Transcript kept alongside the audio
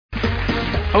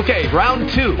Okay, round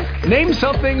 2. Name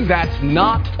something that's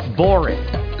not boring.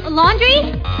 A laundry?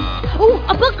 Ooh,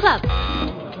 a book club.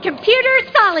 Computer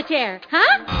solitaire,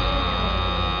 huh?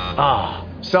 Ah,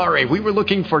 sorry, we were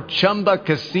looking for Chumba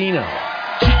Casino.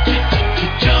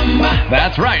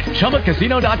 That's right,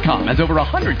 ChumbaCasino.com has over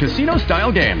 100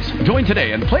 casino-style games. Join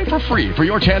today and play for free for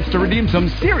your chance to redeem some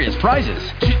serious prizes.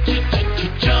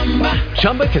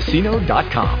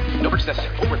 ChumbaCasino.com. No purchase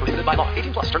necessary. Void where prohibited by law.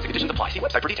 18 plus. Terms and conditions apply. See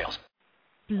website for details.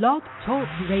 Blog Talk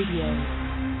Radio.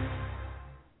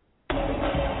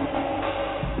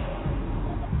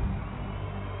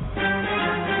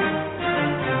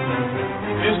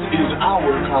 This is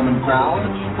Our Common Ground,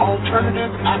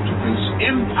 alternative activist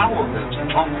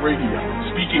empowerment talk radio,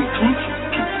 speaking truth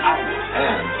to power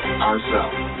and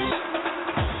ourselves.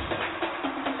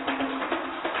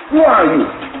 Who are you?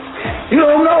 You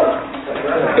don't know?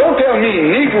 Don't tell me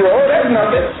Negro, that's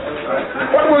nothing.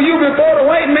 What were you before the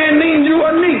white man named you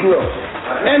a Negro?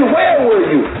 And where were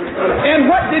you? And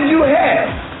what did you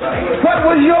have? What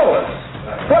was yours?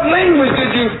 What language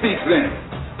did you speak then?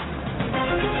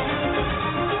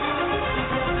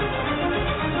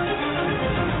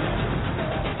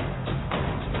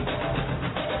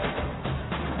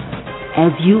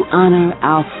 As you honor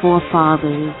our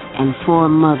forefathers and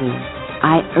foremothers,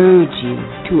 I urge you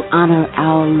to honor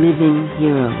our living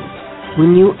heroes.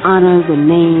 When you honor the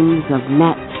names of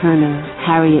Nat Turner,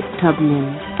 Harriet Tubman,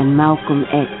 and Malcolm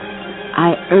X,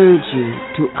 I urge you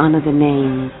to honor the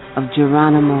names of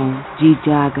Geronimo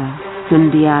Gijaga,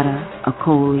 Sundiata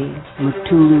Acoli,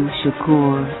 Mutulu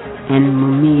Shakur, and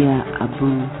Mumia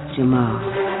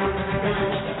Abu-Jamal.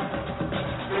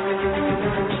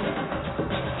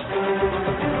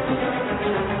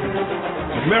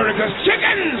 America's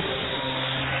chickens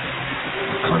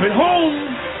are coming home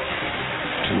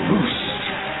to roost.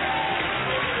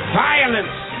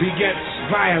 Violence begets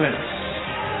violence.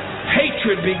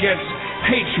 Hatred begets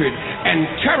hatred. And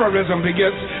terrorism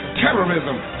begets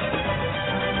terrorism.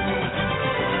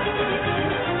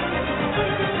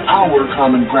 Our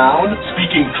Common Ground,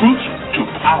 speaking truth to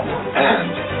power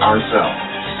and ourselves.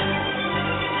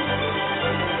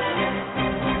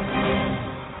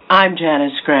 I'm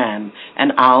Janice Graham,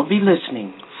 and I'll be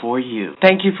listening for you.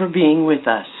 Thank you for being with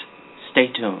us. Stay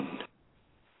tuned.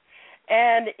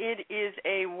 And it is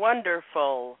a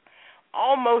wonderful,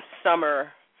 almost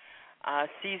summer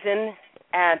season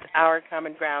at Our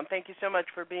Common Ground. Thank you so much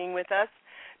for being with us.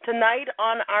 Tonight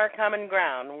on Our Common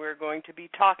Ground, we're going to be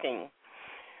talking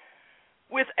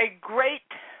with a great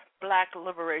Black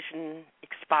liberation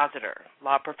expositor,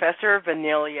 law professor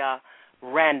Vanelia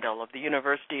Randall of the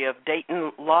University of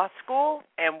Dayton Law School,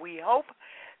 and we hope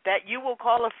that you will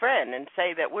call a friend and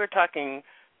say that we're talking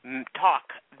talk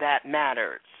that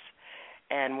matters.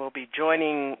 And we'll be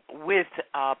joining with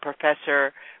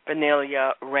Professor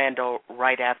Vanelia Randall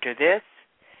right after this.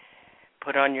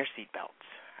 Put on your seatbelts.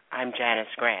 I'm Janice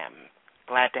Graham.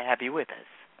 Glad to have you with us.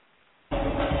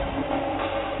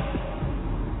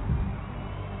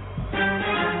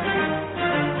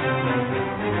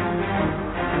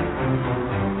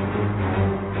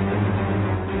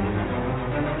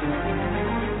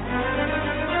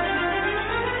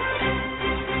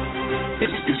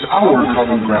 It's Our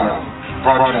Common Ground,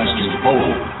 broadcasting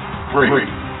bold, brave,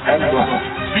 and black,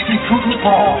 speaking truth to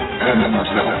power and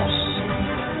ourselves.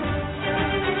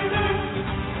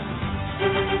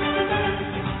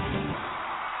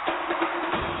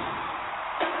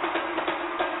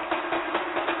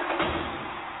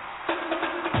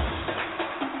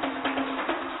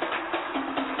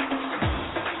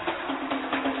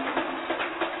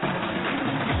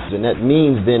 And that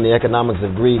means then the economics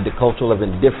of greed, the culture of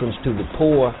indifference to the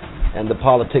poor, and the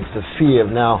politics of fear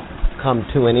have now come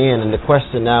to an end. And the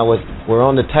question now is, we're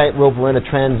on the tightrope, we're in a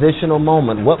transitional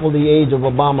moment. What will the age of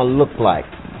Obama look like?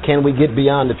 Can we get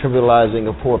beyond the trivializing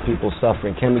of poor people's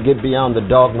suffering? Can we get beyond the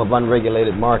dogma of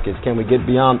unregulated markets? Can we get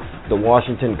beyond the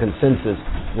Washington consensus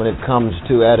when it comes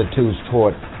to attitudes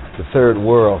toward the third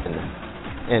world?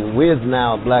 And with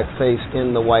now a black face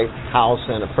in the White House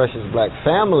and a precious black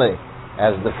family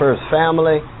as the first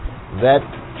family, that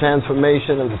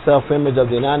transformation of the self-image of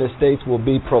the United States will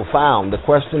be profound. The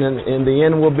question in the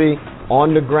end will be,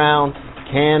 on the ground,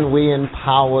 can we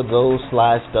empower those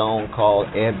Sly Stone called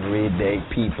everyday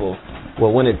people?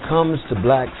 Well, when it comes to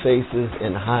black faces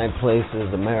in high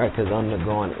places, America's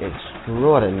undergone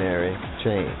extraordinary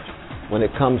change. When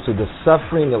it comes to the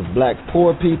suffering of black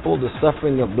poor people, the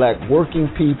suffering of black working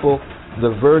people,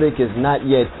 the verdict is not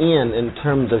yet in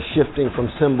terms of shifting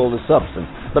from symbol to substance.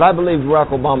 But I believe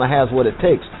Barack Obama has what it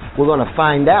takes. We're going to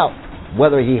find out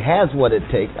whether he has what it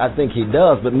takes. I think he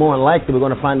does, but more than likely we're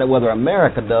going to find out whether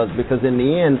America does, because in the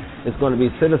end it's going to be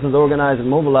citizens organized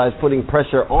and mobilized putting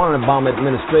pressure on an Obama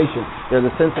administration. There's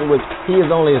a sense in which he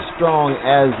is only as strong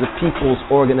as the people's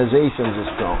organizations are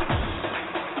strong.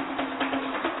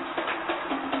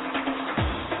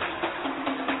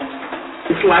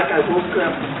 It's like I woke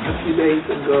up a few days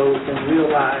ago and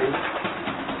realized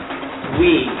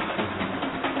we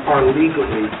are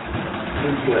legally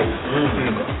enslaved.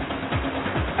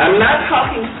 I'm not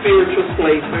talking spiritual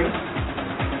slavery.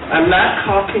 I'm not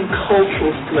talking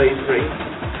cultural slavery.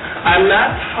 I'm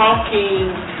not talking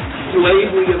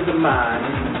slavery of the mind.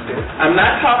 I'm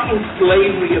not talking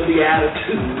slavery of the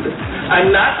attitude. I'm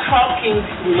not talking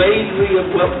slavery of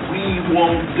what we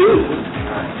won't do.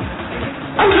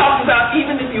 I'm talking about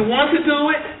even if you want to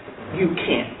do it, you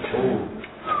can't.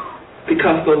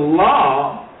 Because the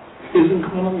law isn't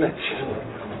going to let you.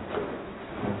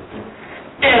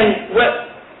 And what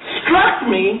struck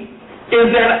me is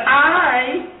that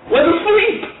I was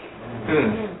asleep.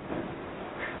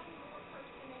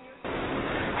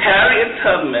 Harriet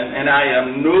Tubman, and I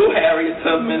am no Harriet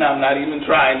Tubman, I'm not even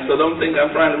trying, so don't think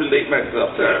I'm trying to relate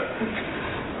myself to her.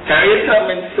 Harriet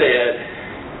Tubman said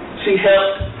she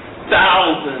helped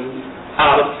thousands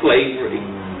out of slavery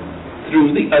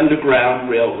through the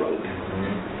Underground Railroad.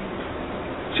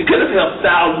 She could have helped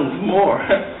thousands more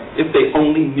if they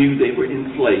only knew they were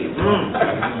enslaved.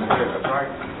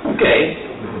 Okay?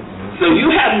 So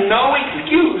you have no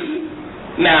excuse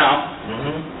now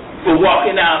for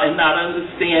walking out and not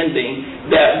understanding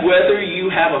that whether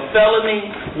you have a felony,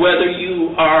 whether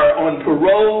you are on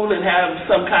parole and have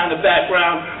some kind of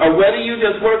background, or whether you're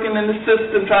just working in the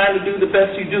system trying to do the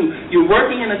best you do, you're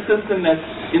working in a system that's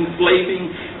enslaving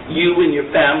you and your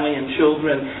family and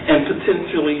children and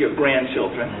potentially your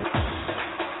grandchildren.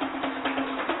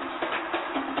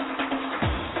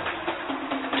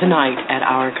 Tonight at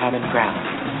Our Common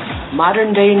Ground,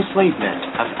 modern-day enslavement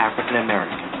of African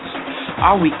Americans.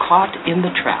 Are we caught in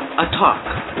the trap? A talk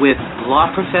with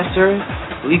law professor,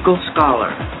 legal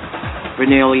scholar,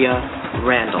 Renelia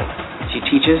Randall. She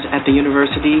teaches at the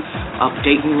University of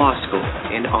Dayton Law School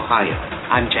in Ohio.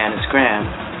 I'm Janice Graham,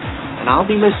 and I'll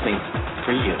be listening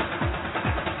for you.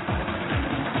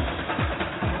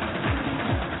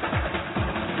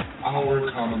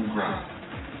 Our Common Ground.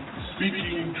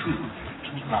 Speaking truth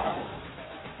to power.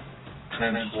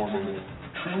 Transforming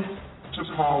truth to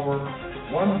power,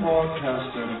 one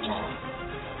broadcast at a time.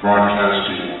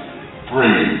 Broadcasting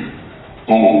brave,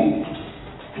 bold,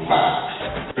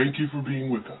 black. Thank you for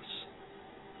being with us.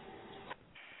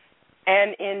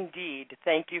 And indeed,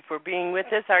 thank you for being with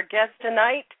us. Our guest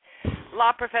tonight,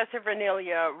 law professor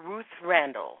Vernelia Ruth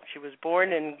Randall. She was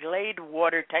born in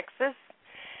Gladewater, Texas,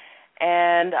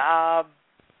 and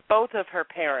both of her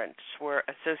parents were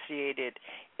associated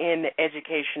in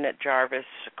education at Jarvis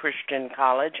Christian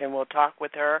College, and we'll talk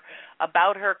with her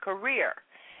about her career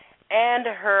and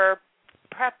her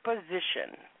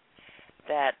preposition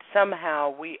that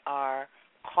somehow we are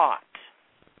caught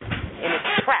in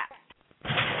a trap.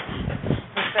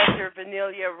 Professor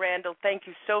Vernelia Randall, thank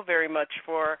you so very much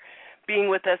for being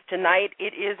with us tonight.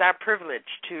 It is our privilege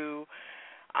to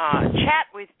chat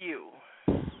with you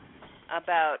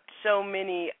about so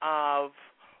many of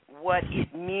what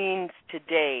it means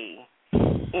today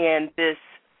in this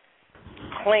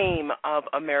claim of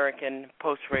American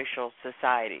post-racial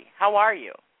society. How are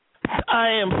you? I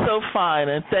am so fine,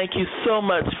 and thank you so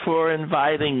much for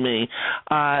inviting me.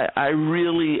 I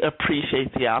really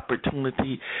appreciate the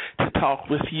opportunity to talk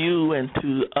with you and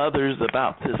to others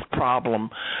about this problem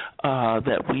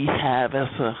that we have as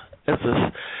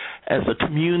a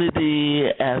community,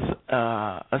 as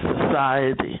a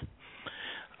society.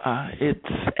 It's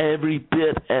every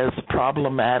bit as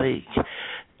problematic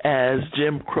as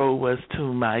Jim Crow was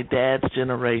to my dad's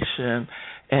generation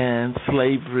and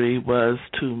slavery was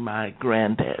to my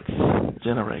granddad's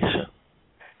generation.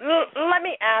 Let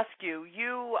me ask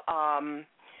you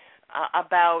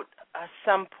about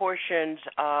some portions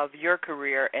of your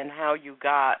career and how you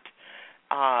got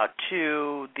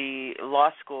to the law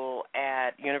school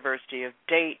at University of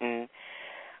Dayton.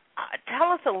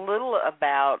 Tell us a little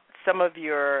about some of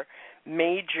your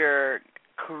major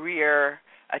career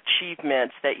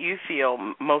achievements that you feel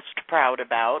most proud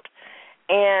about,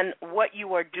 and what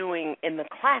you are doing in the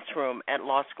classroom at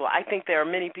law school. I think there are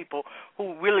many people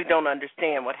who really don't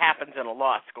understand what happens in a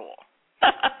law school.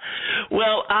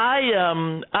 Well,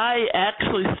 I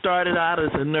actually started out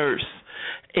as a nurse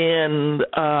and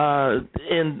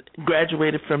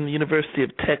graduated from the University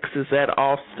of Texas at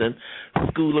Austin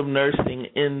School of Nursing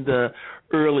in the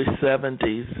early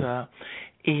 70s.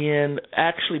 and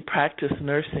actually practiced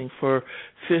nursing for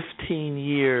 15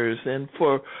 years, and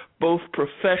for both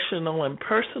professional and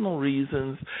personal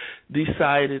reasons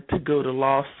decided to go to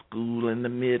law school in the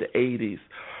mid-'80s.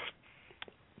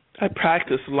 I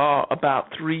practiced law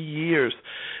about 3 years,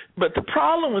 but the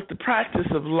problem with the practice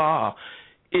of law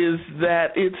is that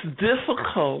it's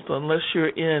difficult unless you're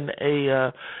in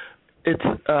a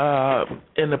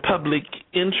public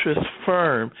interest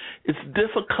firm. It's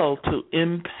difficult to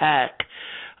impact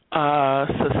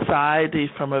society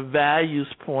from a values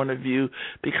point of view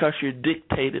because you're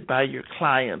dictated by your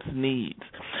client's needs.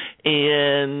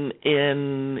 And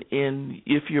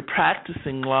if you're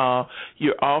practicing law,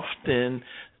 you're often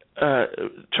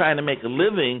trying to make a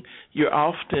living, you're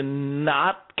often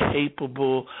not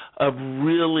capable of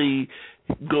really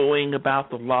going about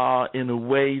the law in a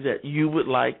way that you would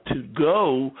like to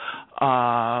go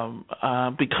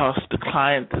because the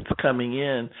client that's coming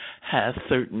in has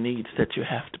certain needs that you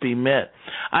have to be met.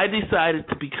 I decided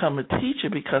to become a teacher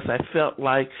because I felt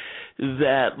like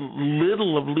that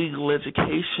little of legal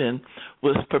education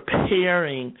was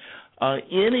preparing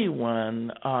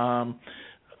anyone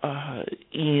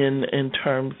in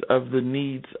terms of the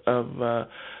needs of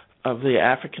the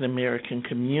African American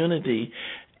community.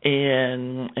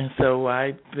 And so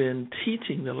I've been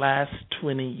teaching the last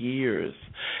 20 years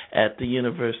at the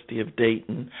University of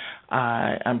Dayton.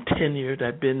 I'm tenured.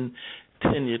 I've been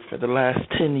tenured for the last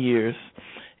 10 years.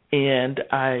 And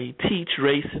I teach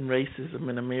race and racism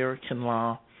in American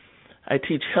law. I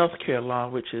teach healthcare law,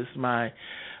 which is my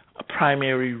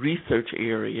primary research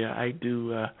area. I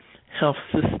do health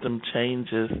system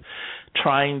changes,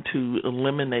 trying to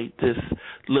eliminate this,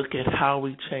 look at how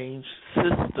we change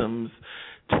systems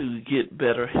to get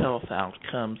better health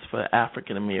outcomes for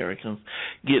African Americans,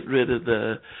 get rid of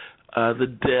the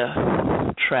death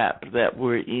trap that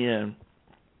we're in.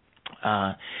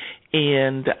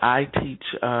 And I teach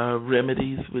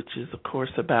remedies, which is, of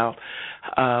course, about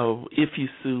if you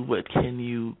sue, what can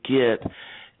you get?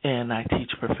 And I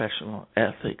teach professional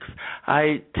ethics.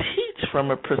 I teach from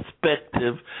a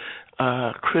perspective,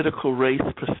 critical race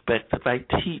perspective. I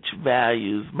teach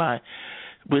values,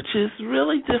 which is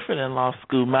really different in law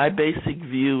school. My basic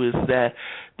view is that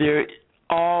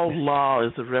all law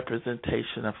is a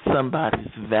representation of somebody's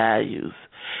values,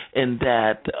 and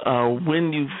that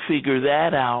when you figure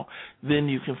that out, then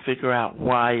you can figure out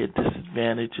why it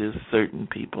disadvantages certain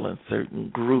people and certain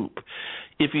group.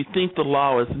 If you think the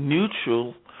law is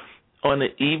neutral,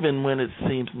 even when it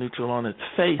seems neutral on its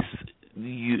face,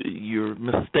 you're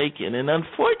mistaken. And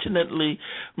unfortunately,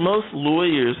 most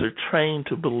lawyers are trained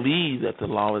to believe that the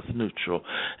law is neutral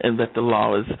and that the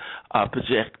law is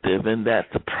objective, and that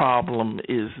the problem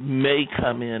may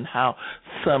come in how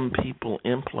some people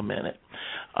implement it.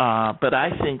 But I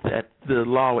think that the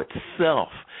law itself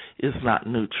is not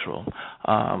neutral.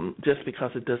 Just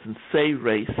because it doesn't say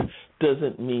race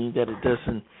doesn't mean that it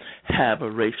doesn't have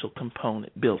a racial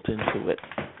component built into it.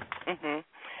 Mm-hmm.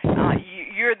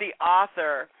 You're the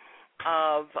author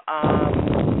of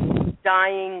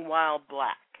Dying While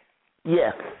Black.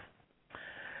 Yes.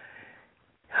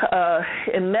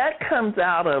 And that comes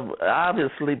out of,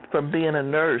 obviously, from being a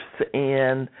nurse,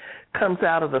 and comes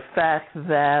out of the fact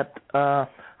that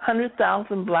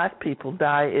 100,000 black people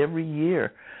die every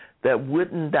year that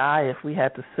wouldn't die if we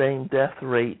had the same death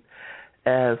rate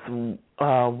as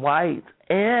white,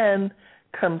 and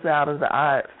comes out of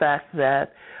the fact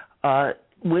that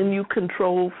when you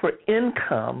control for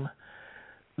income,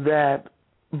 that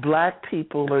black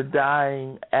people are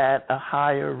dying at a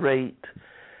higher rate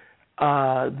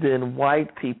than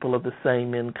white people of the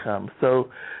same income.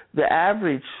 So the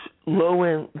average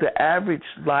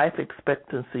life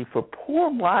expectancy for poor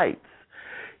whites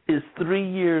is 3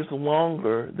 years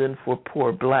longer than for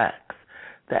poor blacks.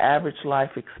 The average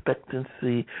life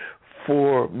expectancy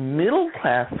for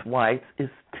middle-class whites is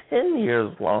 10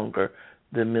 years longer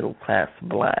than middle-class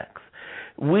blacks.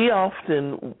 We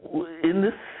often, in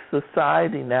this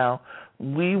society now,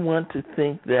 we want to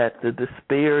think that the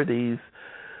disparities,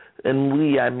 and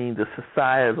we, I mean the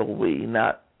societal we,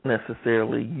 not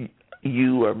necessarily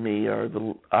you or me or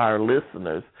our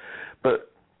listeners,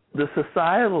 but the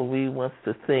societal we wants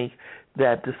to think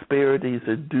that disparities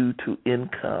are due to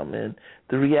income, and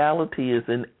the reality is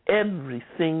in every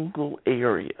single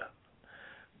area,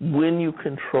 when you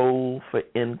control for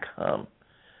income,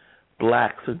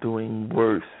 blacks are doing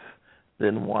worse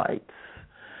than whites,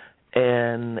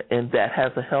 and that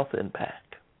has a health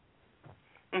impact.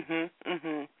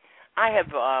 I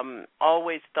have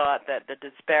always thought that the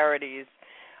disparities,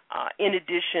 in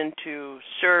addition to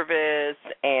service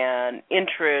and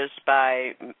interest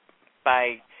by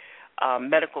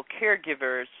medical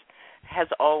caregivers, has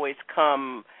always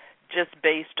come just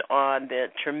based on the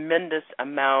tremendous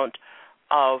amount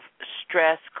of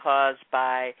stress caused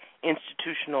by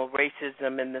institutional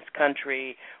racism in this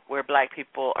country, where black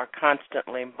people are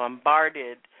constantly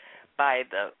bombarded by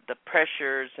the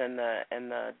pressures and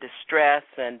the distress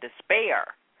and despair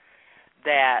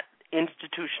that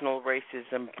institutional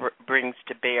racism brings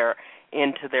to bear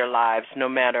into their lives, no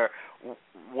matter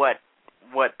what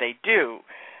they do.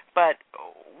 But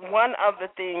one of the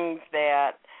things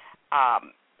that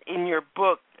in your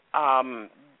book,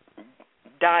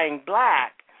 Dying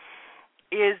Black,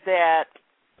 is that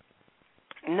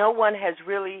no one has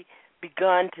really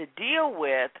begun to deal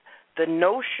with the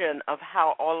notion of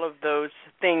how all of those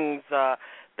things, the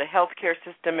healthcare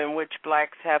system in which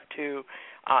blacks have to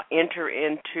enter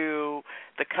into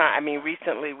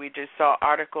recently we just saw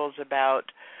articles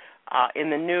about in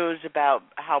the news about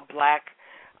how black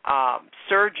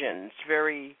surgeons,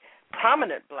 very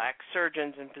prominent black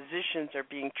surgeons and physicians, are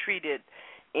being treated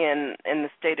in the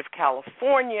state of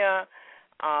California,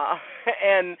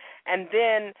 and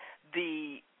then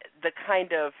the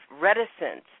kind of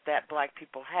reticence that black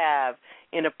people have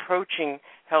in approaching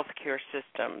healthcare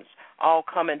systems all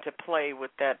come into play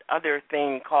with that other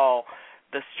thing called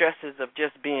the stresses of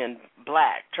just being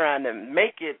black, trying to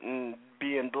make it and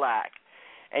being black.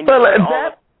 And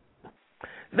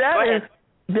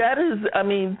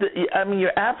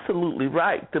you're absolutely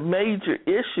right. The major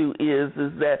issue is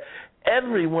that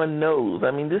everyone knows.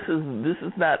 I mean, this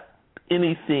is not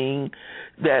anything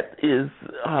that is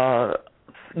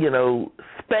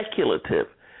speculative.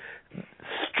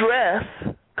 Stress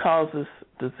causes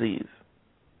disease.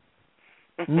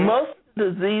 Mm-hmm. Most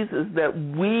diseases that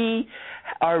we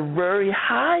are very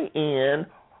high in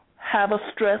have a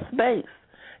stress base,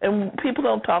 and people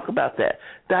don't talk about that.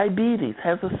 Diabetes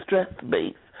has a stress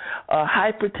base.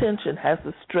 Hypertension has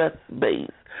a stress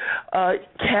base.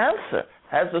 Cancer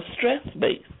has a stress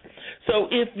base. So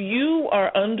if you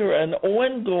are under an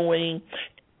ongoing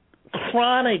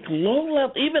chronic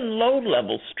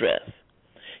low-level stress,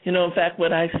 in fact,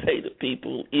 what I say to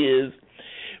people is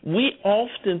we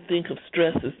often think of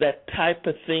stress as that type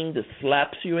of thing that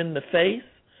slaps you in the face,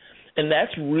 and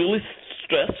that's really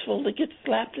stressful to get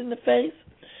slapped in the face.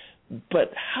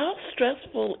 But how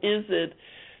stressful is it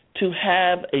to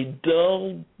have a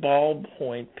dull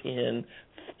ballpoint pen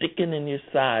sticking in your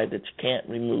side that you can't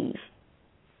remove?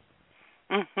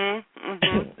 Mm-hmm.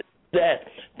 Mm-hmm.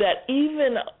 that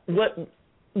even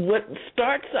what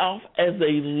starts off as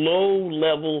a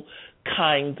low-level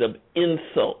kind of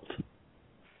insult,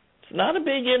 it's not a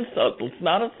big insult, it's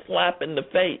not a slap in the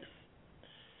face,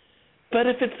 but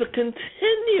if it's a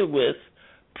continuous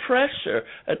pressure,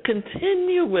 a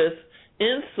continuous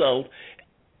insult,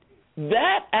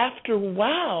 that after a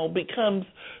while becomes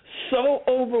so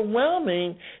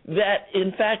overwhelming that,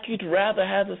 in fact, you'd rather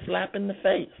have a slap in the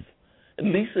face. At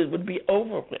least it would be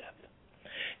over with.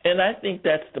 And I think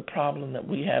that's the problem that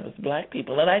we have as black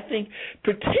people. And I think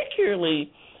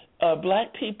particularly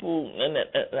black people, and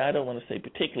I don't want to say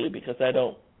particularly because I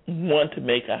don't want to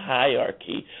make a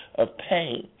hierarchy of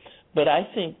pain, but I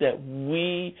think that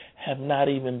we have not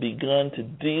even begun to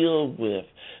deal with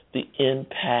the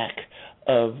impact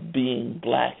of being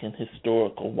black in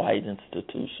historical white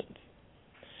institutions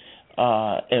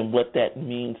and what that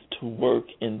means to work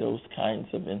in those kinds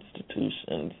of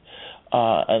institutions.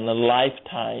 And a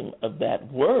lifetime of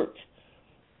that work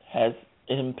has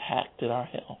impacted our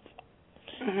health.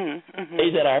 Mm-hmm, mm-hmm.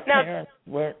 Say that our parents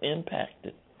weren't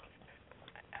impacted.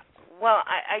 Well,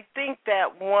 I think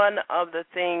that one of the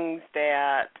things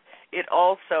that it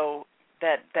also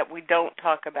that we don't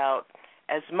talk about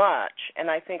as much,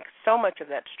 and I think so much of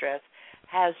that stress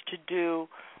has to do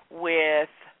with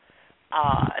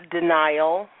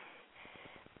denial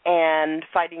and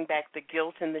fighting back the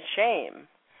guilt and the shame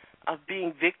of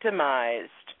being victimized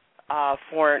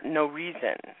for no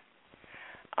reason.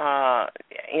 I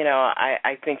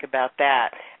think about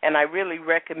that. And I really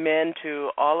recommend to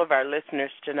all of our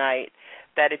listeners tonight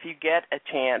that if you get a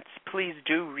chance, please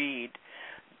do read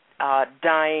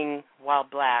Dying While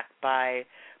Black by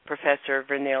Professor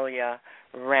Vernelia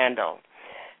Randall.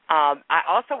 I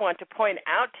also want to point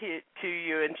out to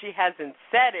you, and she hasn't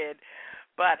said it,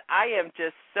 but I am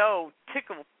just so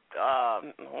tickled.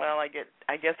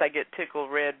 I guess I get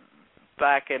tickled red,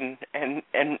 black, and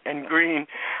green.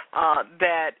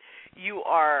 That you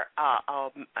are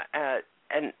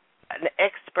an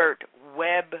expert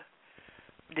web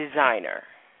designer.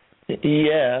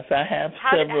 Yes, I have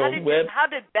several web. How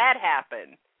did that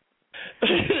happen?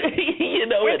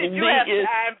 When did you have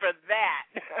time for that?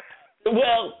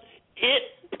 Well, it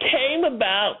came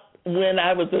about when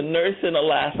I was a nurse in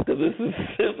Alaska, this is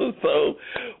so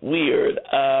weird.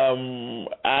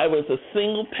 I was a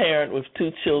single parent with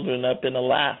 2 children up in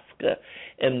Alaska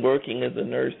and working as a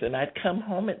nurse, and I'd come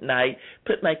home at night,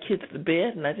 put my kids to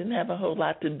bed, and I didn't have a whole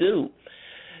lot to do.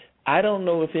 I don't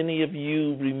know if any of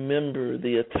you remember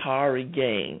the Atari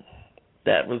game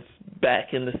that was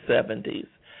back in the 70s.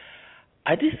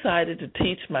 I decided to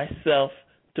teach myself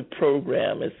to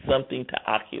program as something to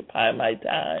occupy my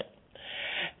time.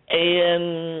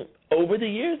 And over the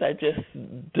years, I just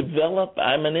developed,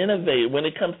 I'm an innovator. When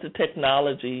it comes to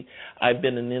technology, I've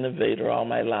been an innovator all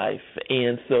my life.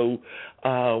 And so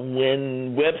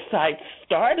when websites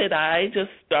started, I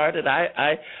just started.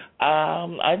 I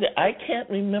can't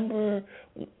remember.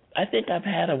 I think I've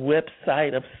had a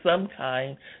website of some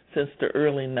kind since the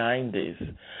early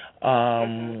 90s.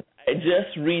 I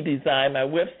just redesigned my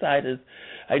website.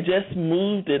 I just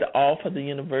moved it off of the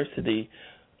university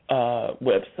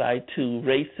website to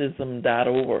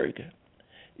racism.org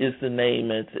is the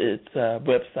name. It's a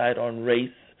website on race,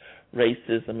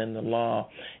 racism, and the law.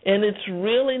 And it's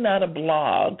really not a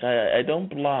blog. I don't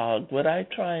blog. What I'm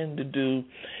trying to do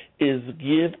is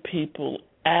give people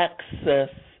access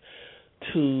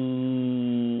to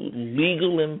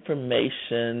legal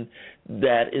information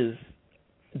that is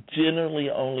generally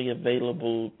only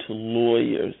available to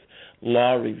lawyers,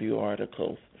 law review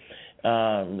articles,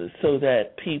 so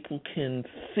that people can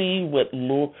see what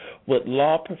law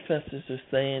professors are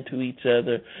saying to each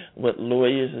other, what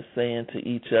lawyers are saying to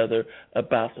each other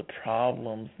about the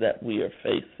problems that we are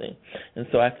facing. And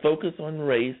so I focus on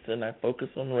race, and I focus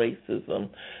on racism,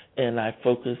 and I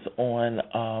focus on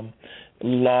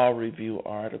law review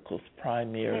articles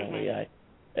primarily.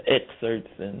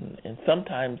 Excerpts and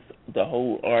sometimes the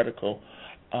whole article,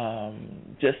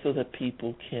 just so that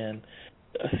people can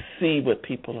see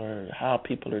how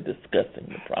people are discussing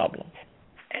the problem.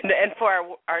 And for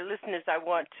our listeners, I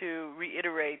want to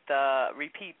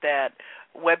repeat that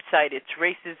website. It's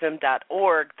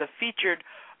racism.org. The featured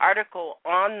article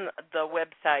on the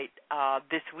website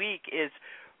this week is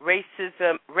Race,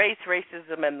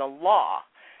 Racism, and the Law,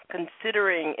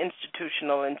 Considering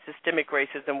Institutional and Systemic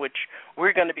Racism, which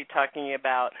we're going to be talking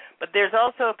about. But there's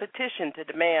also a petition to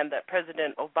demand that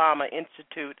President Obama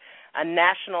institute a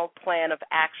national plan of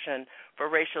action for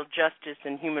racial justice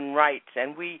and human rights.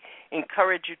 And we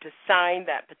encourage you to sign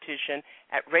that petition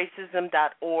at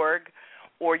racism.org,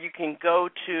 or you can go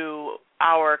to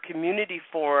our community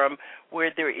forum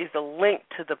where there is a link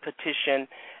to the petition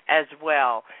as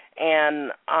well.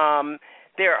 And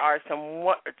there are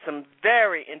some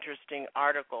very interesting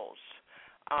articles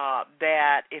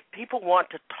that if people want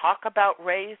to talk about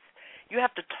race, you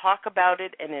have to talk about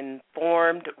it in an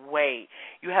informed way.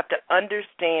 You have to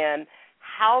understand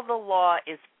how the law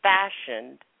is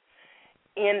fashioned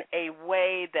in a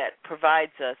way that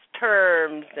provides us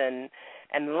terms and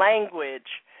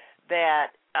language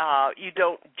that you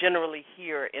don't generally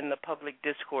hear in the public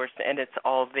discourse, and it's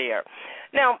all there.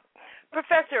 Now,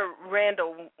 Professor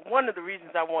Randall, one of the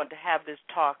reasons I wanted to have this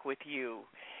talk with you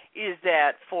is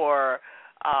that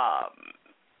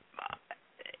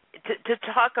to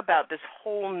talk about this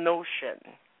whole notion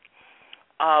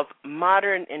of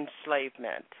modern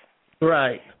enslavement.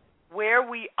 Right. Where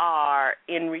we are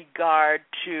in regard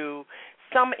to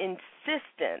some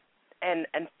insistent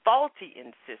and faulty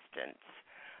insistence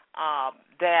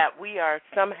that we are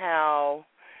somehow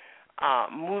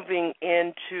moving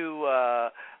into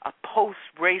a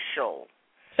post-racial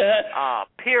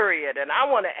period, and I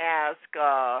want to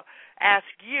ask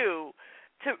you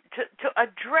to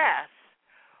address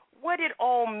what it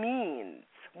all means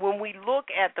when we look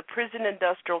at the prison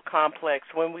industrial complex,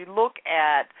 when we look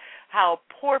at how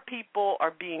poor people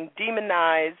are being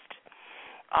demonized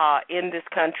in this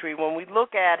country, when we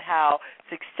look at how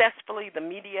successfully the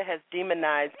media has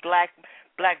demonized black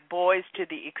boys to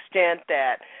the extent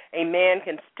that a man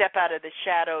can step out of the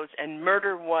shadows and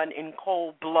murder one in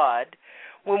cold blood.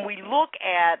 When we look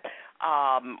at,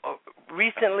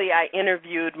 recently I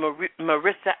interviewed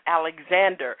Marissa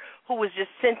Alexander, who was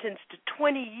just sentenced to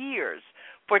 20 years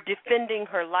for defending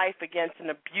her life against an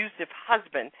abusive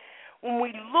husband. When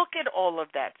we look at all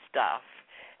of that stuff,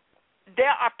 there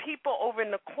are people over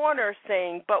in the corner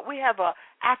saying, but we have an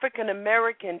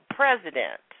African-American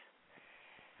president.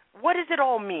 What does it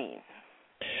all mean?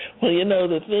 Well,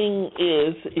 the thing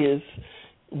is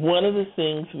one of the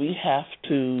things we have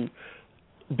to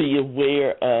be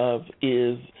aware of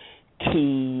is to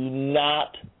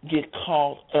not get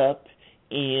caught up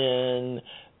in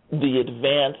the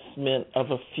advancement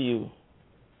of a few.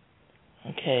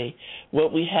 Okay?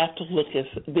 What we have to look at,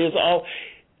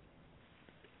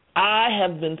 I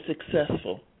have been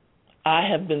successful. I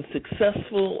have been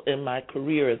successful in my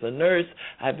career as a nurse.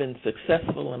 I've been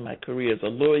successful in my career as a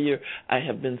lawyer. I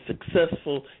have been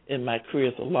successful in my career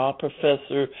as a law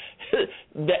professor.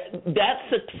 that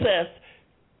success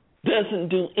doesn't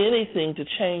do anything to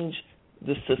change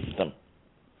the system.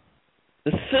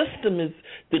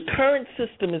 The current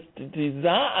system is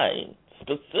designed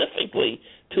specifically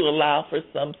to allow for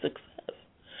some success.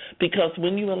 Because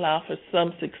when you allow for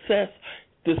some success,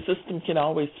 the system can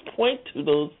always point to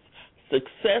those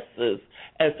successes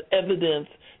as evidence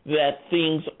that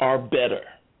things are better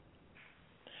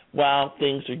while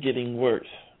things are getting worse.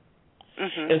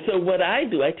 Mm-hmm. And so what I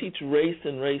do, I teach race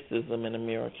and racism in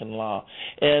American law.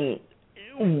 And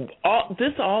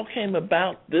this all came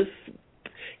about, this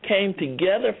came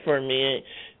together for me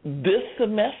this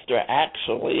semester,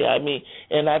 actually. I mean,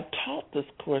 and I've taught this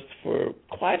course for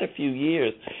quite a few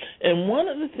years. And one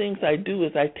of the things I do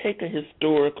is I take a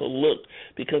historical look,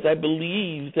 because I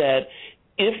believe that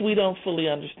if we don't fully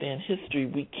understand history,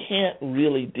 we can't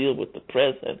really deal with the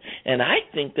present. And I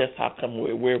think that's how come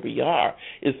we're where we are,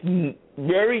 is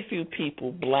very few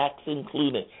people, blacks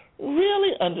included,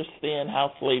 really understand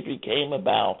how slavery came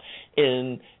about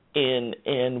and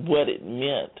what it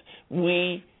meant.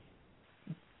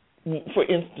 For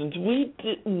instance,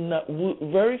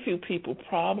 very few people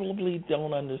probably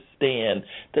don't understand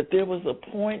that there was a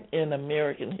point in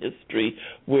American history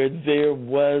where there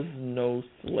was no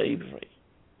slavery.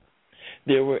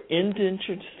 There were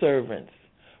indentured servants,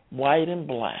 white and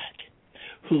black,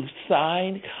 who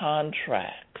signed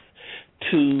contracts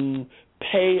to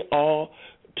pay off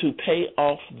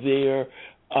their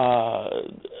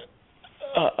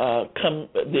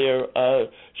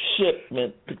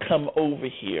shipment to come over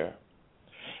here,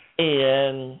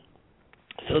 and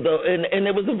so and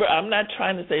it was I'm not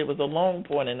trying to say it was a long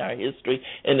point in our history,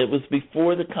 and it was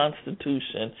before the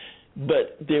Constitution,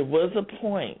 but there was a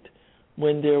point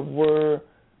when there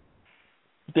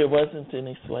wasn't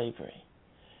any slavery,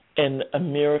 and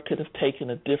America could have taken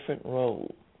a different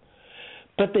road,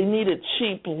 but they needed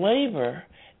cheap labor.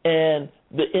 And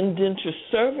the indentured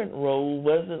servant role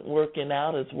wasn't working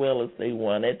out as well as they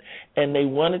wanted, and they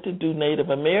wanted to do Native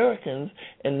Americans,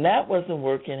 and that wasn't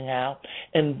working out.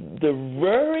 And the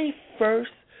very first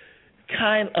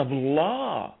kind of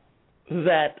law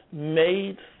that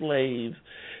made slaves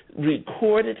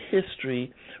recorded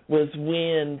history was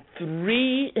when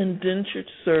 3 indentured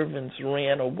servants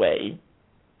ran away.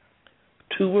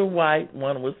 2 were white,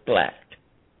 1 was black.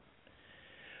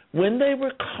 When they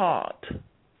were caught,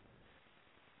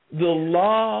 the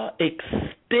law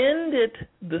extended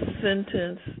the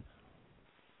sentence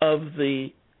of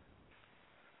the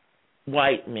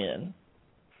white men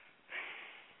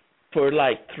for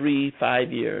like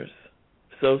 3-5 years.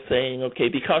 So saying, okay,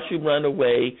 because you run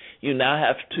away, you now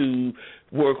have to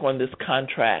work on this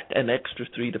contract an extra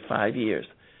 3 to 5 years.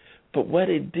 But what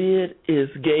it did is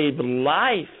gave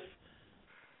life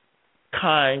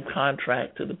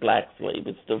contract to the black slave.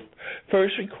 It's the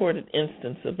first recorded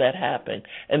instance of that happening.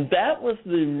 And that was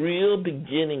the real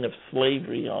beginning of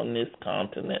slavery on this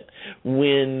continent,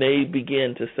 when they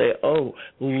began to say, oh,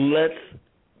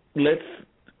 let's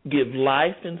give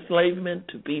life enslavement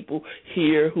to people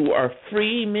here who are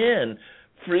free men.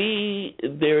 Free,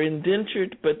 they're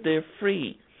indentured, but they're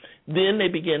free. Then they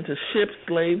began to ship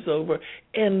slaves over,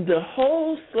 and the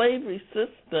whole slavery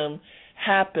system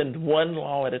happened one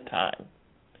law at a time.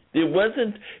 There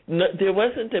wasn't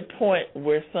a point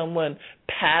where someone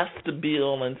passed a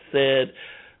bill and said,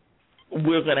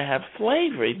 we're going to have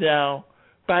slavery. Now,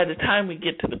 by the time we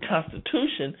get to the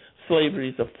Constitution, slavery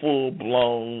is a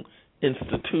full-blown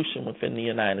institution within the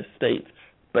United States.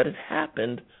 But it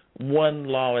happened one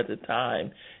law at a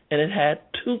time, and it had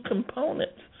 2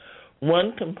 components.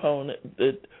 One component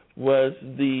that was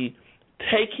the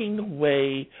taking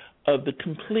away of the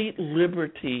complete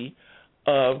liberty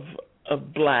of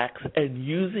blacks and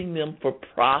using them for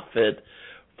profit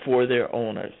for their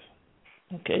owners.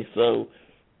 Okay, so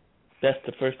that's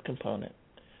the first component.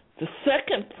 The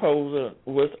second component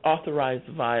was authorized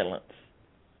violence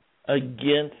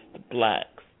against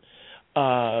blacks.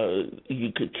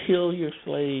 You could kill your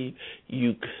slave,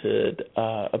 you could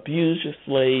abuse your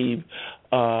slave,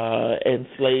 and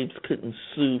slaves couldn't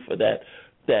sue for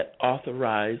that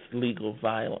authorized legal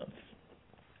violence.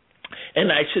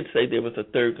 And I should say there was a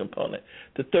third component.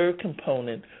 The third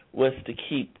component was to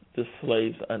keep the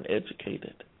slaves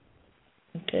uneducated.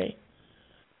 Okay?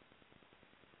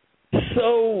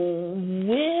 So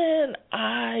when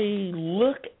I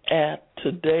look at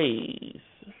today's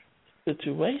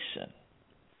situation,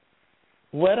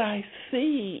 what I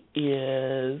see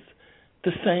is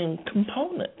the same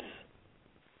components.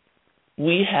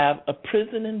 we have a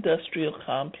prison industrial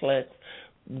complex,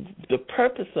 the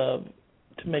purpose of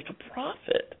to make a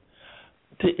profit,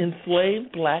 to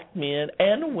enslave black men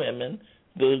and women,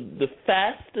 the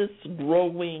fastest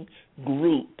growing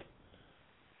group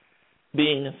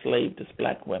being enslaved is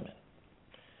black women.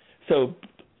 So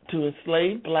to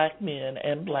enslave black men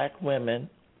and black women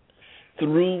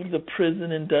through the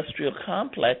prison industrial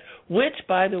complex, which,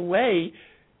 by the way,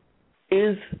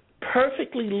 is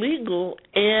perfectly legal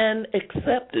and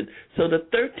accepted. So the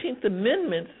 13th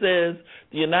Amendment says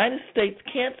the United States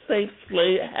can't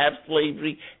have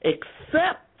slavery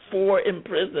except for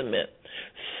imprisonment.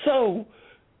 So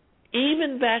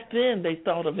even back then they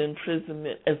thought of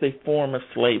imprisonment as a form of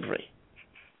slavery.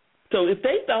 So if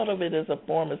they thought of it as a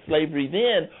form of slavery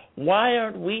then, why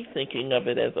aren't we thinking of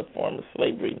it as a form of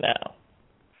slavery now?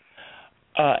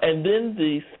 And then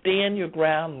the stand your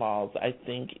ground laws, I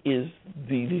think, is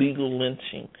the legal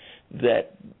lynching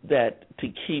that to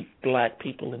keep black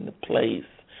people in the place.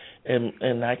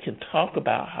 And I can talk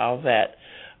about how that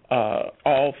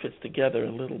all fits together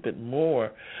a little bit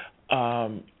more.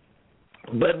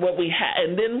 But what we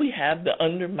and then we have the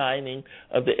undermining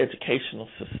of the educational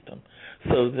system,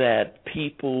 so that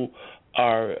people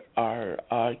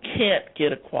can't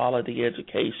get a quality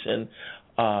education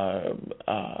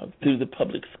through the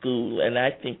public school, and I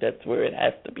think that's where it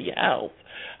has to be housed.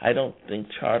 I don't think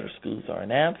charter schools are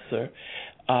an answer.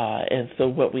 And so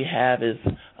what we have is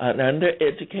an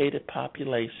undereducated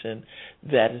population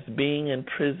that is being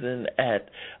imprisoned at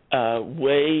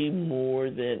way more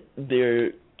than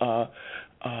their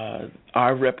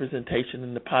our representation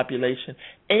in the population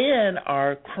and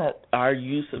our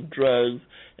use of drugs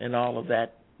and all of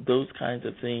that, those kinds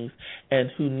of things, and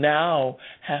who now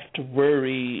have to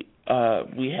worry.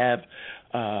 We have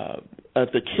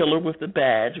the killer with the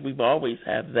badge. We've always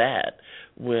had that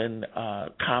when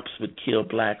cops would kill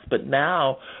blacks, but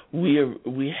now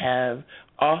we have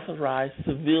authorized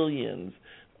civilians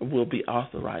will be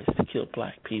authorized to kill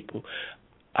black people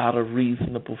out of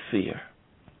reasonable fear.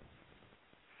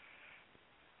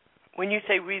 When you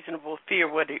say reasonable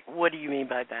fear, what do you mean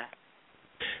by that?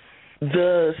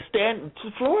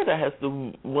 Florida has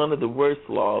one of the worst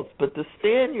laws, but the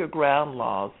stand your ground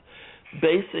laws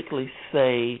basically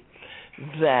say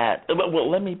that. Well,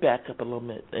 let me back up a little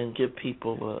bit and give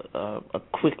people a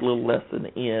quick little lesson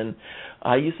in.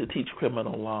 I used to teach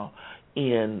criminal law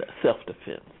in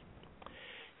self-defense.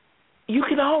 You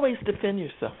can always defend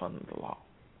yourself under the law.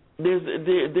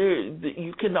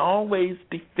 You can always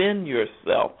defend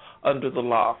yourself under the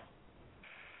law.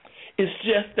 It's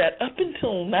just that up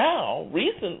until now,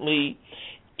 recently,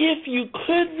 if you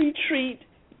could retreat,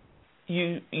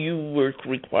 you were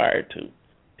required to,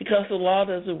 because the law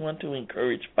doesn't want to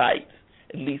encourage fights.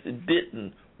 At least it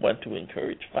didn't want to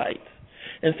encourage fights.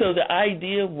 And so the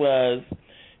idea was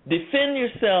defend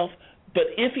yourself, but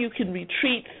if you can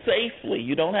retreat safely,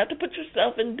 you don't have to put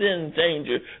yourself in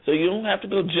danger, so you don't have to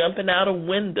go jumping out a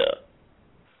window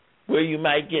where you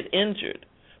might get injured.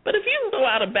 But if you can go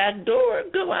out a back door,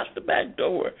 go out the back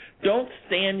door. Don't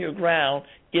stand your ground,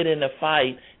 get in a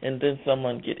fight, and then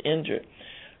someone get injured.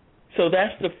 So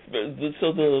that's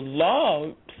so the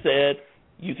law said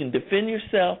you can defend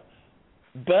yourself,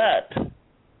 but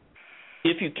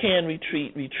if you can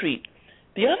retreat, retreat.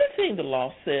 The other thing the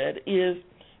law said is,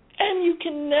 and you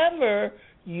can never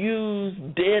use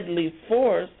deadly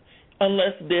force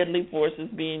unless deadly force is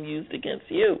being used against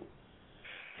you.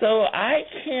 So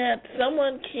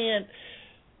someone can't,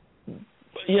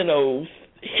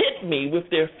 hit me with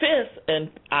their fist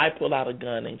and I pull out a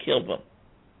gun and kill them.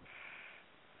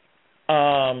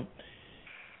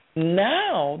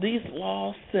 Now, these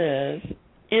laws says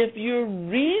if you're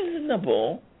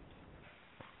reasonable,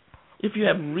 if you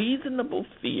have reasonable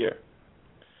fear,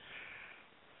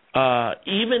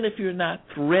 even if you're not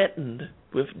threatened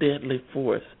with deadly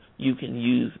force, you can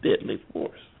use deadly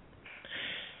force.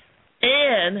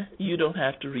 And you don't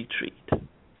have to retreat.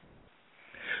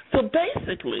 So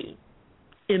basically,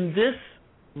 in this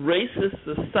racist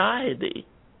society,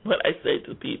 what I say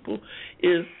to people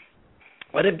is,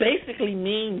 what it basically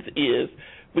means is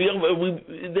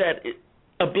that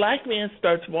a black man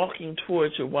starts walking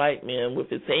towards a white man with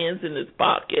his hands in his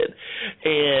pocket,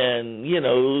 and,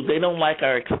 they don't like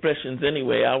our expressions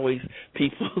anyway.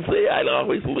 People say I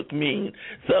always look mean.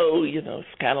 So, it's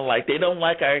kind of like they don't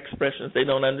like our expressions. They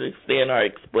don't understand our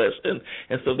expression.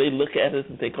 And so they look at us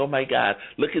and think, oh, my God,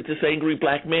 look at this angry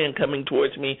black man coming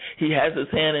towards me. He has his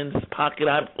hand in his pocket.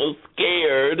 I'm so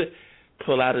scared.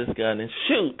 Pull out his gun and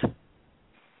shoot.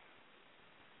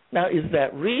 Now, is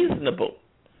that reasonable?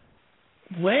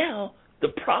 Well, the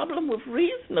problem with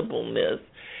reasonableness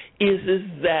is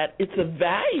that it's a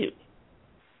value.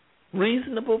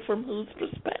 Reasonable from whose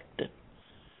perspective?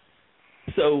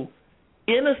 So,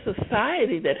 in a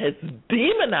society that has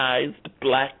demonized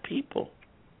black people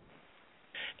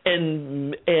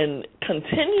and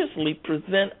continuously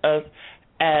present us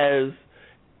as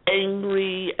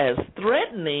angry, as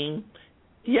threatening,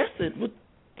 yes, it would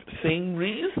seem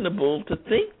reasonable to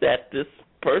think that this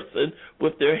person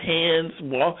with their hands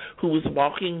who was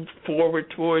walking forward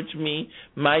towards me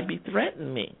might be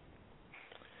threatening me.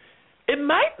 It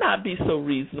might not be so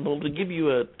reasonable. To give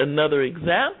you another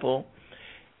example,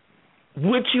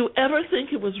 would you ever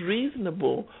think it was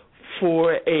reasonable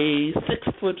for a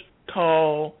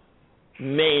 6-foot-tall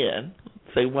man,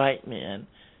 say white man,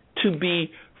 to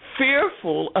be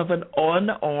fearful of an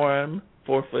unarmed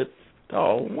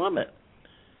 4-foot-tall woman,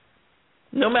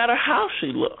 no matter how she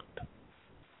looked?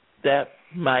 That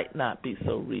might not be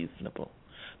so reasonable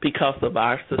because of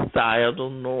our societal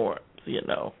norms, you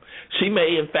know. She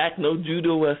may, in fact, know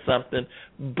judo or something,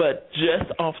 but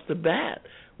just off the bat,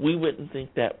 we wouldn't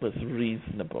think that was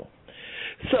reasonable.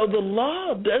 So the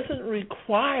law doesn't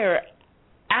require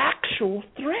actual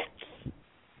threats.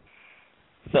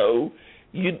 So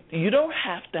you don't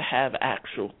have to have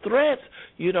actual threats.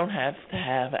 You don't have to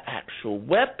have an actual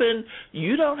weapon.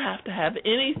 You don't have to have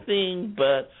anything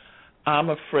but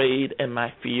I'm afraid and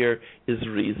my fear is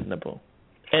reasonable.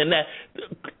 And that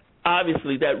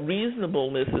obviously that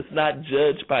reasonableness is not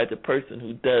judged by the person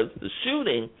who does the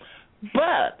shooting,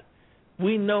 but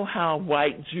we know how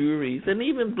white juries and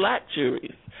even black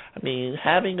juries, I mean,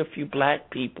 having a few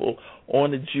black people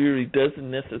on a jury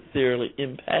doesn't necessarily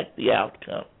impact the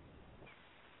outcome.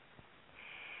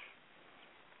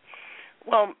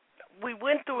 Well, we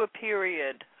went through a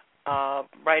period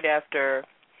right after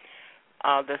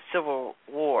the Civil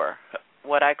War,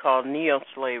 what I call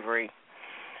neo-slavery,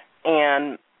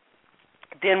 and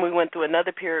then we went through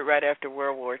another period right after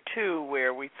World War II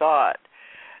where we thought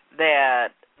that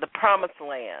the promised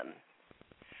land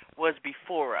was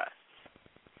before us.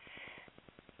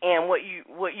 And what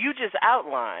you just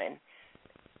outlined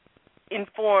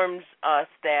informs us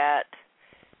that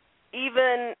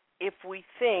even if we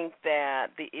think that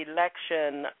the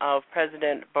election of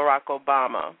President Barack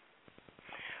Obama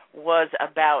was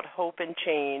about hope and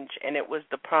change and it was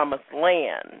the promised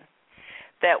land,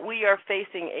 that we are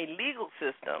facing a legal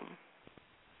system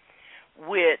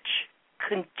which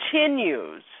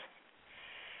continues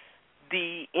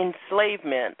the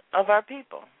enslavement of our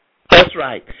people. That's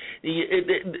right.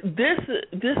 The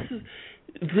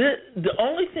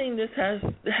only thing this has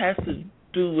to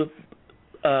do with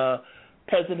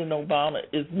President Obama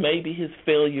is maybe his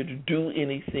failure to do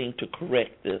anything to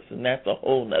correct this, and that's a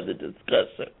whole other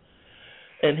discussion.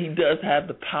 And he does have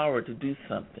the power to do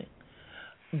something.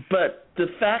 But the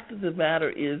fact of the matter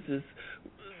is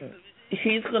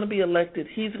he's going to be elected.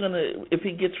 If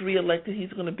he gets reelected,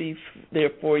 he's going to be there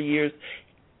 4 years.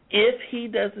 If he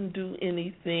doesn't do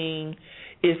anything,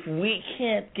 if we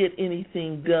can't get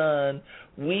anything done,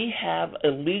 we have a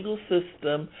legal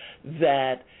system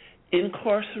that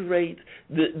incarcerates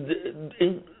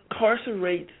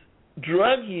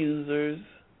drug users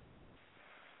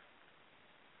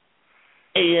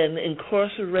and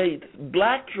incarcerates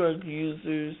black drug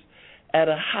users at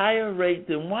a higher rate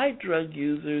than white drug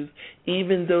users,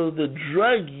 even though the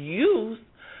drug use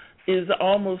is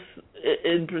almost,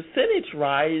 in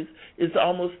percentage-wise, is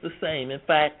almost the same. In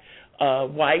fact,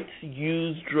 whites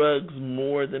use drugs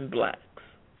more than blacks.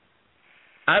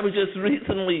 I was just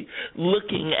recently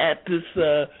looking at this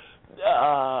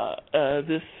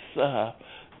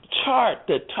chart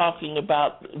that talking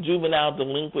about juvenile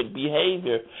delinquent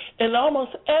behavior. In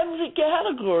almost every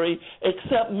category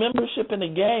except membership in a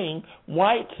gang,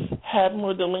 whites had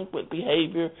more delinquent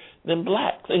behavior than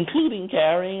blacks, including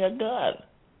carrying a gun.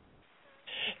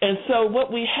 And so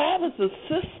what we have is a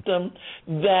system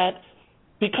that,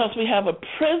 because we have a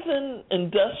prison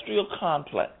industrial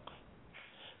complex,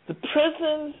 the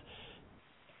prisons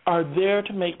are there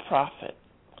to make profit.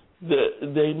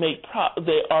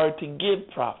 They are to give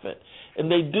profit,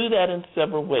 and they do that in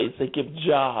several ways. They give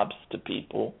jobs to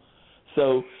people,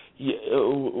 so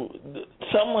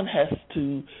someone has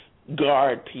to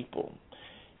guard people.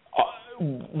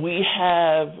 We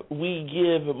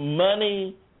give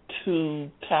money to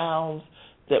towns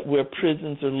where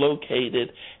prisons are located,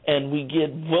 and we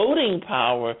give voting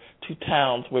power to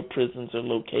towns where prisons are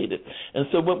located. And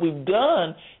so what we've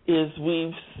done is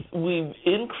we've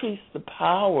increased the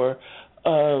power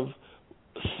of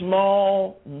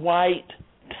small white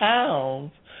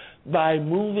towns by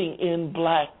moving in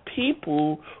black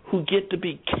people who get to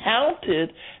be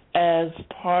counted as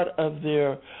part of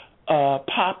their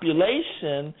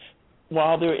population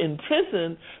while they're in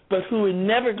prison, but who are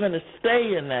never going to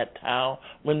stay in that town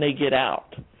when they get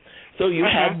out. So you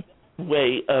have a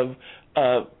way of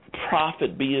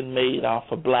profit being made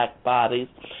off of black bodies.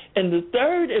 And the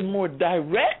third and more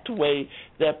direct way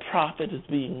that profit is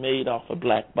being made off of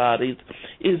black bodies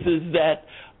is that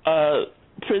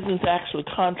prisons actually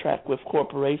contract with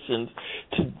corporations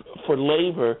for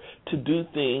labor to do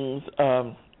things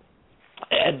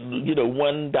at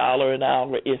 $1 an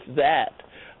hour, if that.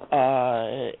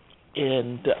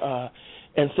 And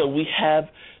so we have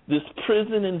this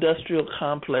prison industrial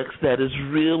complex that is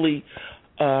really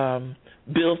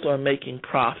built on making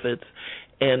profits,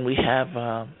 and we have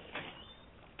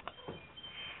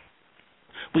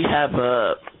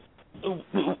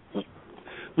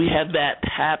that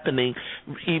happening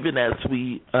even as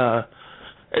we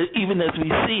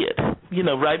see it,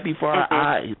 right before our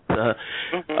eyes.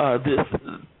 This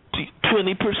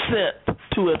 20%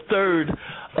 to a third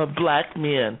of black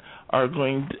men are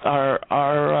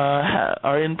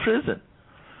in prison.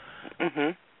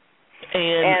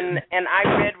 And I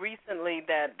read recently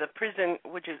that the prison,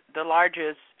 which is the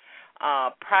largest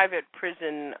private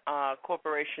prison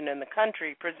corporation in the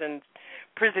country, Prison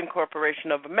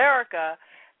Corporation of America,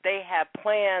 they have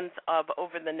plans of,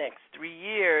 over the next 3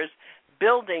 years,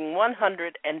 building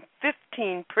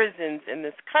 115 prisons in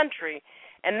this country.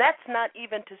 And that's not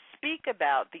even to speak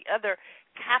about the other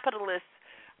capitalist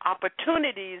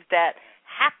opportunities that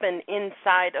happen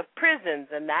inside of prisons,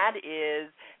 and that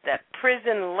is that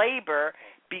prison labor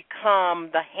become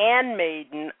the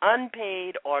handmaiden,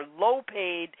 unpaid or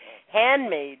low-paid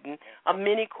handmaiden of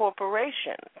many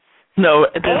corporations. No,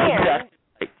 that's exactly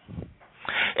right.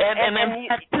 And in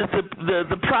fact,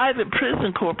 the private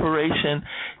prison corporation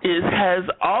has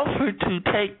offered to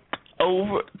take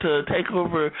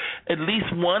over at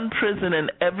least one prison in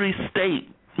every state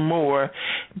more,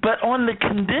 but on the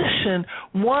condition,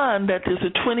 one, that there's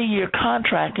a 20-year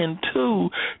contract, and two,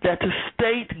 that the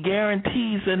state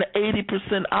guarantees an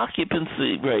 80%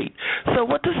 occupancy rate. So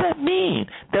what does that mean?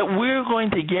 That we're going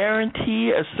to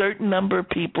guarantee a certain number of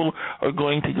people are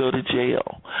going to go to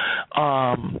jail.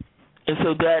 And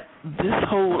so that this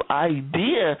whole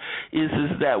idea is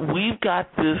that we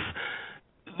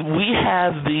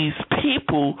have these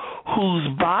people whose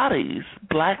bodies,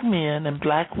 black men and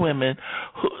black women,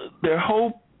 the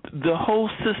whole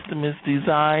system is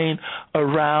designed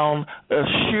around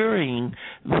assuring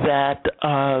that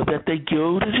they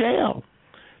go to jail.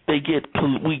 We get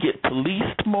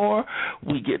policed more.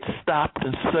 We get stopped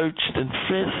and searched and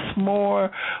frisked more.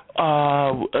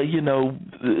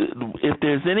 If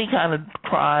there's any kind of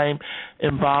crime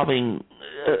involving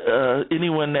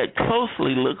anyone that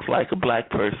closely looks like a black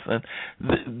person,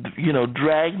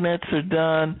 dragnets are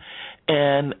done,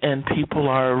 and people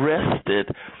are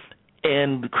arrested,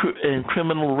 and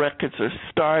criminal records are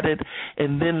started.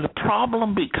 And then the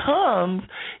problem becomes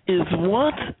is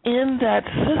once in that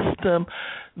system,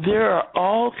 there are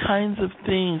all kinds of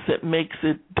things that makes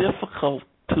it difficult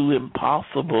to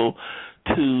impossible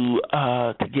to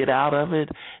get out of it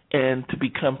and to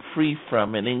become free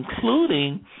from it,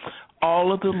 including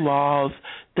all of the laws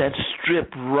that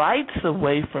strip rights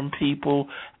away from people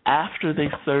after they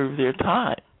serve their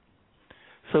time.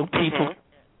 So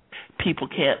people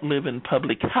can't live in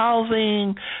public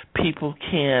housing, people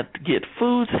can't get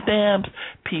food stamps,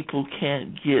 people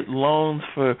can't get loans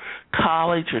for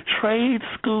college or trade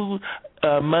school,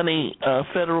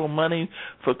 federal money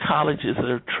for colleges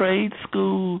or trade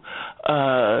school.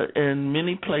 In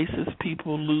many places,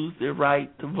 people lose their right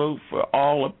to vote for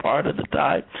all or part of the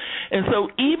time. And so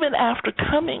even after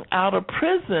coming out of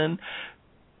prison,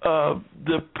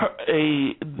 the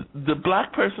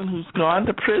black person who's gone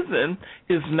to prison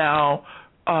is now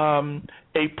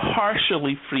a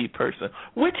partially free person,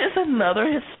 which is another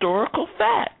historical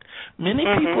fact. Many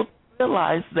people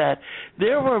realize that we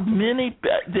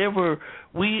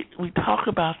talk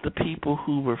about the people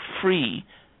who were free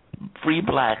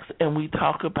blacks, and we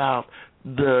talk about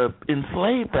the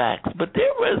enslaved blacks, but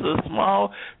there was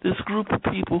this group of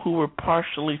people who were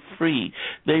partially free.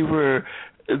 They were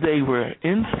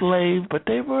enslaved, but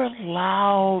they were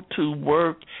allowed to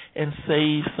work and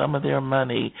save some of their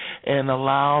money and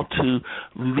allowed to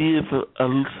live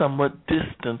a somewhat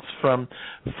distance from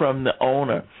the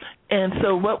owner. And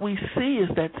so what we see is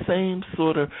that same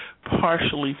sort of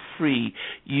partially free.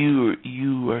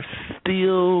 You are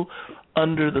still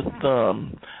under the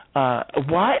thumb.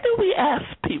 Why do we ask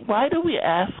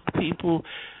people?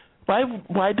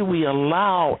 Why do we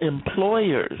allow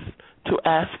employers to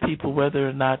ask people whether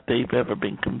or not they've ever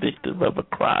been convicted of a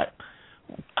crime?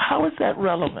 How is that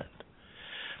relevant?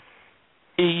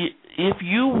 If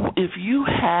you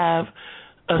have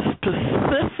a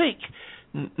specific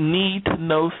need to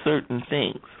know certain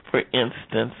things. For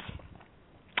instance,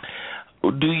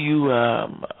 do you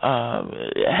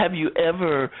have you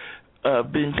ever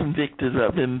been convicted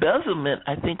of embezzlement?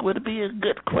 I think would be a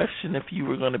good question if you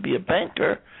were going to be a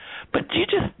banker. But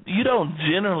you don't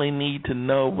generally need to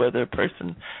know whether a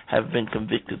person has been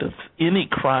convicted of any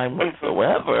crime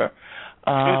whatsoever,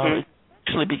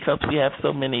 especially because we have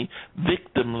so many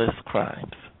victimless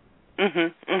crimes.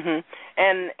 And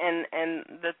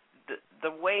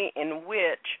the way in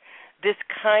which this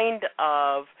kind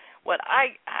of what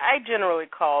I generally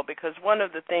call, because one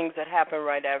of the things that happened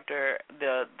right after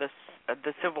the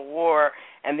Civil War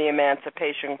and the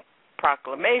Emancipation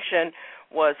Proclamation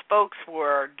was folks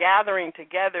were gathering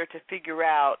together to figure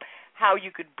out how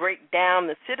you could break down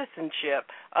the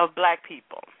citizenship of black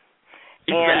people.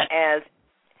 Exactly. And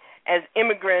as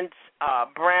immigrants,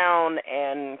 brown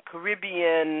and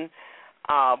Caribbean,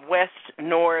 West,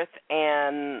 North,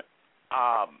 and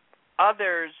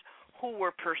others who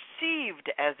were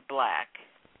perceived as black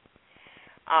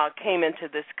came into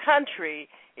this country,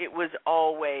 it was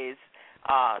always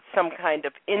some kind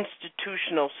of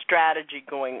institutional strategy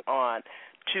going on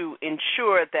to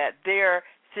ensure that their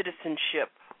citizenship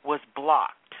was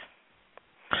blocked.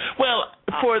 Well,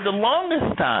 for the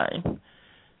longest time,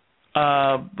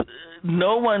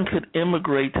 no one could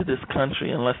immigrate to this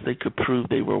country unless they could prove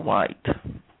they were white.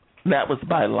 That was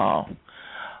by law.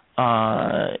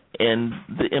 And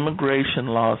the immigration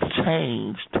laws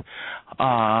changed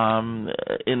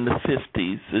in the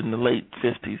 50s, in the late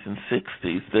 50s and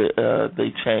 60s.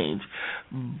 They changed.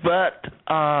 But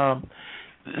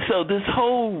so this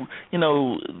whole,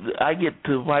 I get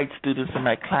to white students in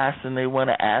my class and they want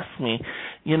to ask me,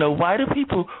 why do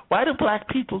black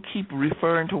people keep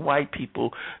referring to white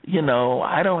people?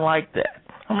 I don't like that.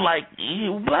 I'm like,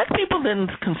 black people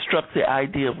didn't construct the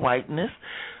idea of whiteness.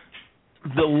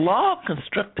 The law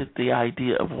constructed the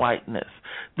idea of whiteness.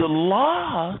 The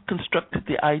law constructed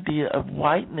the idea of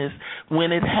whiteness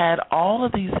when it had all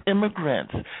of these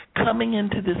immigrants coming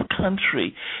into this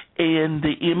country, and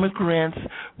the immigrants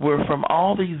were from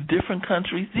all these different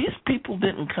countries. These people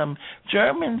didn't come,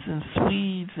 Germans and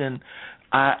Swedes and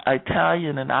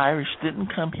Italian and Irish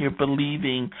didn't come here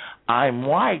believing I'm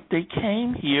white. They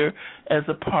came here as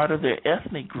a part of their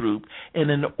ethnic group,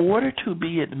 and in order to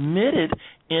be admitted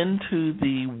into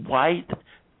the white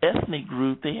ethnic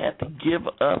group, they had to give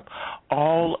up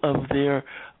all of their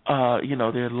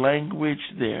their language,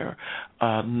 their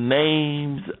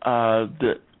names,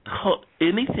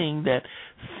 anything that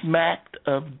smacked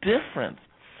of difference.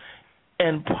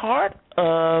 And part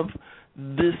of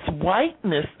this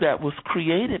whiteness that was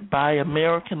created by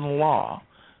American law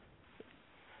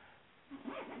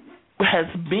has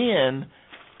been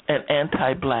an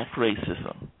anti-black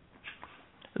racism.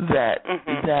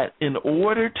 That in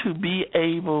order to be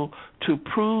able to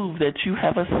prove that you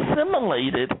have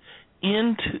assimilated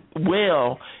into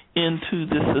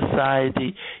this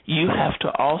society, you have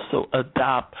to also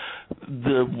adopt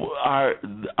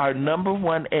our number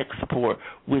one export,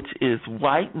 which is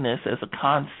whiteness as a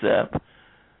concept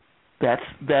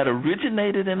that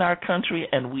originated in our country,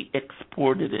 and we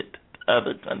exported it to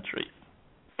other countries.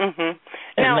 And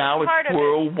now it's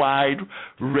worldwide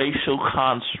racial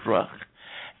construct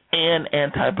and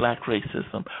anti-black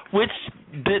racism, which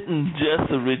didn't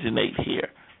just originate here.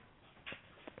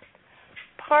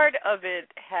 Part of it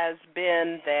has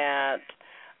been that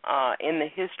in the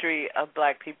history of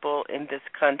black people in this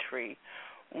country,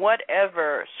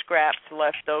 whatever scraps,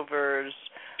 leftovers,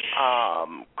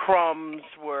 crumbs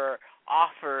were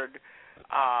offered,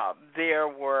 there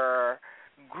were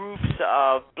groups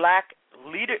of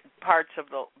parts of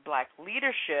the black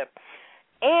leadership,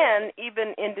 and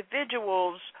even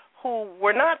individuals who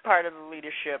were not part of the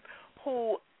leadership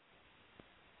who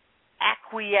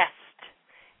acquiesced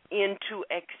into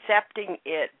accepting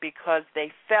it because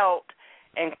they felt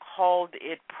and called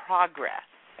it progress.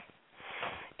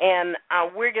 And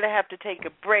we're going to have to take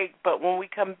a break, but when we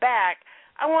come back,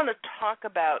 I want to talk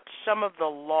about some of the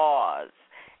laws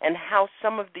and how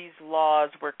some of these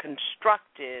laws were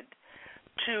constructed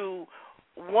to,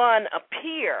 one,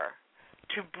 appear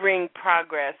to bring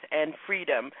progress and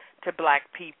freedom to black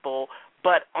people,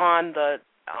 but on the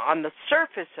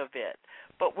surface of it.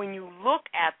 But when you look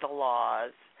at the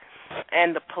laws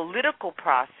and the political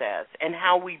process and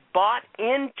how we bought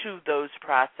into those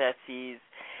processes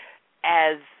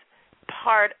as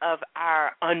part of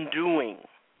our undoing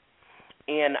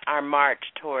in our march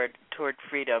toward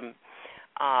freedom,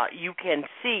 you can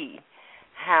see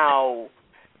how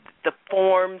the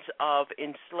forms of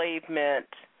enslavement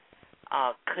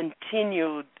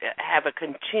have a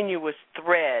continuous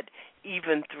thread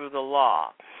even through the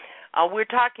law. We're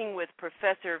talking with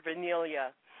Professor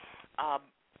Vernelia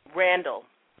Randall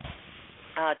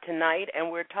tonight,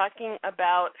 and we're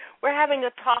having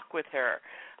a talk with her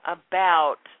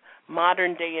about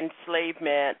modern-day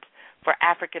enslavement for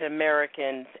African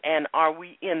Americans, and are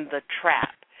we in the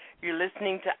trap? You're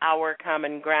listening to Our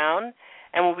Common Ground,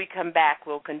 and when we come back,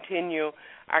 we'll continue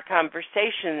our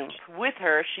conversation with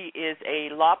her. She is a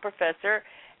law professor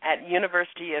at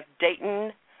University of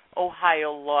Dayton,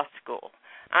 Ohio Law School.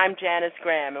 I'm Janice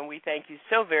Graham, and we thank you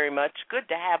so very much. Good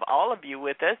to have all of you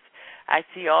with us. I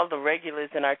see all the regulars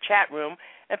in our chat room.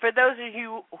 And for those of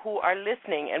you who are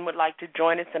listening and would like to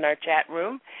join us in our chat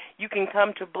room, you can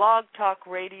come to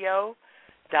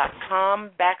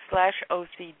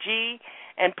blogtalkradio.com/OCG,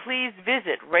 and please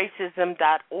visit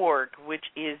racism.org, which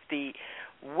is the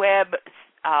web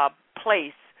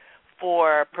place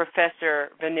for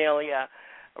Professor Vernelia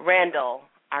Randall,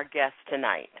 our guest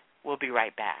tonight. We'll be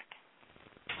right back.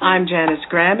 I'm Janice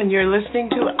Graham, and you're listening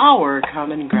to Our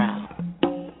Common Ground.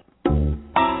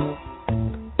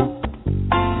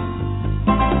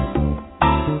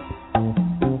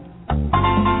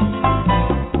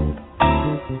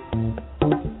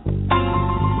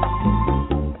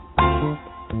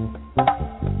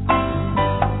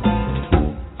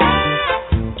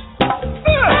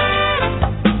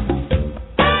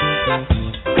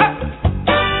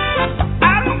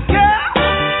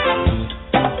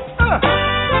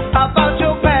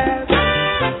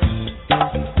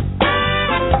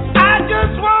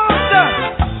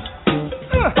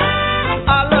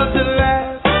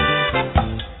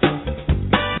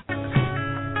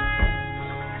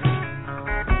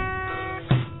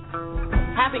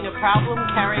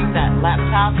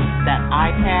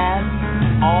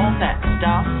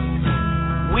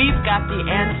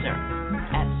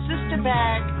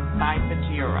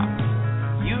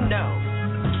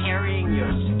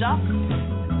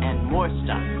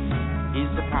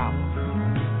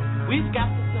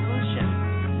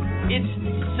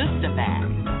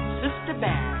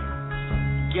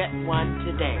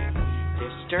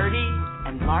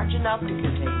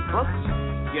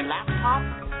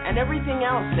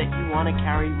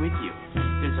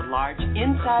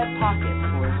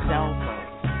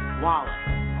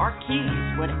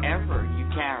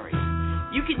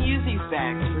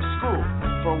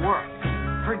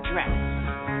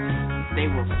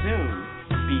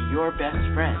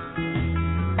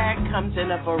 In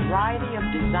a variety of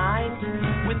designs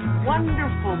with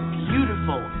wonderful,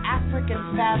 beautiful African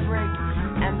fabric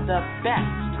and the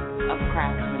best of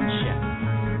craftsmanship.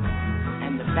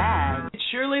 And the bag, it's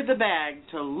surely the bag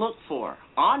to look for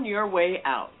on your way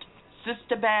out.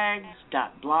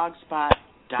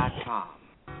 sisterbags.blogspot.com.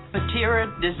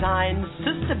 Patira designs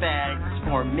sister bags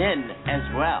for men as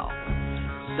well.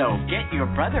 So get your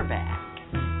brother bag.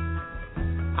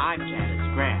 I'm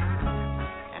Janice Graham,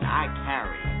 and I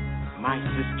carry my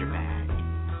sister bag.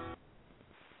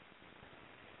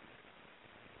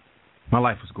 My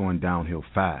life was going downhill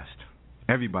fast.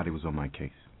 Everybody was on my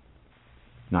case.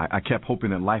 Now, I kept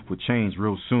hoping that life would change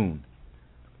real soon.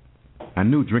 I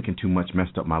knew drinking too much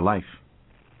messed up my life.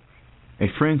 A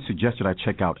friend suggested I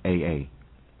check out AA.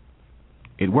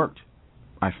 It worked.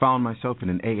 I found myself in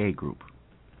an AA group.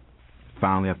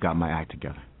 Finally, I've got my act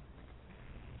together.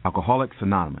 Alcoholics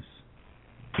Anonymous.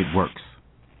 It works.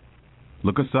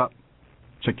 Look us up.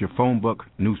 Check your phone book,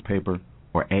 newspaper,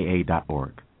 or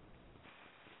AA.org.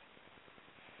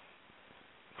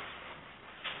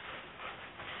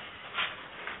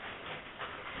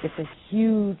 It's a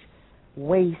huge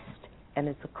waste, and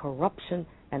it's a corruption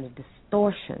and a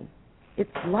distortion.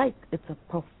 It's a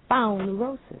profound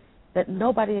neurosis that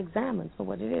nobody examines for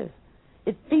what it is.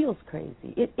 It feels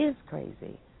crazy. It is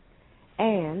crazy.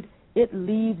 And it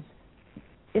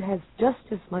has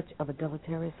just as much of a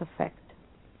deleterious effect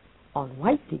on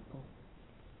white people,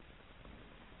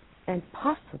 and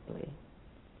possibly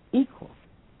equal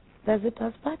as it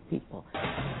does black people.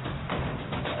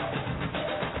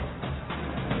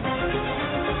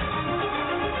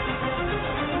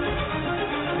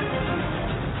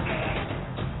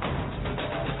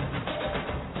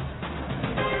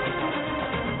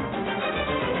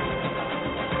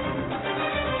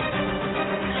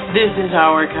 This is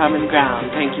Our Common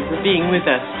Ground. Thank you for being with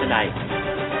us tonight.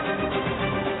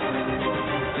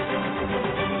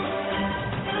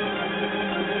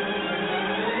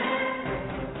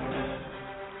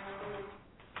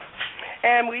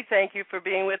 And we thank you for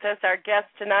being with us. Our guest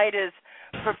tonight is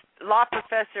law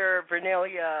professor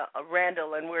Vernelia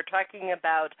Randall, and we're talking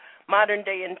about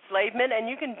modern-day enslavement, and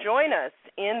you can join us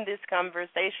in this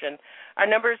conversation. Our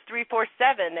number is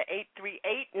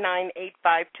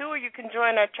 347-838-9852, or you can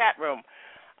join our chat room.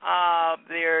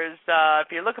 If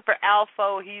you're looking for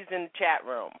Alpha, he's in the chat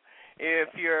room. If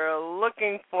you're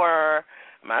looking for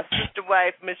my sister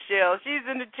wife, Michelle, she's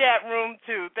in the chat room,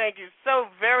 too. Thank you so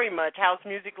very much. House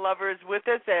music lover is with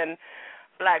us, and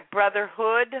Black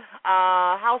Brotherhood.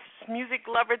 House music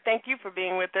lover, thank you for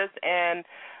being with us. And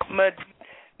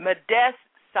Modeste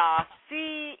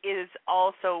Saucy is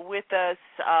also with us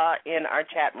in our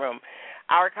chat room.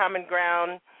 Our Common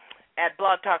Ground at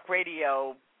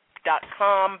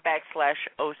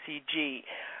blogtalkradio.com/OCG.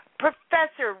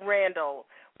 Professor Randall,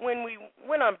 when we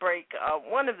went on break,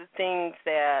 one of the things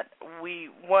that we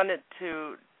wanted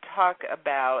to talk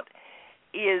about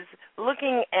is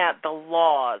looking at the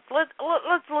laws. Let's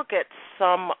look at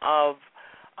some of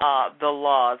the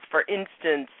laws. For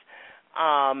instance,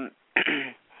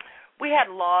 we had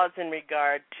laws in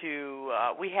regard to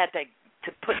we had to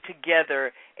put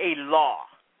together a law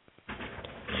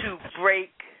to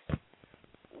break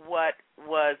what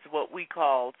we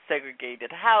call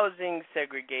segregated housing,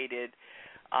 segregated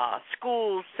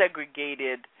schools,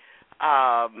 segregated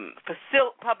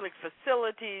public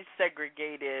facilities,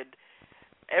 segregated.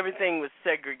 Everything was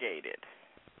segregated.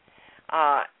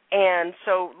 And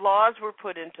so laws were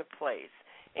put into place.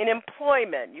 In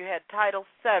employment, you had Title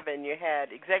VII, you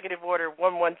had Executive Order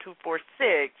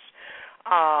 11246.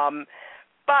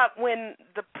 But when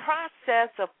the process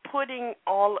of putting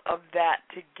all of that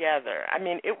together, I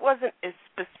mean, it wasn't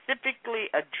specifically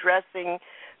addressing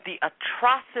the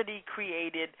atrocity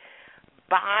created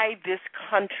by this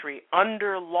country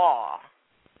under law,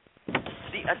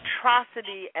 the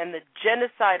atrocity and the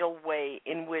genocidal way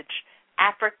in which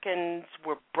Africans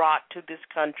were brought to this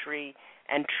country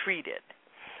and treated.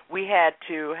 We had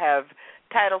to have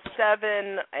Title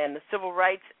VII and the Civil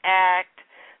Rights Act,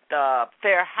 the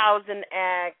Fair Housing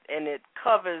Act, and it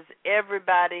covers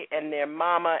everybody and their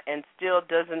mama and still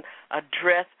doesn't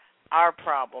address our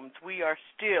problems. We are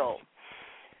still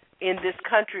in this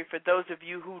country, for those of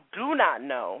you who do not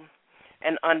know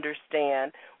and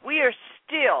understand, we are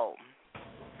still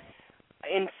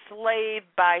enslaved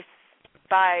by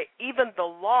even the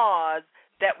laws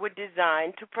that were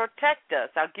designed to protect us.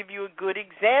 I'll give you a good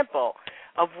example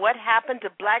of what happened to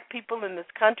black people in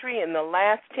this country in the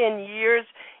last 10 years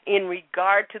in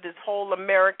regard to this whole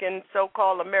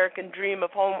so-called American dream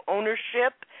of home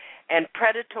ownership and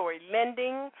predatory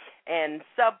lending and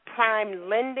subprime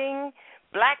lending.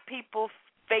 Black people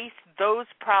face those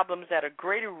problems at a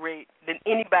greater rate than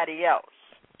anybody else.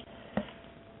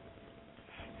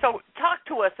 So talk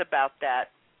to us about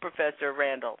that, Professor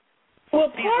Randall. Well,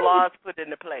 these laws put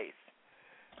into place.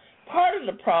 Part of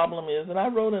the problem is, and I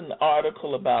wrote an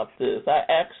article about this,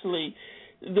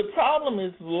 the problem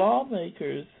is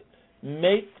lawmakers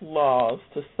make laws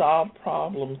to solve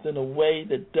problems in a way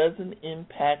that doesn't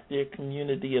impact their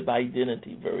community of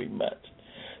identity very much.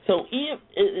 So even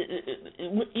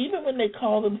when they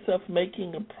call themselves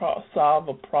solve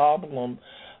a problem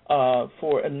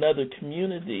for another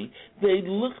community, they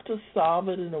look to solve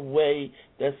it in a way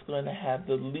that's going to have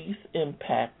the least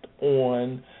impact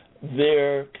on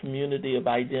their community of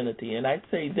identity. And I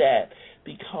say that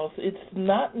because it's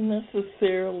not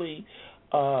necessarily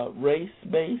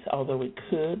race-based, although it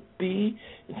could be.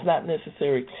 It's not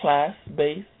necessarily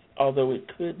class-based, although it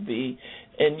could be.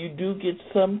 And you do get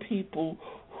some people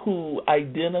who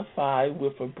identify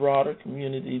with a broader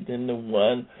community than the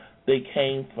one they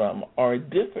came from, or a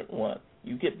different one.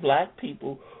 You get black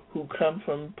people who come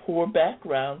from poor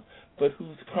backgrounds, but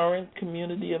whose current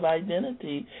community of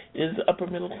identity is upper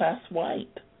middle class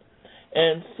white.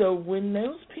 And so when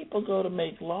those people go to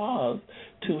make laws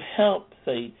to help,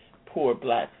 say, poor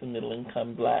blacks and middle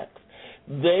income blacks,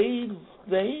 they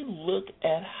look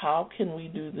at how can we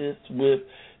do this with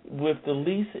the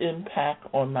least impact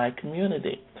on my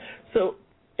community. So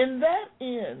in that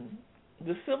end,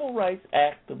 the Civil Rights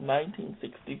Act of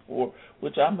 1964,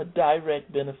 which I'm a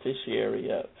direct beneficiary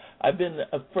of, I've been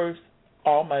a first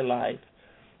all my life.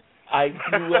 I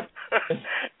grew up...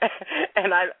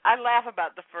 And I laugh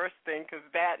about the first thing because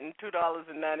that and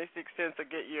 $2.96 will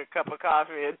get you a cup of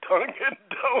coffee and Dunkin'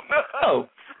 Donuts. Oh,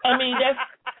 I mean, that's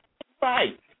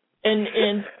right.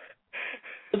 And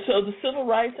so the Civil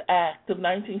Rights Act of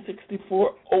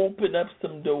 1964 opened up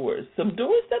some doors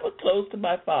that were closed to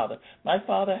my father. My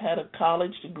father had a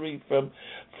college degree from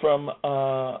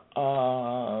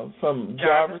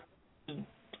Jarvis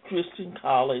Christian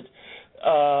College,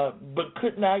 but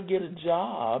could not get a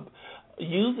job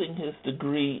using his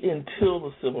degree until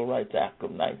the Civil Rights Act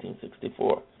of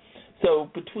 1964. So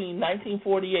between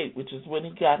 1948, which is when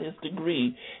he got his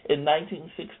degree, and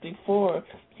 1964,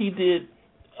 he did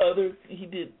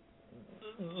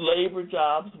labor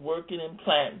jobs, working in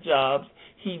plant jobs.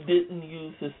 He didn't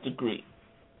use his degree.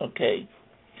 Okay,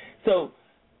 so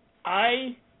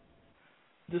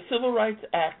the Civil Rights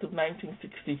Act of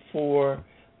 1964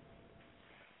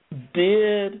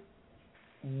 did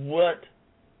what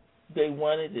they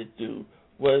wanted it to do,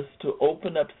 was to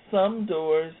open up some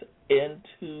doors and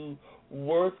to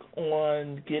work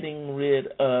on getting rid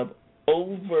of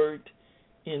overt,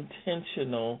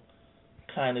 intentional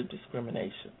kind of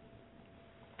discrimination.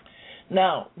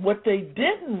 Now, what they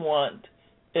didn't want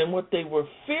and what they were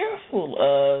fearful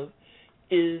of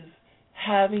is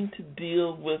having to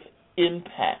deal with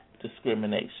impact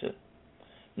discrimination,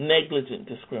 negligent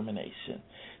discrimination,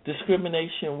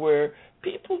 discrimination where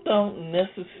people don't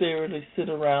necessarily sit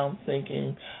around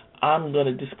thinking, I'm going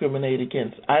to discriminate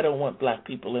against, I don't want black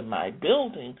people in my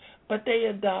building, but they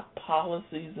adopt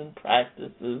policies and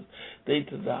practices, they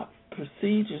adopt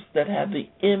procedures that have the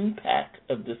impact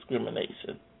of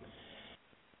discrimination.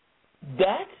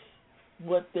 That's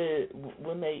what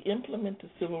when they implement the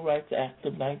Civil Rights Act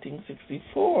of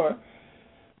 1964,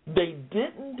 they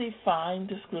didn't define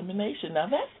discrimination. Now,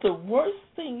 that's the worst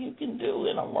thing you can do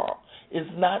in a law, is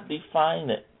not define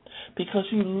it, because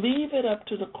you leave it up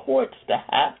to the courts to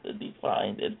have to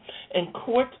define it, and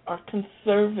courts are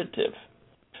conservative.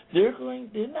 They're going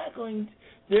to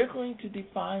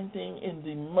define things in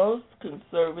the most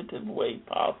conservative way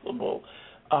possible,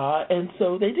 and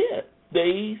so they did.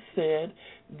 They said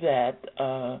that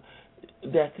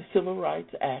the Civil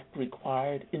Rights Act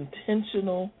required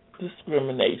intentional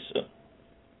discrimination,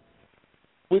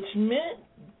 which meant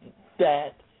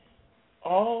that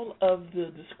all of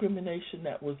the discrimination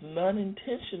that was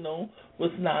non-intentional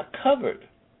was not covered.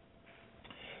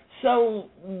 So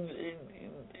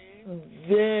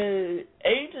the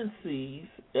agencies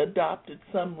adopted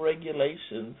some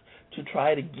regulations to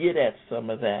try to get at some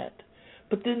of that.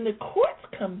 But then the courts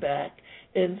come back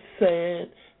and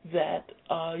said that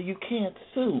you can't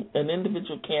sue, an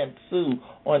individual can't sue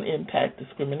on impact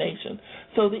discrimination.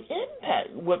 So the impact,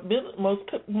 what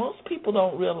most people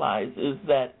don't realize is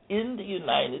that in the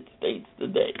United States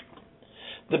today,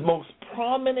 the most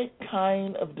prominent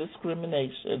kind of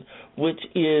discrimination, which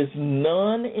is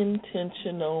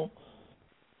non-intentional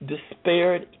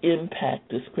disparate impact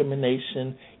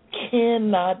discrimination,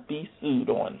 cannot be sued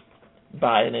on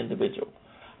by an individual.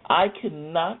 I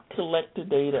cannot collect the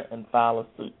data and file a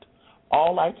suit.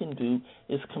 All I can do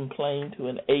is complain to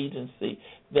an agency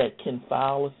that can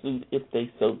file a suit if they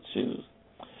so choose.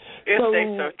 If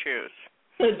they so choose.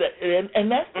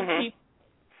 And that's the people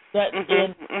that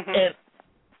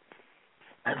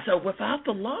and so without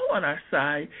the law on our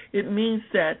side, it means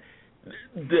that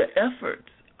the efforts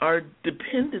are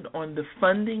dependent on the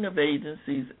funding of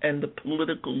agencies and the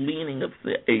political leaning of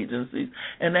the agencies.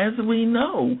 And as we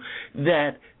know,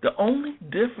 that the only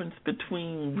difference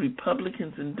between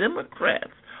Republicans and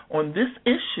Democrats on this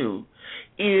issue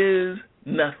is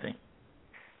nothing.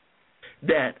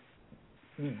 That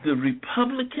the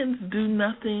Republicans do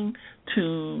nothing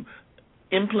to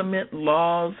implement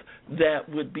laws that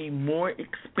would be more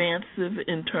expansive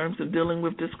in terms of dealing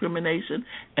with discrimination,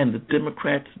 and the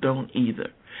Democrats don't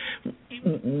either.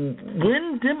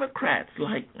 When Democrats,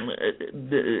 like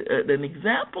an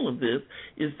example of this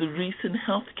is the recent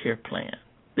health care plan,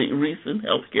 the recent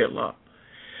health care law.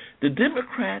 The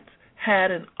Democrats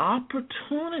had an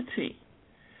opportunity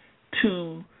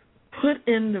to put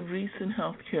in the recent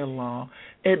health care law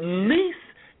at least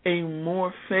a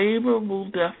more favorable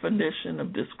definition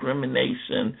of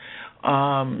discrimination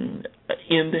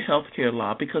in the health care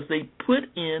law, because they put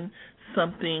in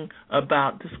something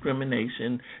about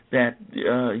discrimination that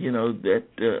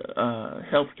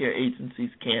healthcare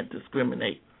agencies can't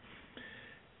discriminate.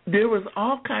 There was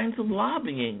all kinds of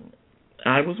lobbying.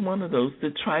 I was one of those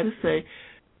to try to say,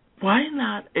 why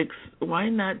not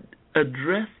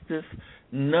address this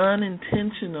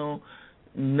non-intentional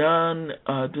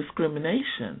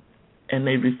non-discrimination, and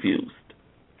they refused.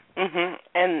 Mm-hmm.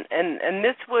 And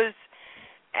this was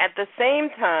at the same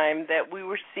time that we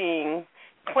were seeing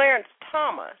Clarence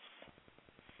Thomas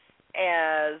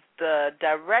as the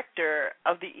director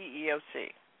of the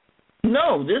EEOC.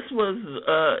 No, this was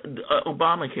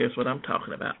Obamacare is what I'm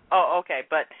talking about. Oh, okay,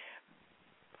 but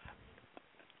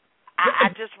I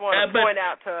just want to point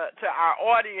out to our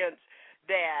audience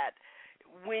that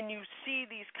when you see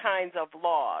these kinds of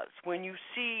laws, when you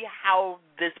see how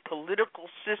this political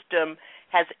system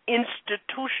has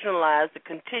institutionalized the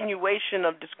continuation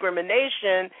of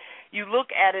discrimination, you look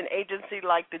at an agency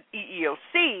like the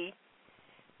EEOC,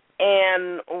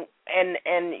 and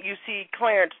you see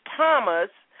Clarence Thomas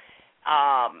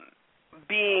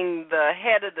being the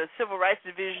head of the Civil Rights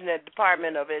Division at the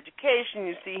Department of Education.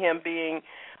 You see him being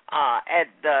at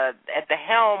the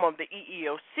helm of the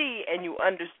EEOC, and you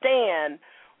understand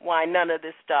why none of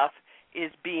this stuff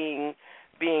is being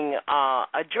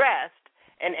addressed.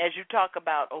 And as you talk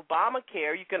about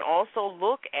Obamacare, you can also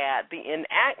look at the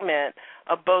enactment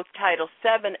of both Title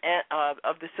VII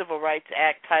of the Civil Rights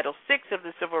Act, Title VI of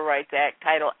the Civil Rights Act,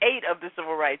 Title VIII of the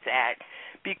Civil Rights Act,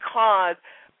 because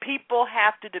people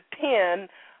have to depend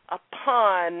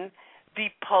upon the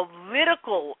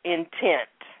political intent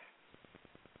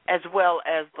as well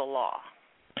as the law.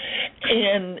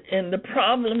 And the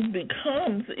problem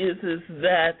becomes is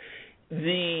that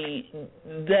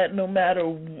that no matter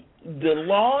the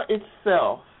law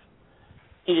itself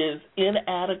is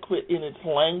inadequate in its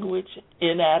language,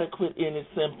 inadequate in its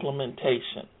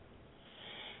implementation.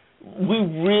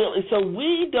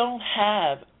 We don't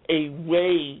have a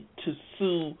way to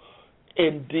sue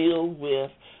and deal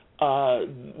with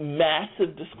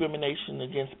massive discrimination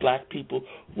against black people,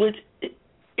 which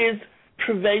is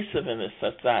pervasive in this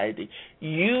society.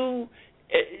 You,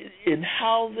 in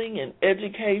housing, in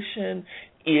education,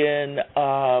 in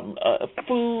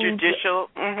food, judicial,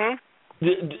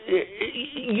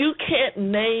 you can't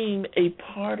name a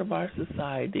part of our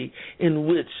society in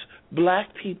which black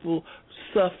people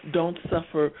don't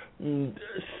suffer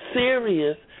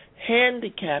serious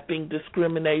handicapping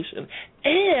discrimination,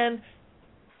 and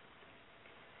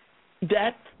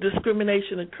that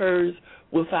discrimination occurs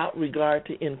without regard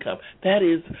to income. That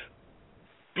is,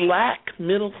 black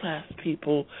middle-class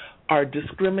people are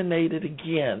discriminated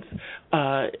against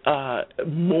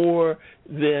more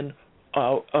than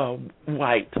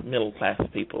white middle-class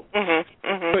people.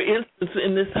 For instance,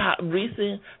 in this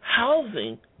recent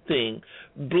housing thing,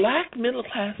 black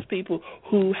middle-class people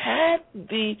who had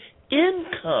the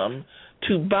income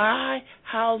to buy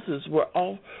houses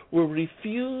were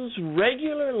refused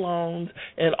regular loans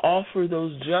and offered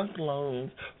those junk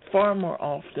loans far more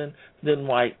often than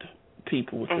white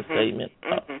people with the same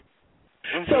income.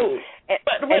 So,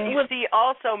 and you see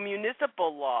also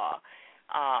municipal law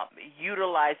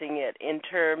utilizing it in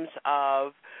terms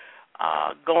of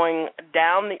going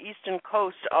down the eastern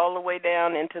coast all the way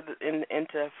down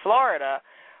into Florida,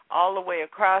 all the way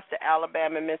across to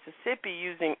Alabama and Mississippi,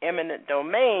 using eminent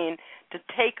domain to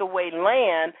take away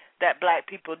land that black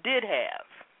people did have.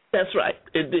 That's right.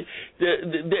 There's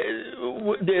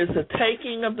a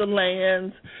taking of the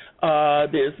lands.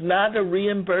 There's not a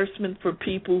reimbursement for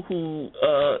people who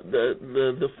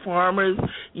the farmers.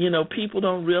 People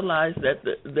don't realize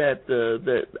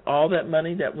that all that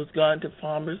money that was gone to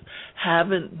farmers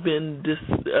haven't been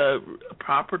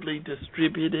properly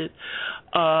distributed.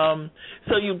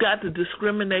 So you've got the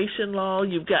discrimination law.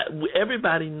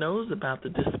 Everybody knows about the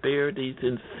disparities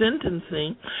in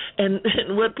sentencing, and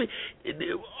what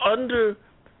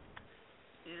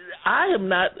I am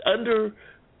not under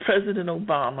President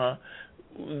Obama.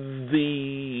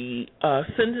 The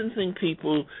sentencing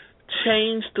people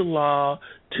changed the law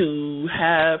to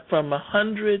have from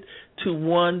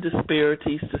 100-to-1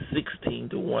 disparities to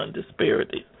 16-to-1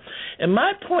 disparities. And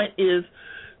my point is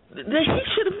that he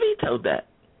should have vetoed that.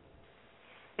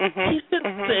 He should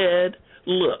have said,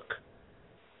 look,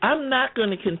 I'm not going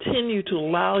to continue to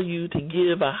allow you to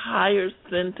give a higher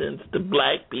sentence to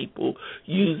black people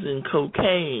using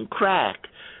cocaine, crack,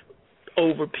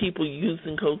 over people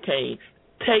using cocaine.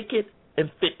 Take it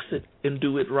and fix it and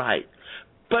do it right.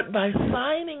 But by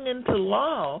signing into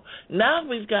law, now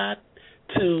we've got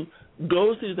to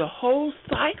go through the whole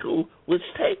cycle, which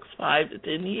takes 5 to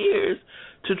 10 years,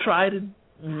 to try to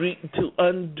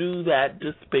undo that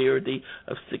disparity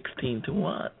of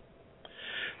 16-to-1.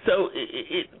 So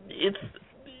it's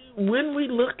when we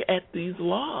look at these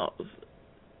laws,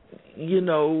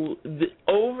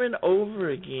 over and over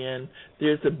again,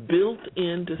 there's a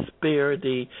built-in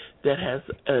disparity that has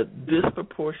a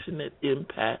disproportionate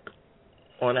impact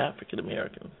on African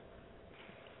Americans.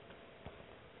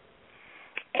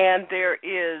 And there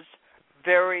is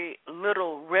very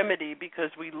little remedy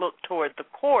because we look toward the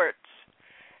courts,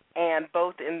 and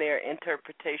both in their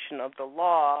interpretation of the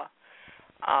law,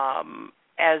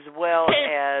 as well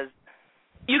as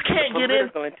you can't the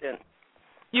political intent.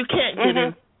 You can't get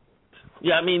in.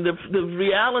 Yeah, I mean the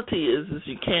reality is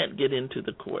you can't get into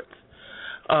the courts.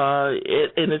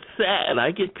 And it's sad.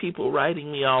 I get people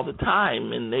writing me all the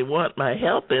time, and they want my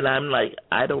help, and I'm like,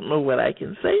 I don't know what I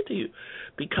can say to you,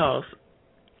 because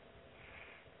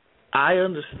I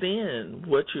understand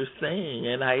what you're saying,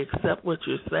 and I accept what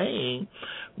you're saying,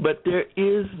 but there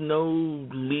is no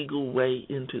legal way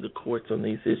into the courts on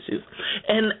these issues.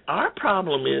 And our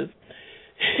problem is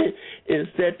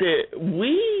that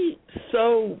we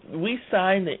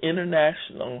signed the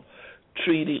International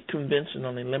Treaty Convention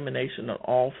on Elimination of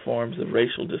All Forms of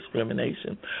Racial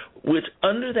Discrimination, which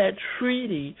under that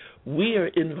treaty, we are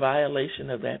in violation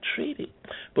of that treaty.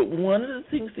 But one of the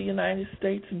things the United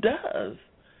States does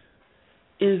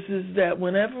is that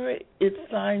whenever it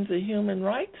signs a human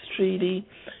rights treaty,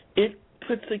 it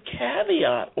puts a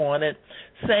caveat on it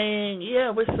saying,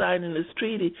 yeah, we're signing this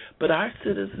treaty, but our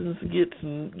citizens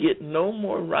get no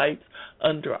more rights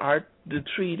under the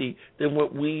treaty than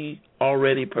what we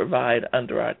already provide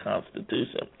under our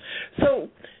Constitution. So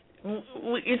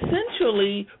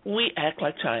essentially, we act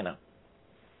like China.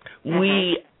 Mm-hmm.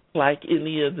 We act like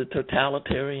any of the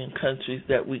totalitarian countries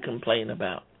that we complain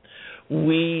about.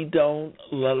 We don't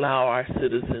allow our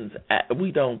citizens,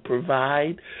 we don't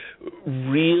provide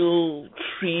real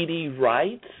treaty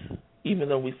rights, even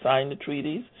though we sign the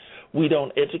treaties. We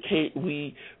don't educate.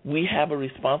 We have a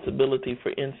responsibility, for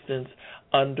instance,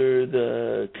 under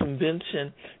the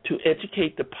convention to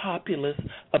educate the populace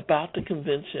about the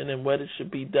convention and what it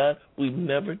should be done. We've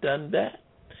never done that.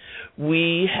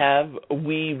 We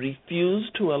refuse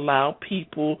to allow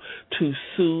people to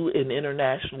sue in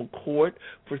international court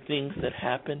for things that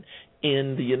happen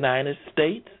in the United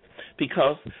States,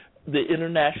 because the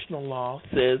international law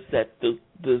says that the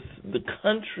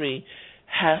country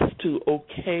has to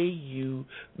okay you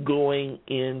going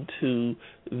into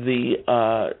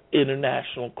the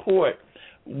international court.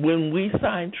 When we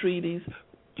sign treaties,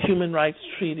 human rights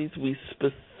treaties, we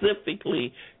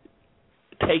specifically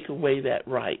take away that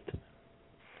right.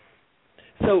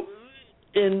 So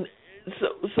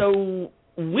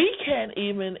we can't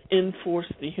even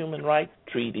enforce the human rights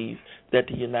treaties that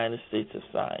the United States has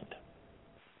signed.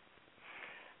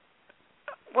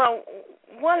 Well,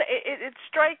 it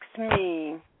strikes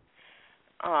me,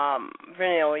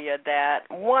 Vernelia, that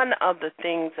one of the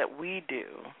things that we do,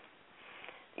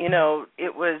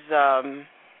 it was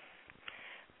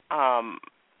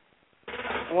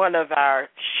one of our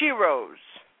sheroes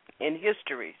in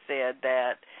history said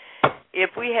that if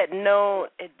we had known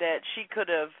that she could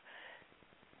have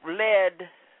led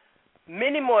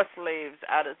many more slaves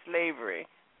out of slavery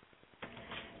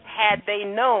had they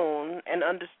known and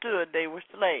understood they were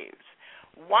slaves.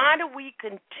 Why do we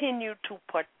continue to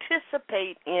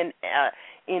participate in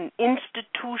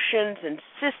institutions and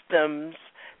systems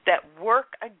that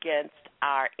work against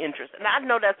our interests? And I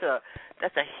know that's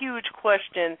a huge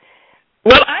question.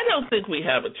 Well, I don't think we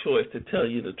have a choice, to tell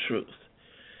you the truth.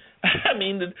 I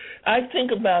mean, I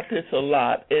think about this a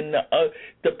lot, and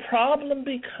the problem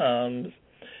becomes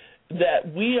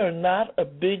that we are not a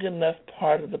big enough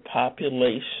part of the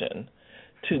population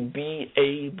to be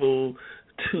able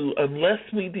to, unless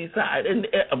we decide,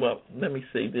 well, let me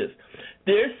say this.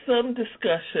 There's some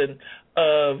discussion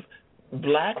of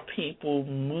black people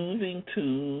moving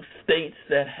to states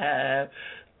that have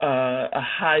a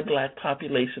high black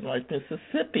population like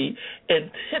Mississippi and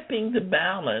tipping the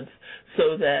balance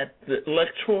so that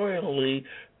electorally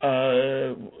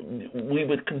we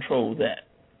would control that.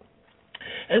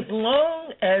 As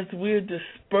long as we're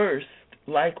dispersed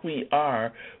like we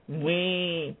are,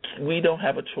 we don't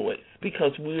have a choice,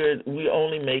 because we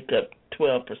only make up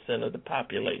 12% of the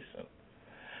population.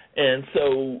 And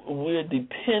so we're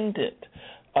dependent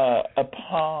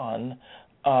upon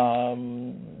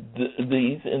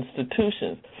these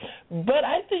institutions. But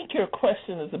I think your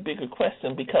question is a bigger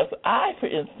question, because I, for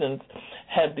instance,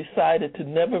 have decided to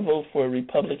never vote for a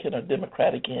Republican or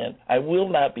Democrat again. I will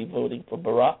not be voting for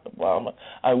Barack Obama.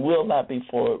 I will not be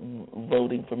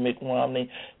voting for Mitt Romney.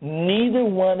 Neither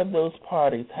one of those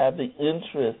parties have the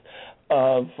interest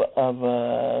of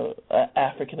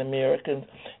African Americans.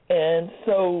 And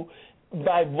so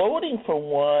by voting for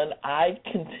one, I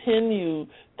continue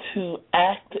to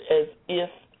act as if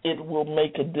it will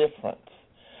make a difference.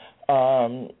 A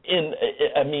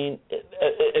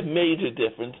major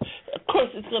difference. Of course,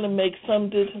 it's going to make some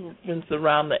difference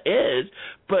around the edge,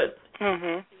 but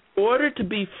in order to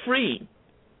be free,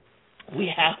 we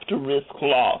have to risk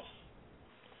loss.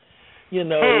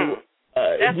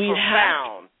 That's we profound.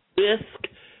 have to risk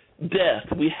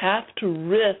death. We have to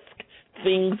risk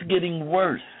things getting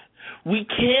worse. We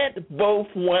can't both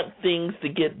want things to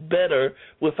get better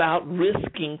without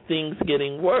risking things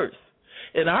getting worse.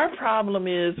 And our problem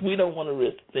is we don't want to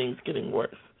risk things getting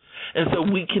worse. And so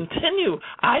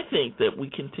I think that we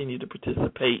continue to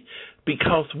participate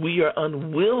because we are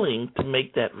unwilling to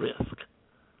make that risk.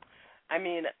 I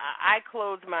mean, I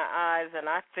close my eyes and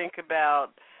I think about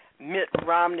Mitt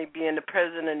Romney being the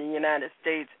president of the United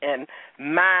States, and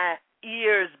my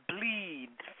ears bleed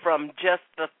from just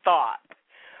the thought.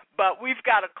 But we've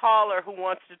got a caller who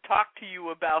wants to talk to you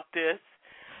about this.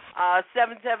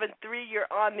 773,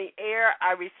 you're on the air.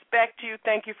 I respect you.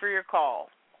 Thank you for your call.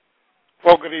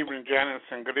 Well, good evening, Janice,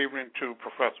 and good evening to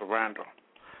Professor Randall.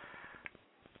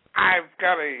 I've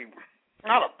got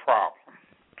not a problem.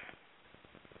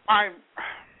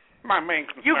 My main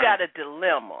concern. You got a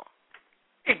dilemma.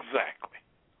 Exactly.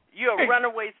 You're a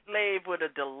runaway slave with a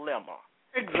dilemma.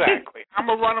 Exactly. I'm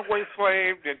a runaway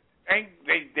slave that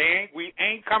we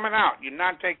ain't coming out. You're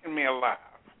not taking me alive.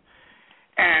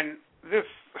 And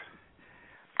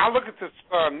I look at this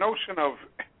notion of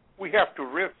we have to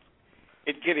risk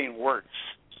it getting worse.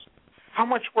 How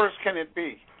much worse can it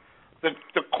be?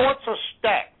 The courts are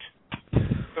stacked.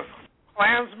 The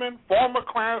Klansmen, former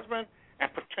Klansmen,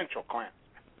 and potential Klansmen.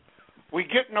 We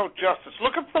get no justice.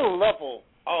 Look at the level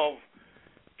of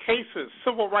cases,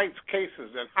 civil rights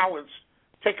cases, and how it's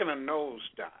taken a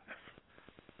nosedive.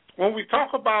 When we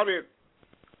talk about it,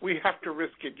 we have to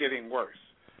risk it getting worse.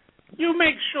 You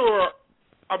make sure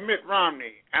a Mitt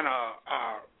Romney and a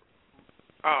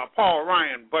Paul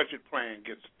Ryan budget plan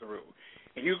gets through,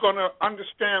 and you're going to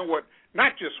understand what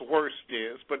not just worst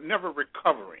is, but never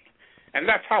recovering. And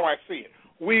that's how I see it.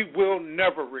 We will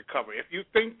never recover. If you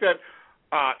think that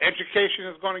education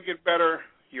is going to get better,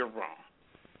 you're wrong.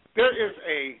 There is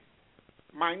a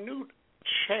minute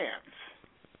chance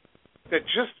that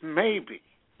just maybe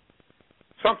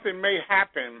something may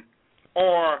happen,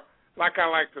 or like I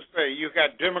like to say, you've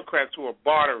got Democrats who are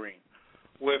bartering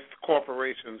with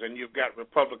corporations, and you've got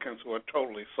Republicans who are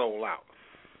totally sold out.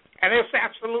 And it's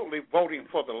absolutely voting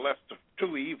for the less of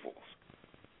two evils.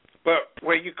 But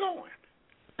where you going?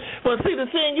 Well, see, the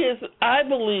thing is, I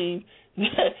believe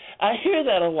that I hear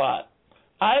that a lot.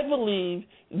 I believe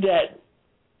that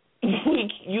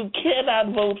you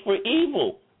cannot vote for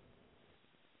evil.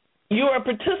 You are a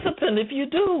participant if you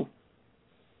do.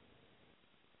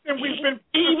 And we've been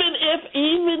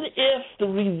even if the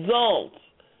results.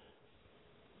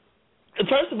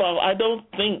 First of all, I don't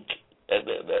think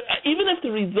even if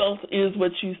the result is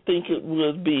what you think it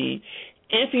would be,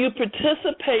 if you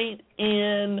participate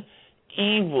in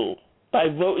evil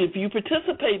if you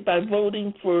participate by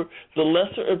voting for the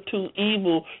lesser of two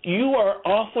evil, you are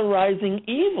authorizing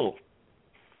evil.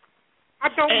 I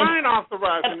don't mind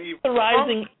authorizing evil.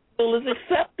 Authorizing evil is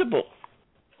acceptable.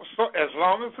 So as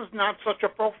long as it's not such a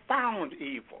profound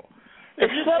evil. The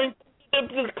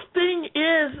thing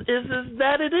is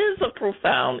that it is a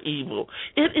profound evil.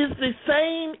 It is the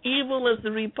same evil as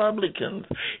the Republicans.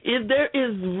 It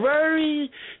is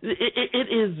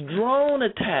drone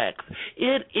attacks.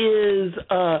 It is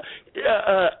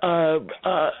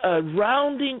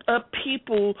rounding up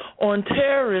people on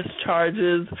terrorist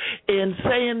charges and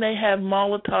saying they have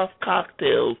Molotov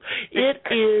cocktails. It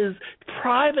is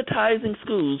privatizing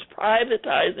schools,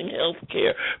 privatizing health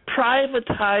care,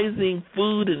 privatizing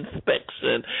food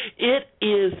inspection. It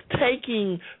is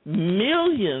taking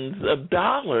millions of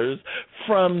dollars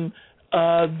from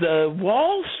the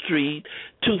Wall Street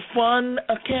to fund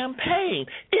a campaign.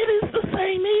 It is the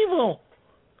same evil.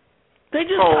 They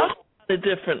just talk about it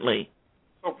differently.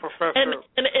 So, Professor, and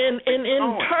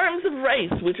in terms of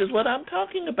race, which is what I'm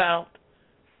talking about,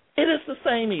 it is the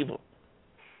same evil.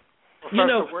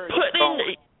 Professor,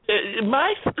 putting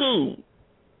my school,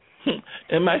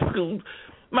 and my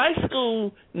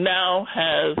school now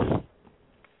has.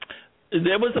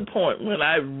 There was a point when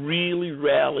I really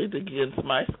rallied against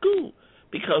my school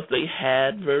because they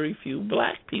had very few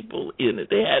black people in it.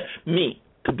 They had me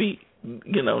to be,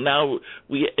 now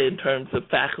we in terms of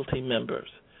faculty members.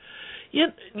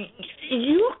 You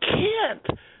can't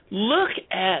look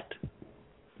at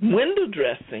window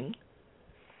dressing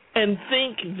and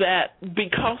think that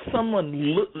because someone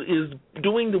is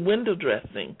doing the window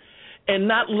dressing and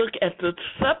not look at the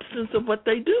substance of what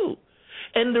they do.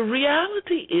 And the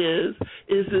reality is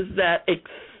that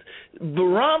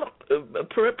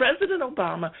President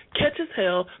Obama catches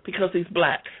hell because he's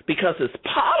black, because his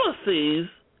policies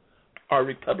are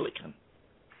Republican.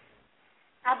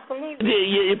 Absolutely.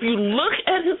 If you look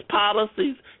at his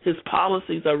policies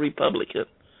are Republican.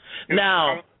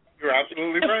 Now, you're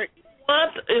absolutely right.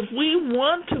 If we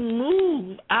want to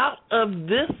move out of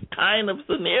this kind of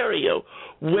scenario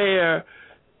where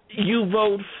you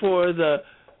vote for the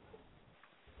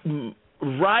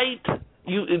right,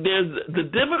 the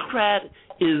Democrat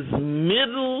is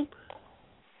middle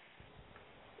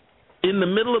in the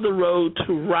middle of the road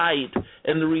to right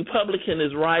and the Republican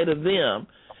is right of them,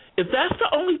 if that's the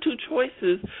only two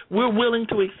choices we're willing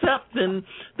to accept, then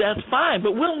that's fine.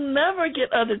 But we'll never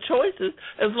get other choices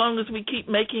as long as we keep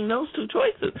making those two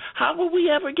choices. How will we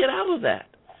ever get out of that?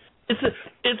 It's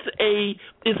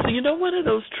you know, one of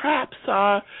those traps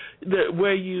are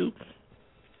where you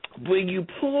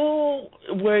pull,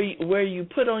 where you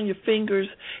put on your fingers,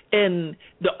 and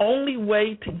the only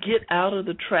way to get out of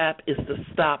the trap is to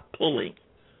stop pulling.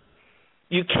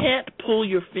 You can't pull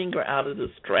your finger out of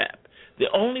this trap. The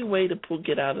only way to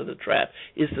get out of the trap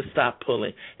is to stop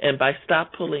pulling. And by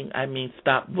stop pulling, I mean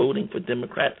stop voting for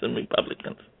Democrats and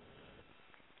Republicans.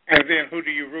 And then who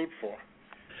do you root for?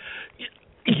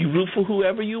 You root for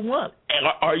whoever you want.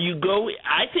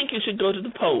 I think you should go to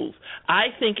the polls. I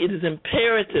think it is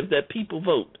imperative that people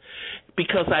vote,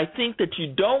 because I think that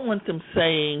you don't want them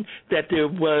saying that there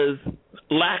was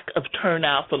lack of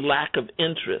turnout for lack of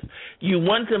interest. You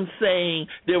want them saying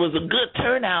there was a good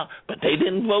turnout, but they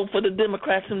didn't vote for the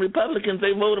Democrats and Republicans.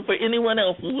 They voted for anyone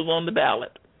else who was on the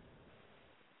ballot.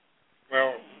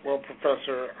 Well,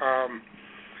 Professor,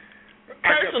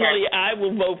 personally, I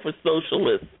will vote for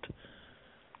socialist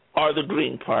or the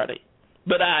Green Party,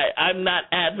 but I'm not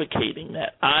advocating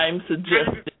that. I'm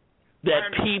suggesting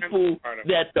that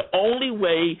the only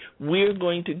way we're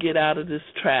going to get out of this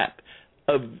trap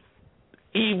of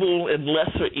evil and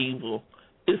lesser evil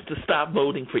is to stop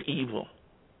voting for evil.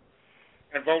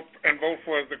 And vote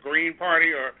for the Green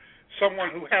Party or someone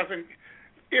who hasn't.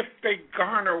 If they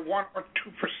garner 1 or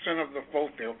 2% of the vote,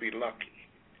 they'll be lucky.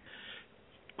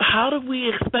 How do we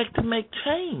expect to make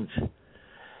change?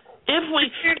 You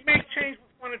can't make change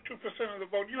with 1 or 2% of the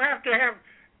vote. You have to have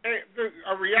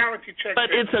a reality check.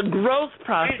 But it's a growth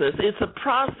process. It's a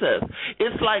process.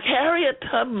 It's like Harriet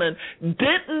Tubman she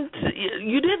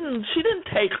didn't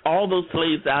take all those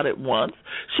slaves out at once.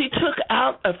 She took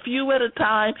out a few at a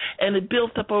time, and it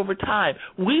built up over time.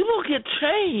 We will get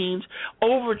change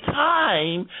over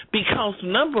time because,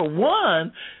 number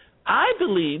one, I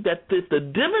believe that if the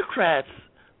Democrats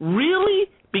really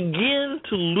begin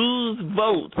to lose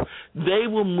votes, they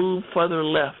will move further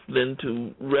left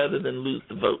rather than lose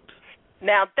the votes.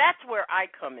 Now, that's where I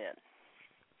come in.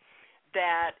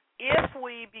 That if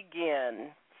we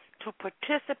begin to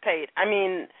participate,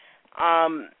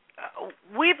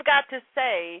 we've got to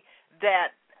say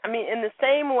that, in the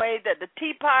same way that the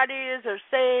Tea Parties are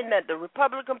saying that the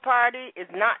Republican Party is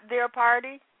not their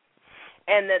party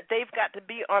and that they've got to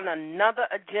be on another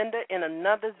agenda in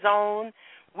another zone,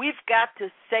 we've got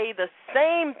to say the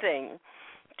same thing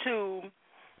to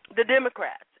the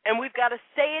Democrats. And we've got to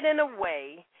say it in a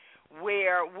way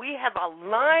where we have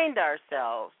aligned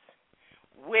ourselves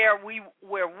where we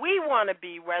want to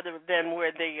be rather than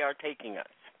where they are taking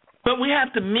us. But we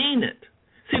have to mean it.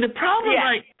 See, the problem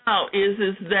right now is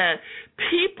that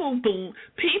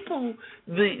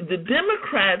the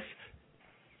Democrats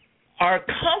are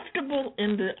comfortable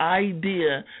in the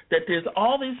idea that there's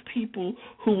all these people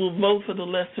who will vote for the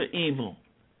lesser evil.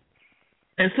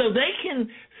 And so they can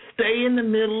stay in the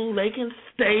middle, they can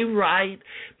stay right,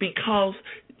 because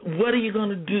what are you going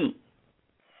to do?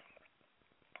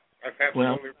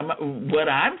 Well, what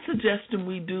I'm suggesting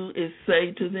we do is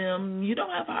say to them, you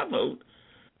don't have our vote,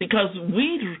 because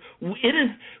we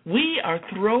are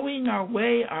throwing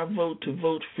away our vote to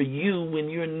vote for you when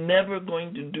you're never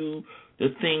going to do the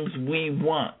things we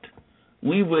want.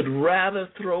 We would rather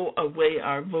throw away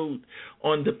our vote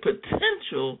on the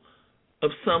potential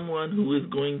of someone who is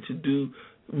going to do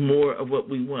more of what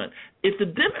we want. If the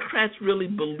Democrats really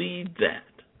believe that,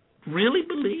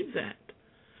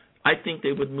 I think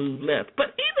they would move left.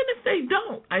 But even if they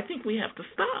don't, I think we have to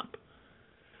stop.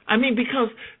 Because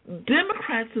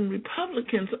Democrats and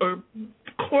Republicans are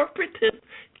corporatist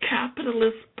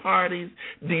capitalist parties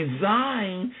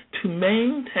designed to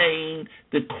maintain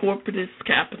the corporatist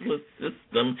capitalist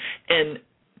system, and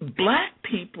black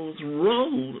people's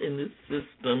role in this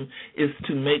system is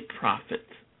to make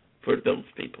profits for those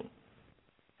people.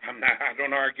 I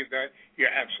don't argue that. You're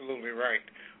absolutely right.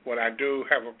 What I do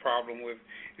have a problem with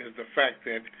is the fact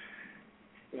that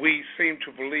we seem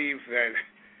to believe that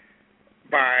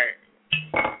by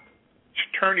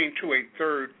turning to a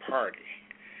third party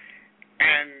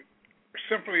and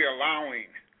simply allowing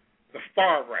the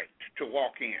far right to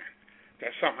walk in,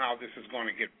 that somehow this is going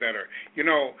to get better.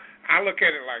 I look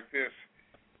at it like this.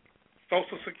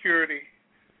 Social Security,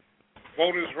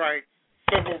 voters' rights,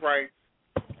 civil rights,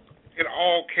 it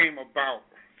all came about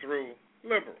through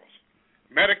liberals.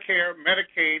 Medicare,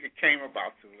 Medicaid, it came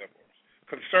about through liberals.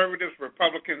 Conservatives,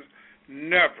 Republicans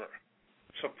never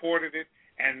supported it,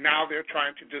 and now they're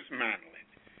trying to dismantle it.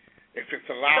 if it's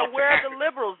allowed. So where are the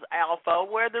liberals, Alpha?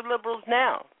 Where are the liberals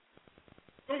now?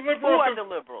 The liberals Who are the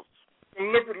liberals?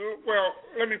 Well,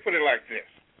 let me put it like this.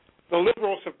 The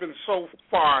liberals have been so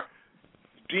far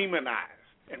demonized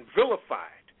and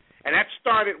vilified, and that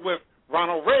started with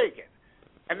Ronald Reagan.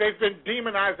 And they've been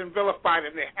demonized and vilified,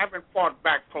 and they haven't fought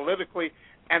back politically,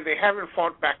 and they haven't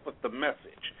fought back with the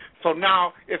message. So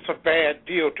now it's a bad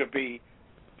deal to be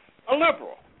a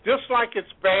liberal, just like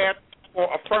it's bad for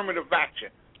affirmative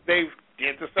action. They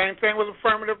did the same thing with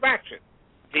affirmative action.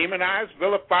 Demonized,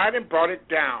 vilified, and brought it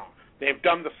down. They've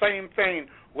done the same thing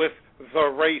with the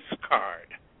race card.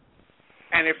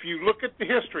 And if you look at the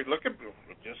history,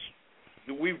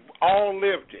 we've all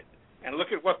lived it, and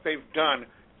look at what they've done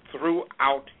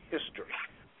throughout history.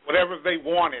 Whatever they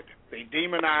wanted, they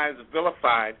demonized,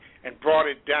 vilified, and brought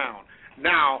it down.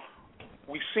 Now,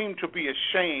 we seem to be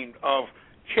ashamed of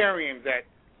carrying that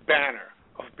banner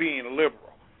of being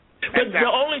liberal. But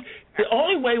the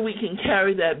only way we can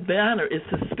carry that banner is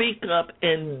to speak up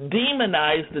and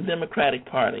demonize the Democratic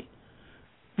Party.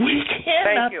 We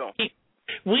cannot.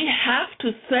 We have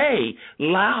to say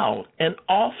loud and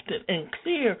often and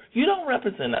clear, you don't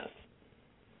represent us.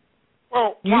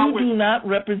 Well, you do not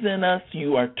represent us.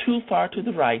 You are too far to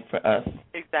the right for us.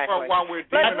 Exactly. Well, while we're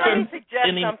let me suggest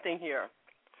something here.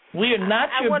 We are not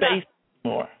your base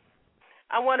anymore.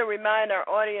 I want to remind our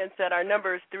audience that our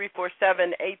number is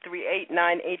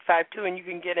 347-838-9852, and you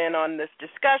can get in on this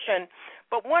discussion.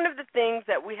 But one of the things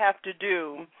that we have to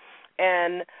do,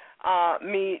 and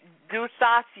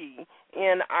Dusasi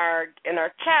in our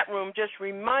chat room just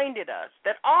reminded us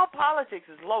that all politics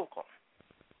is local.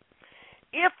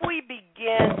 If we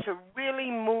begin to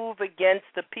really move against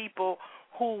the people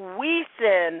who we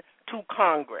send to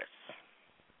Congress,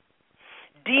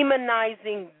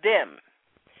 demonizing them,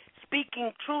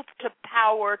 speaking truth to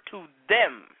power to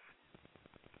them,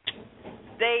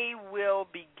 they will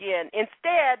begin.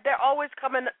 Instead, they're always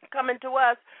coming to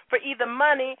us for either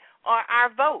money or our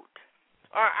vote,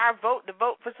 to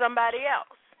vote for somebody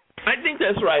else. I think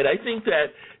that's right. I think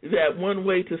that one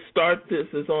way to start this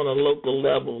is on a local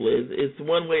level. Is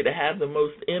one way to have the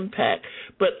most impact.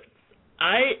 But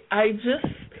I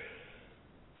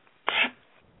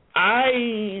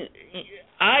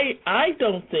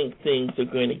don't think things are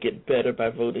going to get better by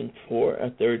voting for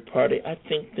a third party. I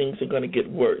think things are going to get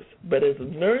worse. But as a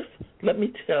nurse, let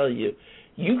me tell you,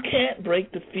 you can't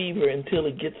break the fever until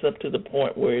it gets up to the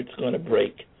point where it's going to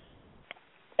break.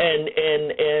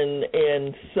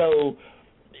 And so,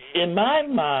 in my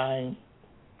mind,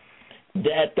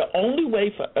 that the only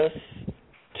way for us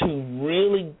to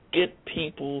really get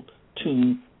people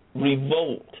to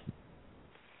revolt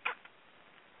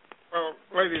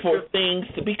for things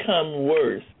to become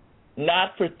worse,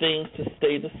 not for things to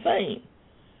stay the same.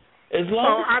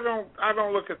 I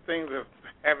don't look at things as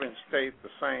having stayed the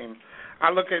same.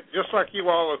 I look at, just like you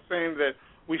all are saying, that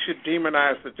we should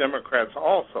demonize the Democrats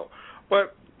also.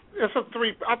 But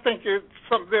I think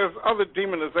there's other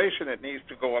demonization that needs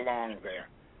to go along there.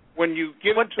 When you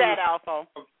get into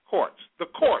the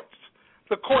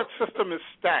court system is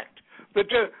stacked. The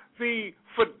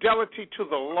fidelity to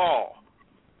the law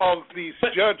of these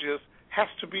judges has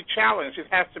to be challenged. It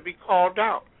has to be called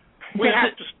out. We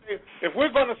have to if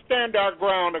we're going to stand our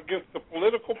ground against the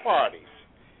political parties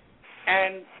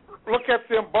and look at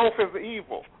them both as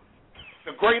evil,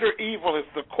 the greater evil is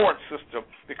the court system.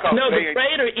 The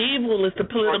greater evil is the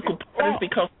political parties,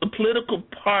 because the political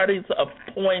parties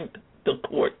appoint the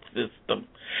court system.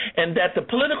 And that the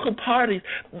political parties,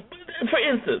 for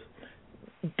instance,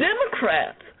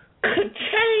 Democrats could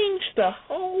change the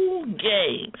whole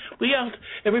game.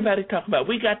 Everybody talk about,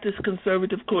 we got this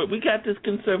conservative court,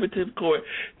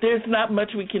 there's not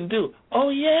much we can do. Oh,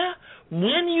 yeah?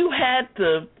 When you had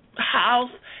the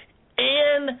House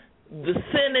and the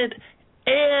Senate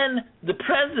and the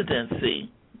presidency,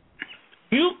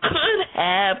 you could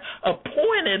have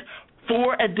appointed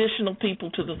 4 additional people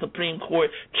to the Supreme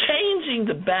Court, changing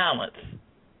the balance.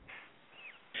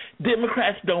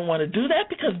 Democrats don't want to do that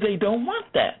because they don't want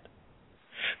that.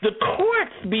 The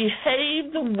courts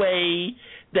behave the way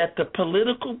that the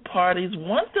political parties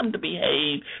want them to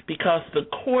behave because the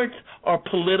courts are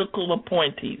political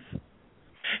appointees.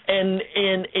 And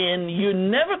you're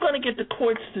never going to get the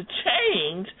courts to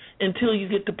change until you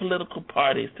get the political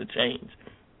parties to change.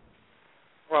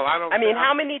 Well,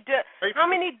 how many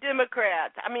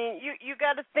Democrats? I mean, you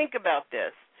got to think about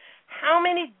this. How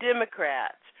many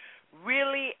Democrats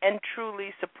really and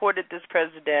truly supported this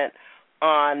president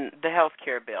on the health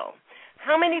care bill?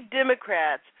 How many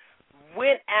Democrats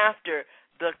went after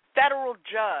the federal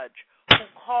judge who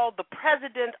called the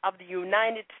president of the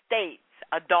United States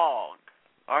a dog?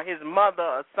 or his mother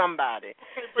or somebody.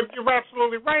 Okay, but you're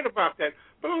absolutely right about that.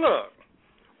 But look,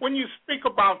 when you speak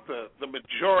about the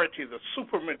majority, the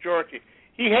supermajority,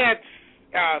 he had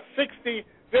 60,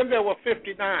 then there were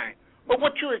 59. But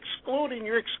what you're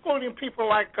excluding people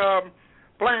like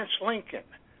Blanche Lincoln,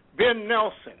 Ben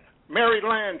Nelson, Mary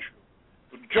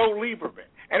Landrieu, Joe Lieberman.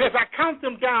 And as I count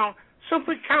them down,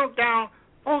 simply count down,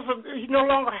 he no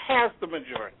longer has the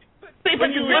majority.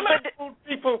 When you exclude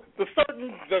people, the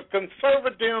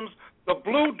conservatives, the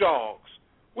blue dogs,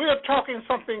 we are talking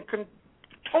something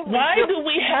totally Why different. do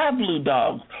we have blue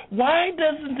dogs? Why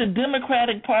doesn't the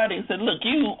Democratic Party say, look,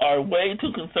 you are way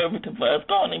too conservative for us,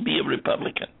 go on and be a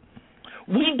Republican?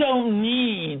 We don't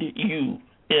need you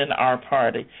in our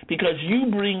party because you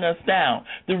bring us down.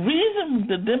 The reason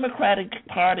the Democratic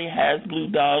Party has blue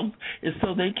dogs is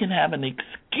so they can have an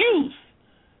excuse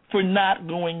for not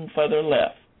going further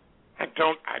left. I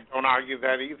don't argue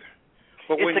that either.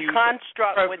 But it's a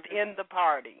construct within the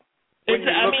party.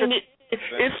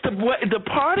 It's the way the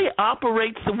party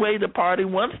operates the way the party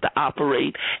wants to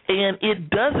operate, and it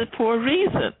does it for a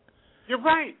reason. You're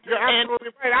right. You're absolutely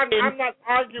right. I'm not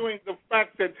arguing the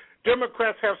fact that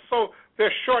Democrats have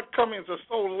their shortcomings are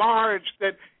so large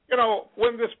that,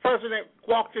 when this president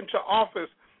walked into office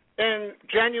in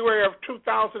January of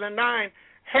 2009,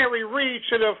 Harry Reid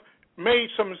should have made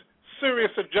some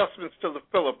serious adjustments to the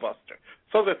filibuster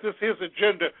so that his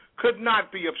agenda could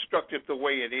not be obstructed the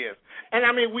way it is. And,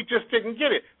 we just didn't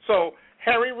get it. So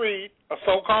Harry Reid, a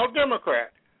so-called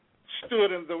Democrat,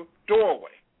 stood in the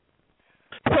doorway.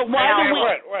 So why do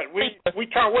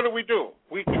what did we do?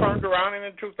 We turned around and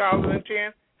in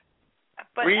 2010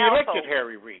 re-elected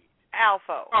Harry Reid.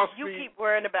 Alpha, you keep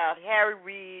worrying about Harry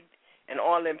Reid and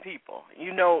all them people.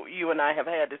 You and I have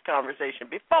had this conversation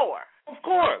before. Of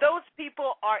course. Those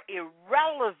people are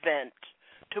irrelevant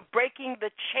to breaking the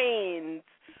chains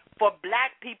for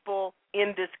black people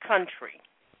in this country.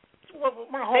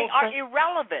 They are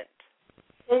irrelevant.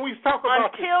 When we talk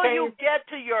about until you get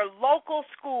to your local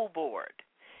school board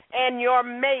and your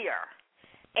mayor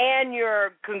and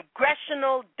your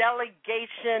congressional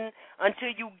delegation,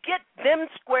 until you get them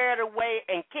squared away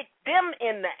and kick them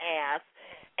in the ass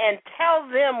and tell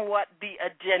them what the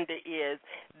agenda is,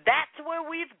 that's where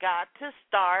we've got to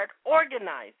start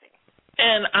organizing.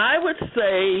 And I would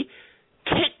say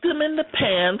kick them in the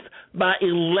pants by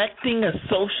electing a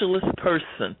socialist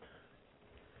person.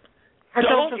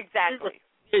 Exactly.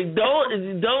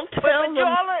 Don't tell them.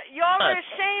 Y'all are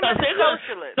ashamed of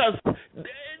socialists.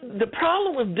 Because the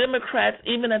problem with Democrats,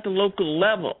 even at the local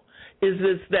level, is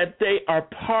that they are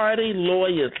party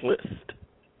loyalists.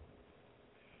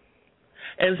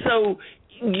 And so,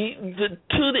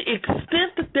 to the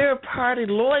extent that they're party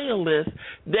loyalists,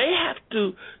 they have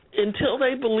to, until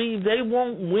they believe they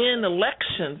won't win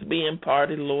elections being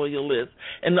party loyalists.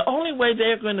 And the only way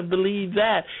they're going to believe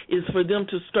that is for them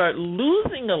to start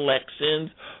losing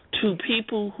elections to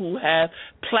people who have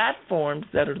platforms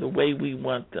that are the way we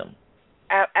want them.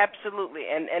 Absolutely.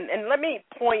 And let me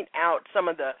point out some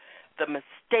of the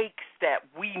mistakes that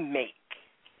we make.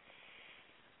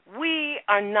 We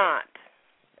are not,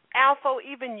 Alpha,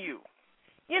 even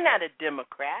you're not a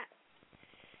Democrat.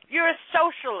 You're a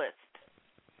socialist.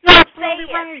 You're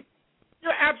absolutely right.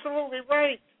 You're absolutely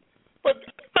right. But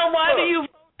so why do you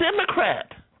vote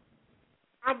Democrat?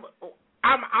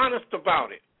 I'm honest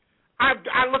about it.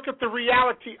 I look at the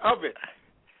reality of it.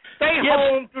 Stay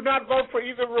home. Do not vote for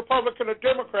either Republican or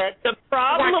Democrat. The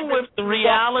problem with the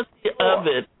reality of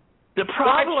it, the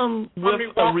problem with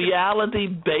a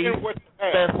reality-based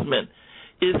assessment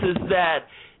is that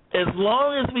as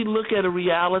long as we look at a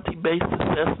reality-based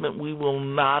assessment, we will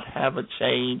not have a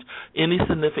change, any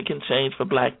significant change for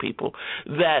black people.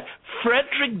 That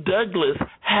Frederick Douglass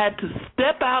had to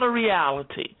step out of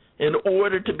reality in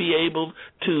order to be able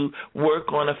to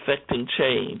work on affecting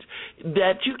change.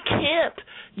 That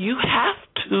you have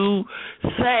to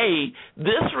say,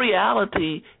 this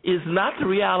reality is not the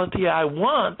reality I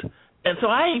want, and so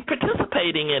I ain't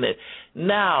participating in it.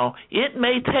 Now, it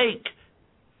may take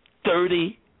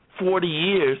 30, 40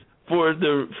 years for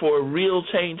real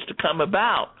change to come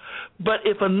about. But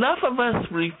if enough of us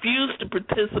refuse to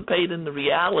participate in the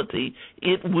reality,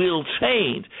 it will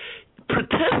change.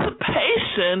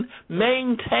 Participation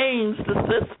maintains the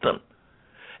system.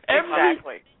 Every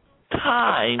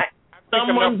time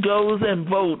someone goes and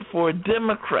votes for a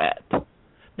Democrat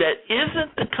that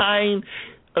isn't the kind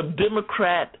of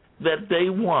Democrat that they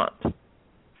want,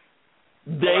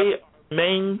 they are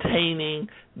maintaining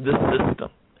the system.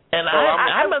 And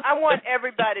I want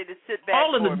everybody to sit back.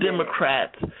 All of the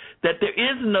Democrats, that there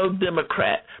is no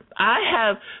Democrat. I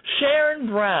have Sharon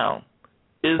Brown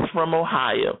is from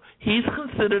Ohio. He's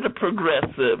considered a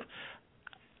progressive.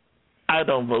 I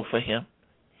don't vote for him.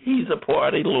 He's a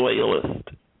party loyalist.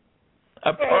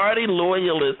 A party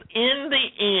loyalist, in the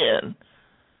end,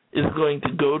 is going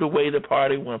to go the way the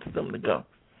party wants them to go.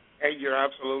 Hey, you're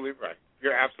absolutely right.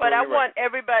 You're absolutely right. But I right. want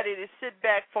everybody to sit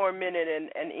back for a minute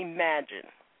and imagine.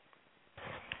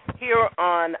 Here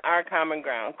on Our Common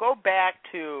Ground, go back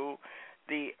to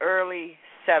the early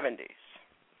 70s.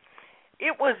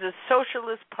 It was the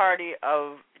Socialist Party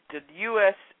of the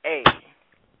USA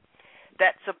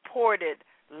that supported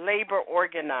labor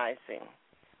organizing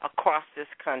across this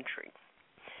country.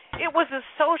 It was a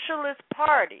Socialist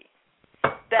Party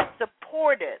that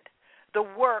supported the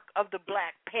work of the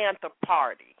Black Panther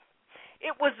Party.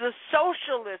 It was a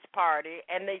Socialist Party,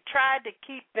 and they tried to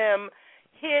keep them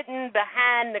hidden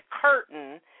behind the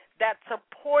curtain, that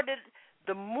supported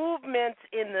the movements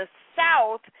in the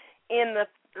South in the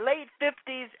late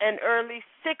 50s and early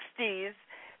 60s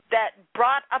that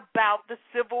brought about the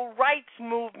civil rights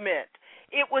movement.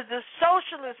 It was the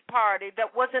Socialist Party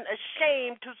that wasn't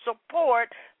ashamed to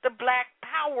support the Black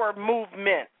Power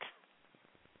movement.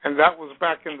 And that was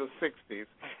back in the 60s.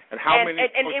 And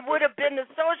it would have been the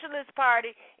Socialist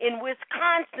Party in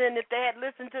Wisconsin. If they had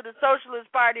listened to the Socialist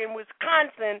Party in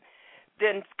Wisconsin,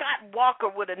 then Scott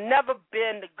Walker would have never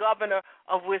been the governor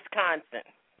of Wisconsin.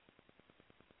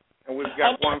 And we've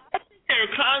got one. I think there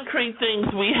are concrete things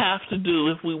we have to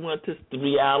do if we want the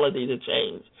reality to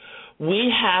change. We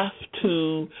have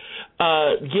to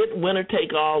get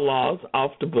winner-take-all laws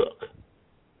off the book.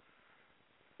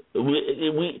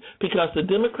 Because the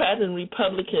Democrats and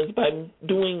Republicans, by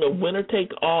doing a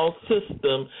winner-take-all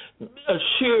system,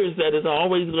 assures that it's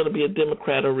always going to be a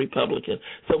Democrat or Republican.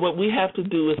 So what we have to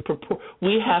do is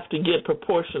we have to get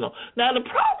proportional. Now the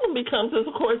problem becomes, of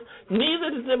course,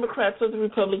 neither the Democrats or the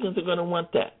Republicans are going to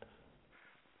want that.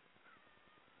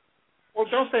 Well,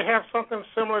 don't they have something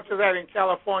similar to that in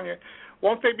California?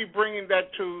 Won't they be bringing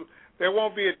that to? There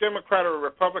won't be a Democrat or a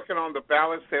Republican on the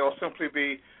ballots. They'll simply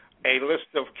be a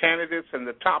list of candidates, and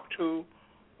the top two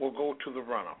will go to the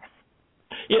runoff.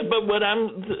 Yeah, but what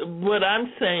I'm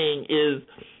saying is,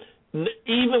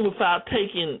 even without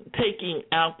taking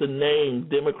out the name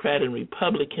Democrat and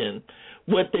Republican,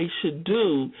 what they should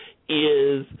do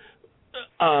is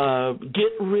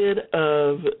get rid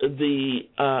of the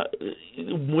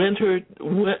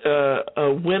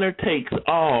winner takes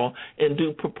all and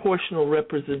do proportional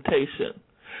representation,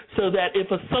 so that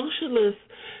if a socialist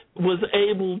was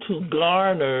able to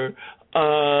garner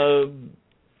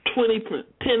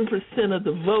 10% of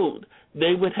the vote,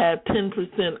 they would have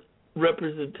 10%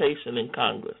 representation in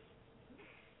Congress.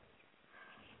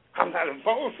 I'm not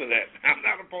opposed to that. I'm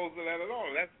not opposed to that at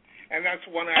all. That's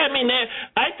one.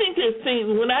 I think there's things.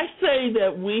 When I say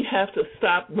that we have to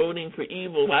stop voting for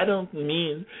evil, I don't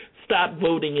mean stop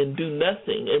voting and do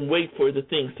nothing and wait for the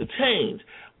things to change.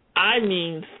 I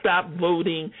mean stop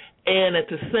voting and at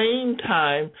the same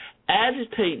time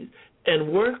agitate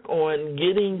and work on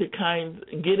getting the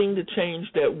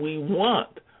change that we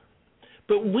want.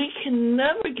 But we can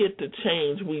never get the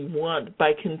change we want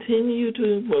by continuing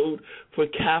to vote for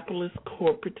capitalist,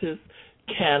 corporatist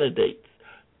candidates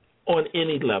on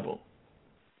any level.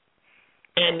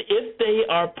 And if they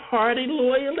are party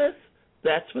loyalists,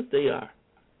 that's what they are.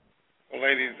 Well,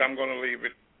 ladies, I'm going to leave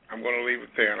it. I'm going to leave it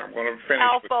there, and I'm going to finish.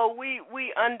 Alpha, we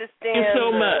understand. Thank you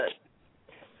so much.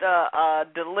 The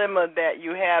dilemma that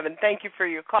you have, and thank you for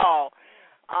your call.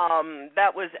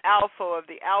 That was Alpha of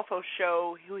the Alpha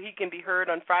Show. He can be heard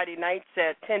on Friday nights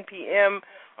at 10 p.m.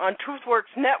 on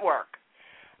TruthWorks Network.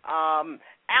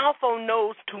 Alpha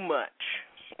knows too much.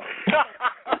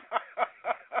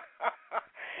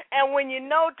 And when you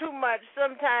know too much,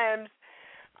 sometimes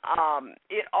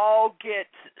it all gets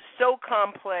so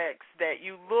complex that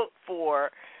you look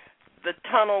for the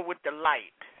tunnel with the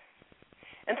light.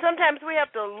 And sometimes we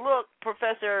have to look,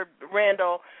 Professor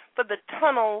Randall, for the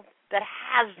tunnel that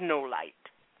has no light.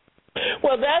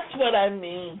 Well, that's what I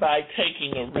mean by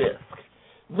taking a risk.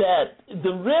 That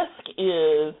the risk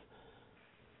is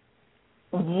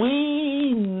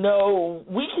we know,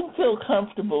 we can feel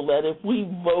comfortable that if we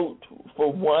vote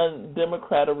for one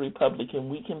Democrat or Republican,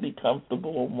 we can be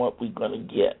comfortable in what we're going to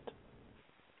get.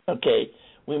 Okay?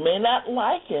 We may not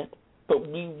like it, but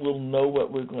we will know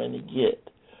what we're going to get.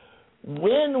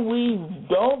 When we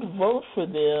don't vote for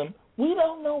them, we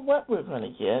don't know what we're going to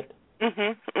get.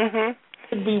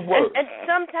 It'd be worse. And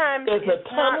sometimes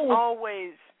it's not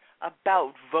always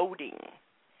about voting,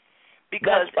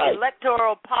 because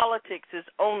electoral politics is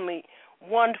only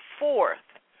 1/4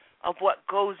 of what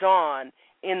goes on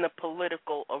in the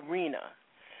political arena.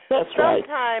 That's right.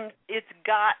 Sometimes it's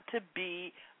got to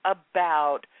be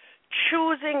about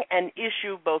choosing an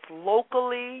issue both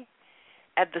locally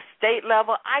at the state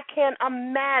level, I can't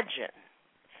imagine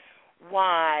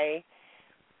why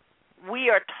we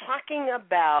are talking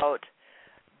about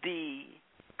the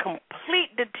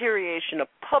complete deterioration of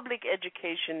public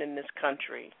education in this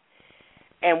country,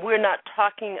 and we're not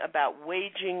talking about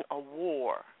waging a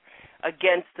war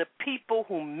against the people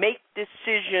who make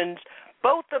decisions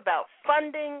both about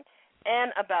funding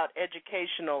and about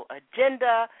educational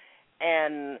agenda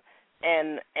and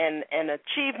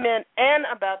achievement, and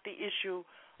about the issue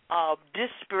of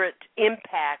disparate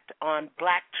impact on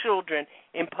black children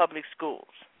in public schools.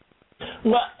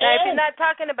 Well, now, if you're not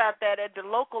talking about that at the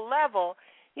local level,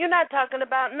 you're not talking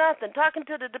about nothing. Talking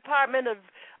to the Department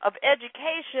of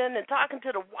Education and talking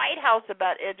to the White House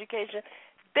about education,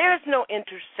 there's no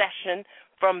intercession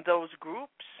from those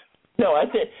groups. No, I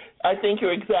think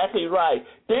you're exactly right.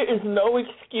 There is no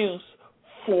excuse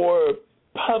for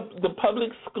the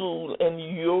public school in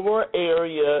your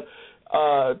area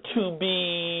to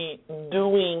be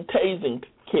doing tasing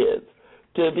kids,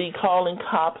 to be calling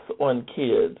cops on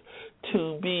kids,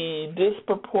 to be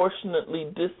disproportionately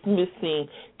dismissing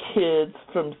kids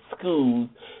from schools,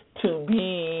 to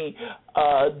be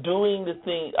doing the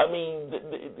thing. I mean,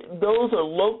 those are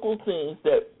local things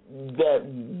that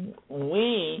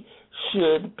we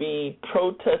should be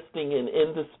protesting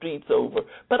in the streets over.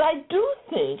 But I do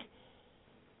think,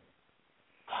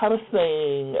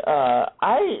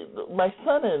 my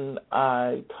son and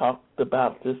I talked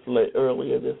about this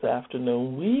earlier this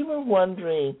afternoon. We were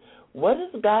wondering what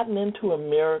has gotten into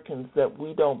Americans that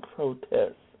we don't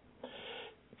protest.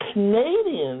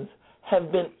 Canadians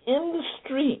have been in the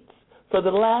streets for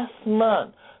the last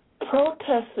month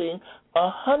protesting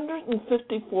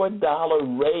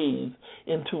 $154 raise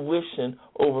in tuition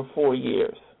over 4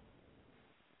 years.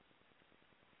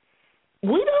 We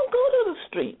don't go to the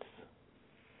streets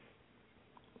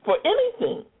for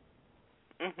anything.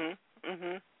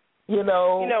 You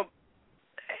know,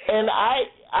 and I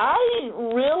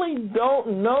really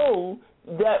don't know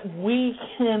that we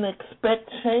can expect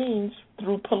change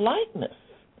through politeness.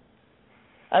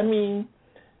 I mean,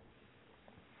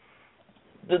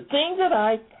 the thing that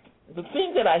I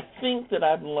think that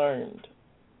I've learned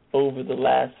over the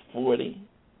last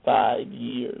 45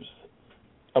 years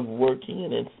of working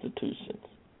in institutions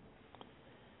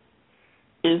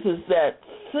is that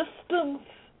systems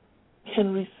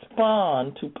can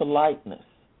respond to politeness.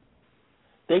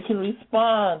 They can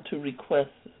respond to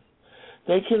requests.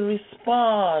 They can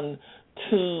respond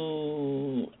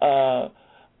to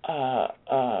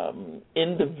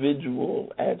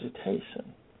individual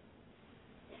agitation.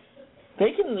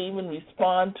 They can even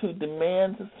respond to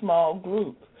demands of small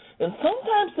groups. And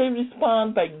sometimes they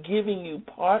respond by giving you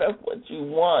part of what you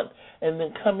want and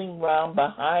then coming around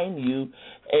behind you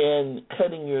and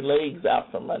cutting your legs out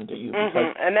from under you.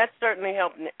 And that's certainly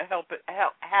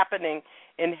happening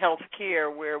in health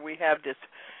care, where we have this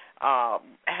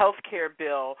health care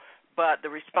bill, but the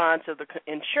response of the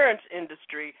insurance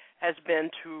industry has been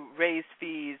to raise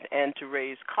fees and to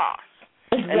raise costs.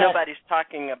 And nobody's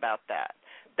talking about that.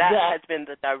 That has been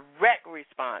the direct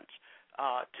response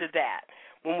to that.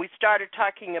 When we started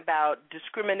talking about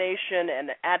discrimination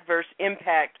and adverse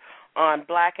impact on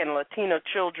black and Latino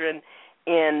children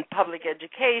in public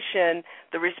education,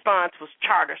 the response was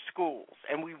charter schools,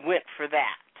 and we went for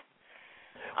that.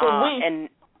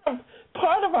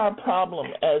 Part of our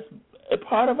problem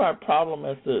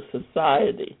as a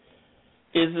society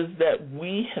is that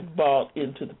we have bought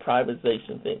into the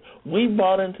privatization thing. We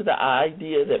bought into the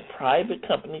idea that private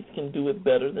companies can do it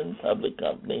better than public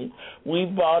companies. We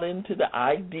bought into the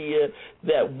idea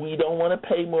that we don't want to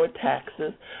pay more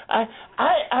taxes.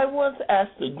 I once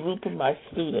asked a group of my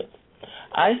students,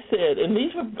 I said, and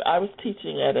I was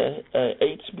teaching at a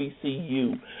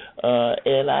HBCU,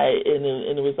 and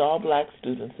it was all black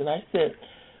students, and I said,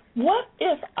 what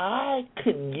if I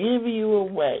could give you a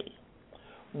way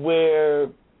where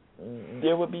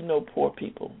there would be no poor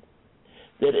people,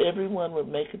 that everyone would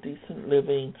make a decent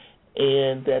living,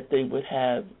 and that they would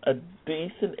have a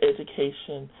decent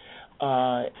education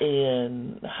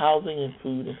and housing and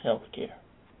food and health care.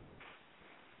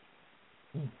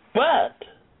 But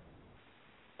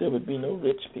there would be no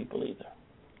rich people either.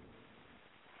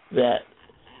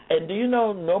 And do you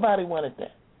know, nobody wanted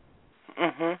that.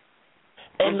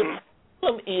 And the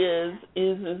problem is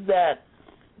that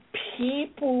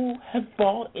people have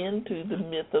bought into the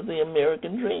myth of the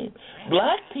American dream.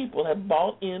 Black people have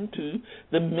bought into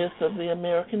the myth of the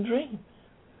American dream.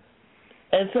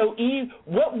 And so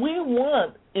what we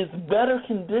want is better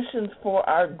conditions for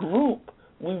our group.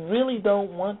 We really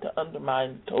don't want to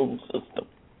undermine the total system.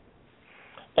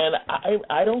 And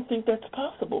I don't think that's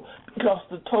possible because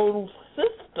the total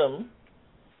system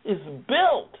is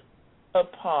built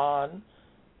upon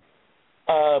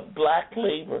black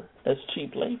labor as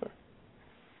cheap labor.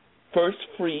 First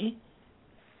free,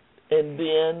 and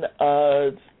then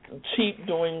cheap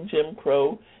during Jim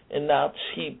Crow, and now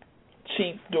cheap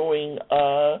during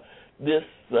this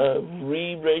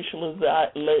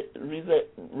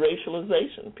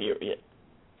racialization period.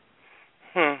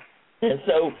 And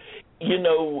so,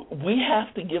 we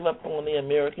have to give up on the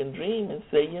American dream and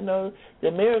say, the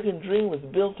American dream was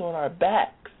built on our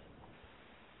backs.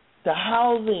 The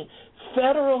housing,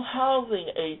 federal housing,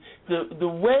 the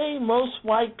way most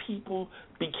white people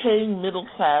became middle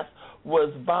class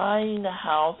was buying a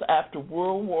house after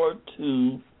World War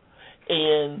II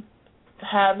and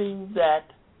having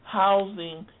that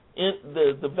housing,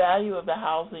 the value of the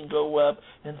housing go up,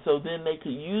 and so then they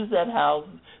could use that house,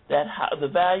 the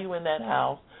value in that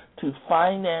house, to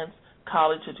finance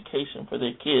college education for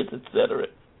their kids, etc.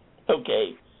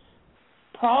 Okay.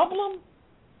 Problem?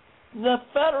 The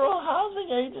Federal Housing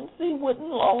Agency wouldn't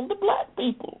loan to black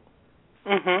people.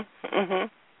 And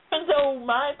so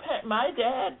my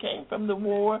dad came from the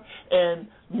war, and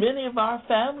many of our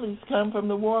families come from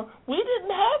the war. We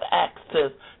didn't have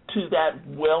access to that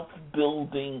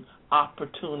wealth-building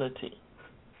opportunity.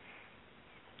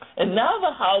 And now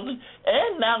the housing,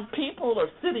 and now people are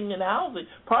sitting in housing.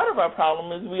 Part of our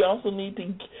problem is we also need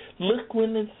to look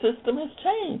when the system has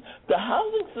changed. The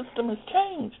housing system has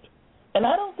changed, and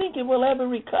I don't think it will ever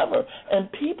recover. And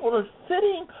people are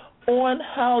sitting on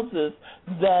houses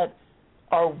that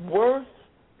are worth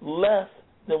less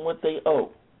than what they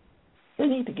owe. They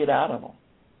need to get out of them.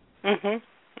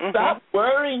 Stop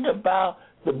worrying about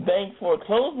the bank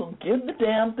foreclosing. Give the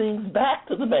damn things back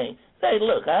to the bank. Say,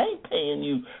 look, I ain't paying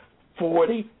you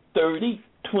 $40,000, $30,000,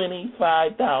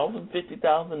 $25,000,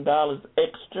 $50,000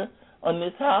 extra on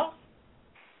this house.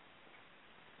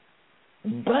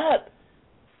 But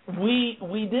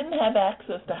we didn't have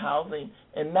access to housing,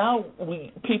 and now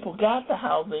people got the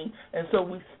housing, and so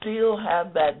we still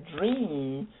have that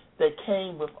dream that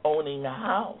came with owning a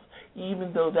house,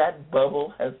 even though that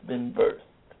bubble has been burst.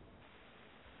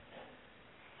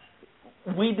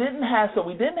 We didn't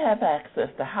have access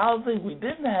to housing. We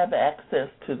didn't have access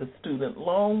to the student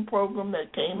loan program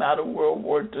that came out of World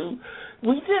War II.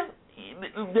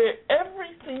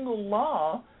 Every single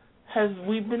law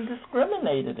we've been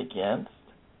discriminated against.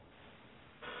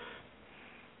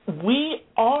 We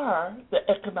are the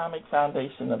economic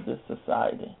foundation of this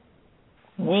society.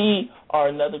 We are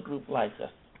another group like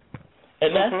us,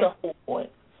 and that's the whole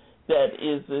point. That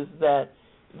is that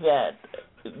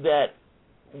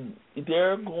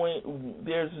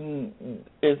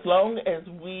as long as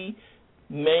we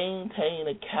maintain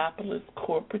a capitalist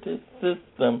corporatist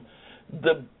system,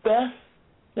 the best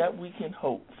that we can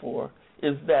hope for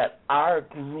is that our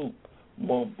group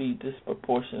won't be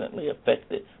disproportionately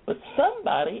affected, but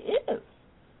somebody is.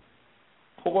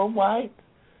 Poor whites,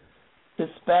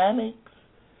 Hispanics,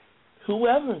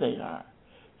 whoever they are.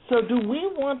 So do we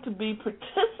want to be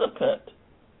participant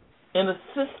in a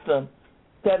system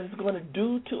that is going to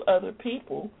do to other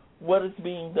people what is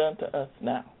being done to us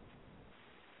now?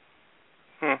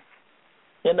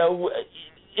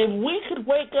 If we could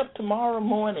wake up tomorrow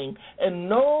morning and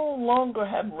no longer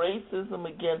have racism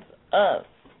against us,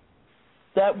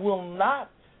 that will not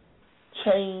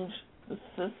change the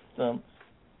system,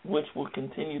 which will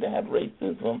continue to have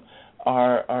racism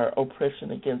or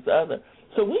oppression against others.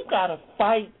 So we've got to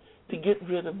fight to get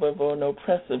rid of an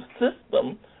oppressive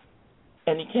system,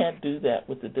 and you can't do that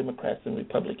with the Democrats and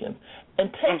Republicans. And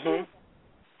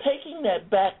taking that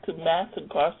back to mass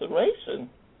incarceration,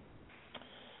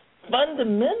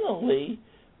 fundamentally,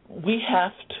 we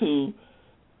have to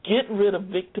get rid of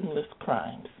victimless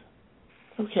crimes.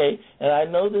 Okay, and I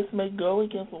know this may go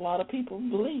against a lot of people's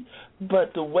belief,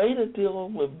 but the way to deal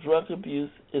with drug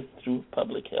abuse is through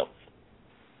public health.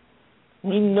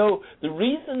 We know the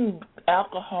reason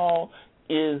alcohol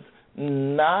is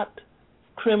not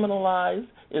criminalized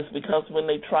is because when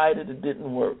they tried it, it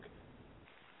didn't work.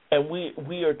 And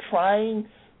we are trying,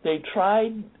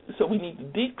 so we need to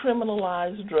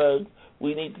decriminalize drugs,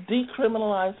 we need to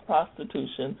decriminalize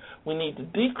prostitution, we need to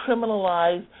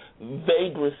decriminalize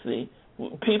vagrancy.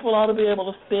 People ought to be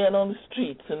able to stand on the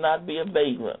streets and not be a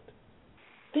vagrant.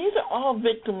 These are all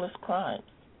victimless crimes.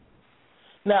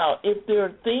 Now, if there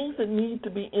are things that need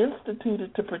to be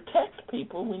instituted to protect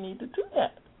people, we need to do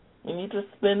that. We need to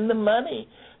spend the money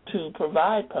to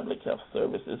provide public health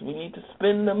services. We need to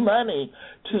spend the money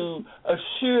to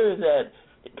assure that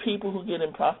people who get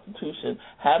in prostitution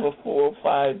have a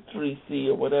 405(3)(c)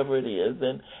 or whatever it is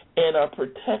and are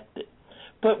protected.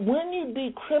 But when you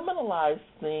decriminalize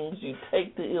things, you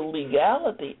take the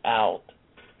illegality out,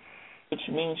 which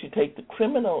means you take the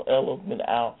criminal element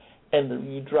out,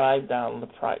 and you drive down the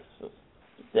prices.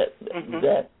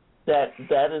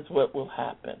 That is what will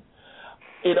happen.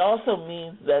 It also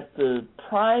means that the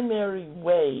primary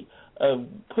way of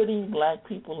putting black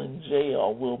people in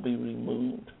jail will be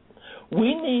removed.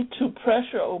 We need to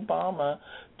pressure Obama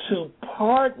to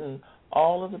pardon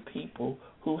all of the people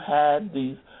who had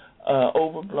these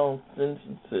overblown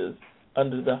sentences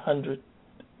under the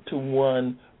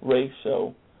 100-to-1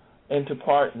 ratio, and to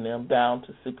pardon them down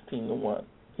to 16-to-1.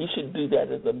 He should do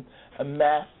that as a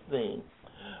mass thing.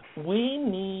 We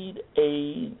need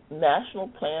a national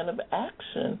plan of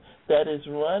action that is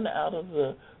run out of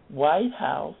the White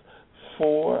House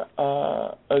for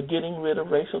getting rid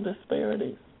of racial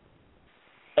disparities,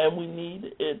 and we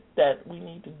need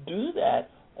to do that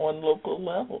on local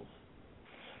levels.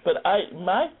 But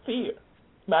my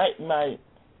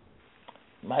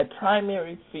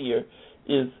primary fear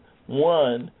is,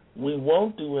 one, we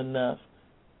won't do enough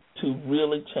to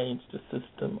really change the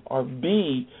system, or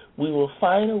B, we will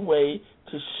find a way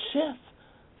to shift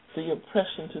the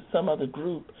oppression to some other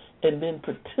group and then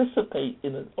participate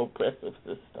in an oppressive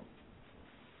system.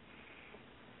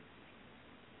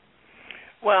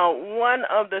 Well, one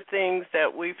of the things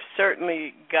that we've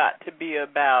certainly got to be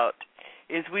about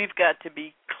is we've got to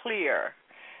be clear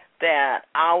that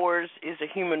ours is a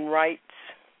human rights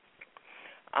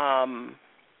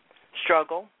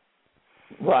struggle.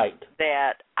 Right.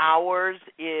 That ours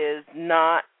is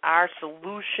not, our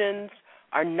solutions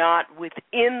are not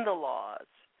within the laws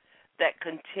that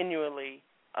continually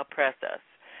oppress us.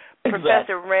 Exactly.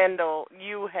 Professor Randall,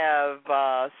 you have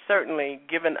certainly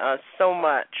given us so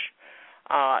much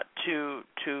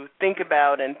to think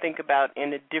about and think about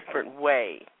in a different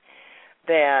way.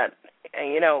 That,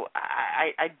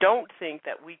 I don't think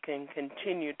that we can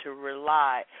continue to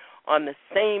rely on the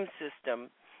same system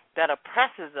that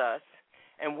oppresses us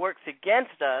and works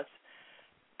against us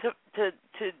to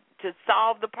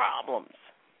solve the problems.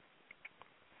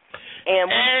 And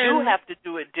we do have to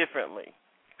do it differently.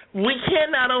 We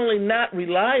can not only not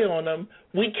rely on them,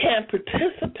 we can't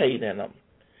participate in them.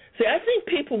 See, I think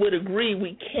people would agree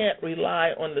we can't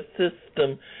rely on the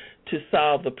system to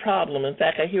solve the problem. In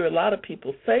fact, I hear a lot of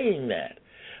people saying that.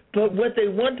 But what they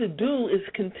want to do is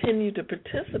continue to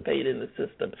participate in the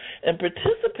system. And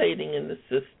participating in the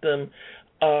system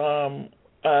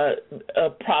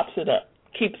props it up,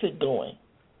 keeps it going.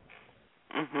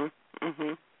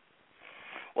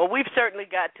 Well, we've certainly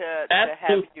got to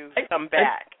have you come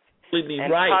back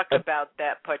and talk about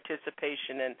that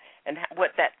participation and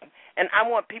what that. And I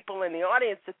want people in the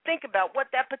audience to think about what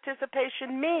that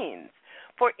participation means.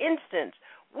 For instance,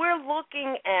 we're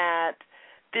looking at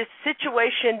this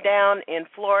situation down in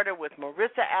Florida with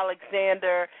Marissa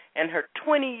Alexander and her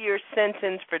 20-year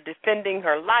sentence for defending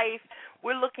her life.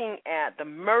 We're looking at the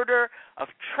murder of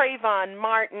Trayvon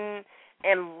Martin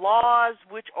and laws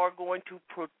which are going to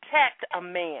protect a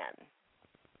man,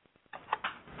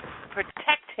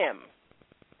 protect him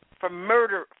from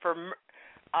murder,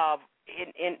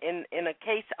 in a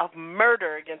case of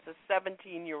murder against a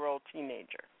 17-year-old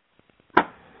teenager.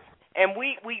 And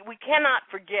we cannot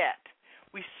forget.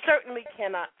 We certainly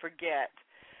cannot forget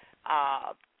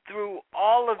through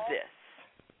all of this,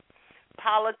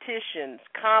 politicians,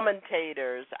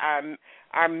 commentators,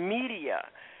 our media,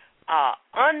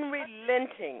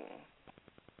 unrelenting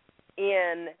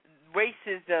in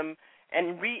racism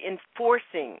and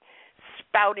reinforcing,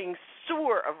 spouting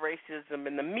sewer of racism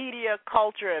in the media,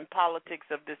 culture, and politics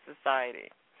of this society.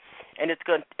 And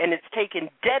it's taken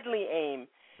deadly aim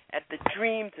at the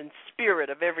dreams and spirit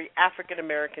of every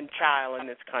African-American child in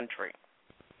this country.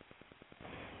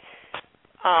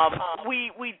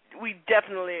 We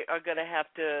definitely are going to have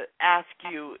to ask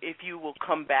you if you will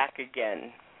come back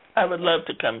again. I would love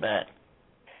to come back.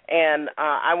 And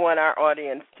I want our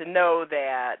audience to know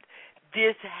that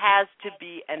this has to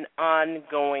be an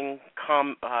ongoing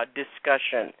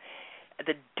discussion.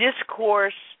 The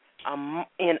discourse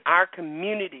in our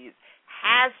communities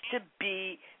has to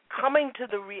be coming to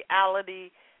the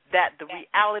reality that the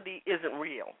reality isn't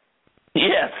real.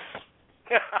 Yes.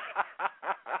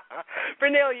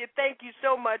 Vernelia, thank you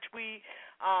so much. We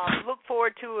look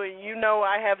forward to it.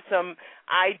 I have some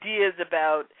ideas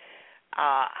about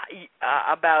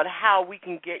how we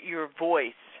can get your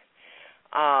voice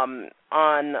on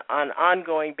an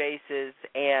ongoing basis,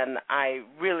 and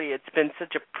it's been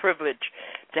such a privilege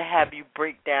to have you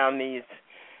break down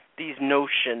these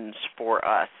notions for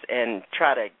us and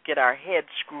try to get our heads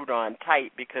screwed on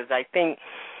tight, because I think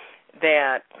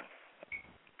that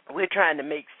we're trying to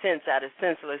make sense out of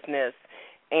senselessness,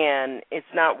 and it's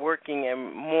not working,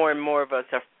 and more of us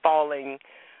are falling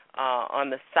on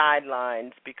the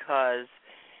sidelines because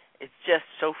it's just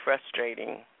so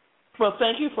frustrating. Well,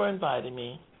 thank you for inviting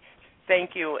me.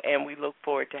 Thank you, and we look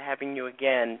forward to having you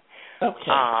again.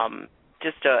 Okay.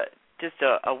 Just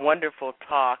a wonderful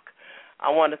talk. I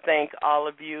want to thank all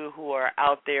of you who are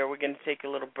out there. We're going to take a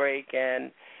little break,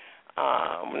 and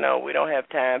no, we don't have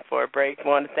time for a break. I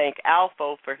want to thank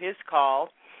Alpha for his call.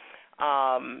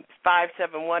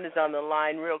 571 is on the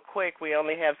line real quick. We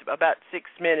only have about 6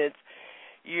 minutes.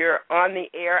 You're on the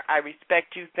air. I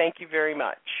respect you. Thank you very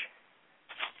much.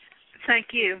 Thank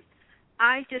you.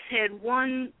 I just had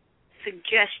one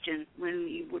suggestion when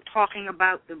you were talking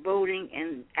about the voting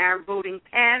and our voting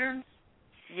patterns.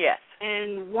 Yes.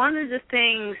 And one of the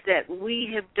things that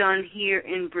we have done here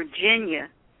in Virginia,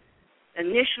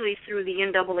 initially through the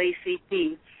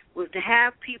NAACP, was to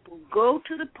have people go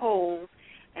to the polls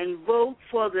and vote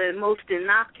for the most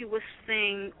innocuous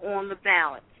thing on the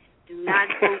ballot. Do not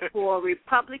vote for a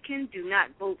Republican. Do not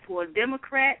vote for a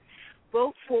Democrat.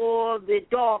 Vote for the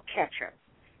dog catcher.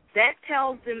 That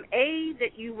tells them, A,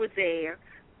 that you were there,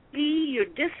 B, you're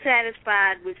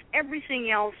dissatisfied with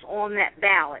everything else on that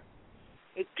ballot.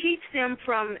 It keeps them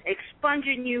from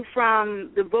expunging you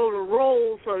from the voter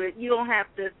roll so that you don't have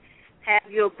to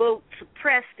have your vote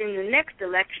suppressed in the next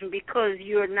election because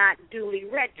you're not duly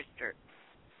registered.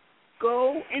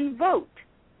 Go and vote,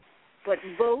 but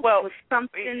vote for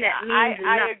something that means nothing.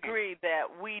 I agree that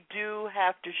we do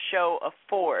have to show a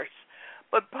force,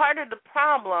 but part of the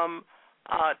problem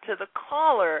to the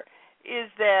caller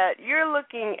is that you're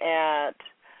looking at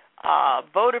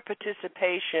voter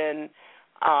participation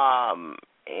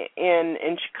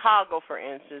in Chicago, for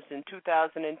instance, in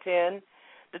 2010.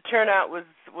 The turnout was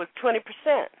 20%.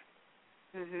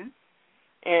 Mm-hmm.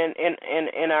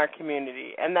 In our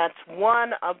community, and that's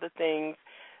one of the things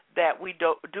that we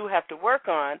do have to work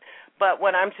on. But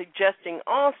what I'm suggesting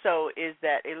also is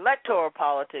that electoral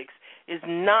politics is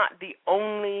not the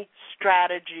only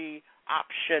strategy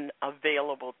option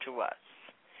available to us.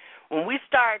 When we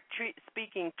start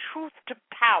speaking truth to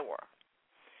power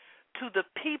to the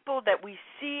people that we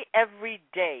see every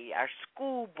day, our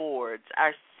school boards,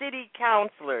 our city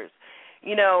councilors,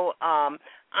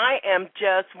 I am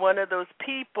just one of those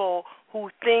people who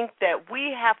think that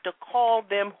we have to call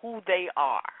them who they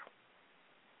are.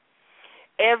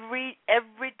 Every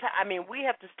time, we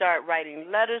have to start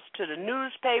writing letters to the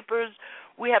newspapers.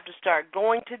 We have to start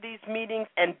going to these meetings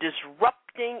and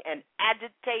disrupting and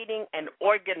agitating and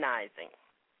organizing.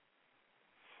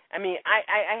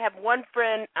 I have one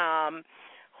friend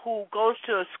who goes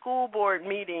to a school board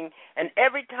meeting, and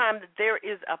every time that there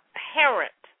is a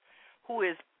parent who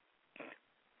is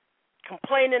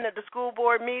complaining at the school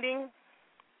board meeting,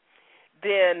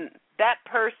 then that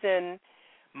person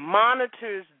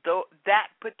monitors that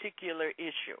particular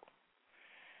issue.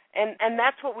 And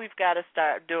that's what we've got to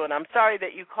start doing. I'm sorry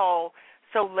that you call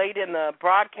so late in the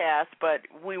broadcast, but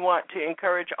we want to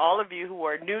encourage all of you who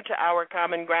are new to Our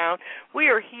Common Ground. We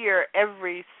are here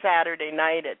every Saturday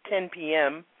night at 10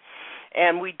 p.m.,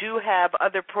 and we do have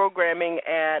other programming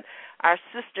at our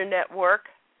sister network,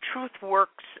 TruthWorks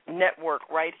Network,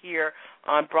 right here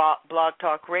on Blog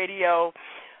Talk Radio.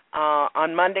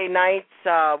 On Monday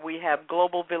nights, we have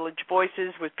Global Village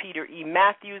Voices with Peter E.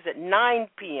 Matthews at 9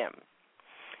 p.m.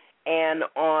 And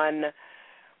on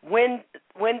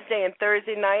Wednesday and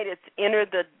Thursday night, it's Enter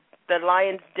the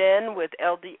Lion's Den with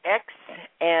LDX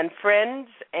and Friends,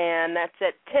 and that's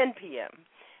at 10 p.m.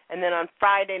 And then on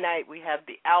Friday night, we have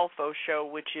the Alpha Show,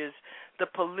 which is the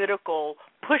political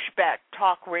pushback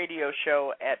talk radio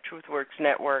show at TruthWorks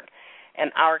Network,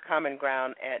 and Our Common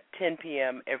Ground at 10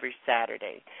 p.m. every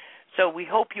Saturday. So we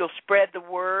hope you'll spread the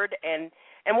word. And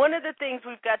one of the things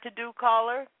we've got to do,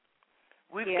 caller,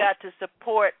 we've got to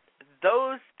support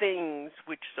those things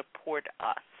which support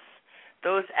us,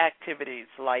 those activities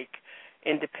like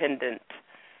independent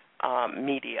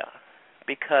media,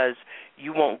 because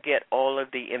you won't get all of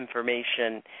the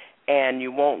information and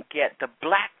you won't get the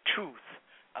black truth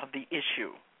of the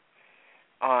issue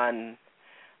on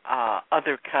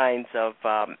other kinds of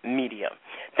media.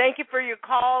 Thank you for your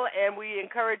call, and we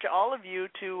encourage all of you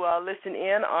to listen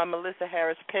in on Melissa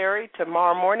Harris Perry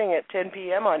tomorrow morning at 10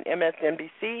 p.m. on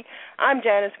MSNBC. I'm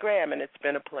Janice Graham, and it's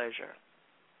been a pleasure.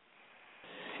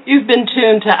 You've been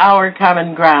tuned to Our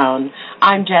Common Ground.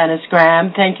 I'm Janice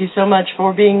Graham. Thank you so much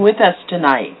for being with us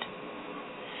tonight.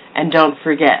 And don't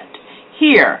forget,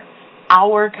 hear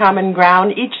Our Common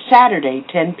Ground each Saturday,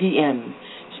 10 p.m.,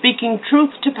 speaking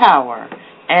truth to power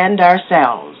and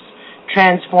ourselves,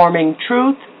 transforming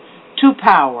truth to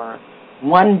power,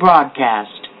 one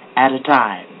broadcast at a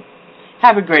time.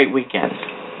 Have a great weekend.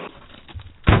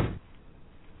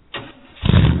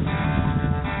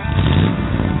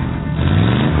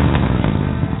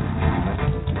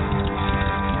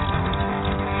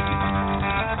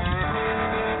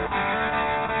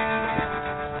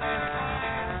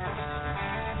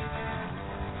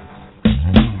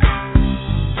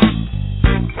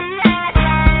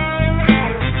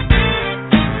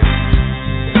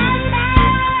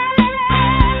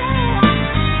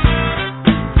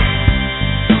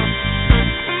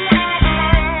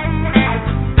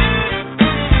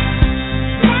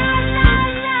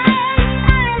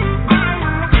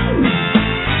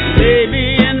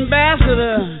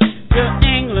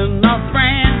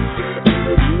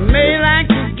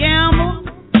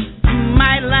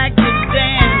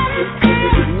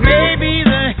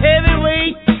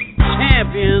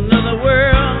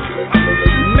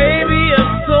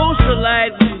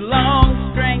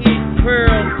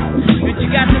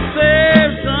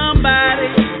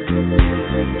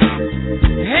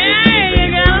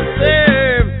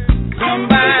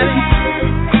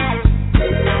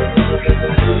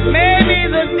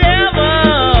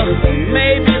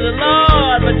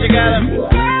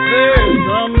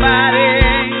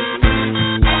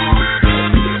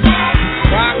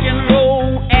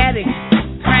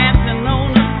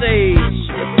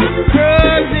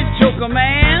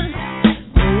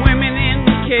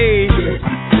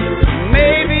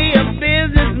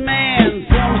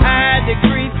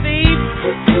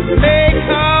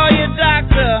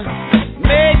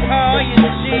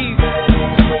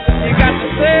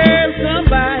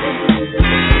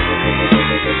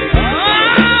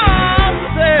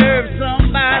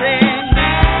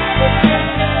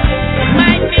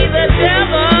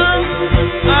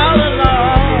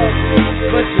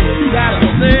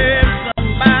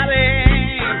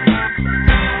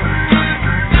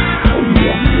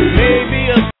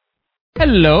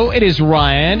 Hello, it is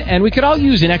Ryan, and we could all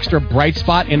use an extra bright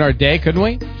spot in our day, couldn't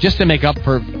we? Just to make up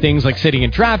for things like sitting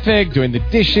in traffic, doing the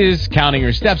dishes, counting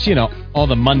your steps, you know, all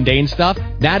the mundane stuff.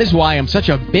 That is why I'm such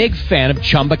a big fan of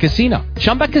Chumba Casino.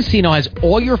 Chumba Casino has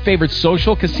all your favorite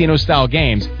social casino-style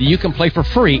games that you can play for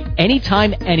free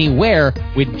anytime, anywhere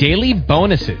with daily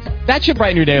bonuses. That should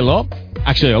brighten your day a little.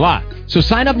 Actually, a lot. So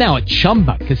sign up now at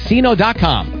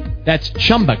ChumbaCasino.com. That's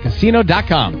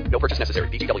ChumbaCasino.com. No purchase necessary.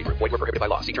 VGW Group. Void where prohibited by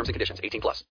law. See terms and conditions. 18+.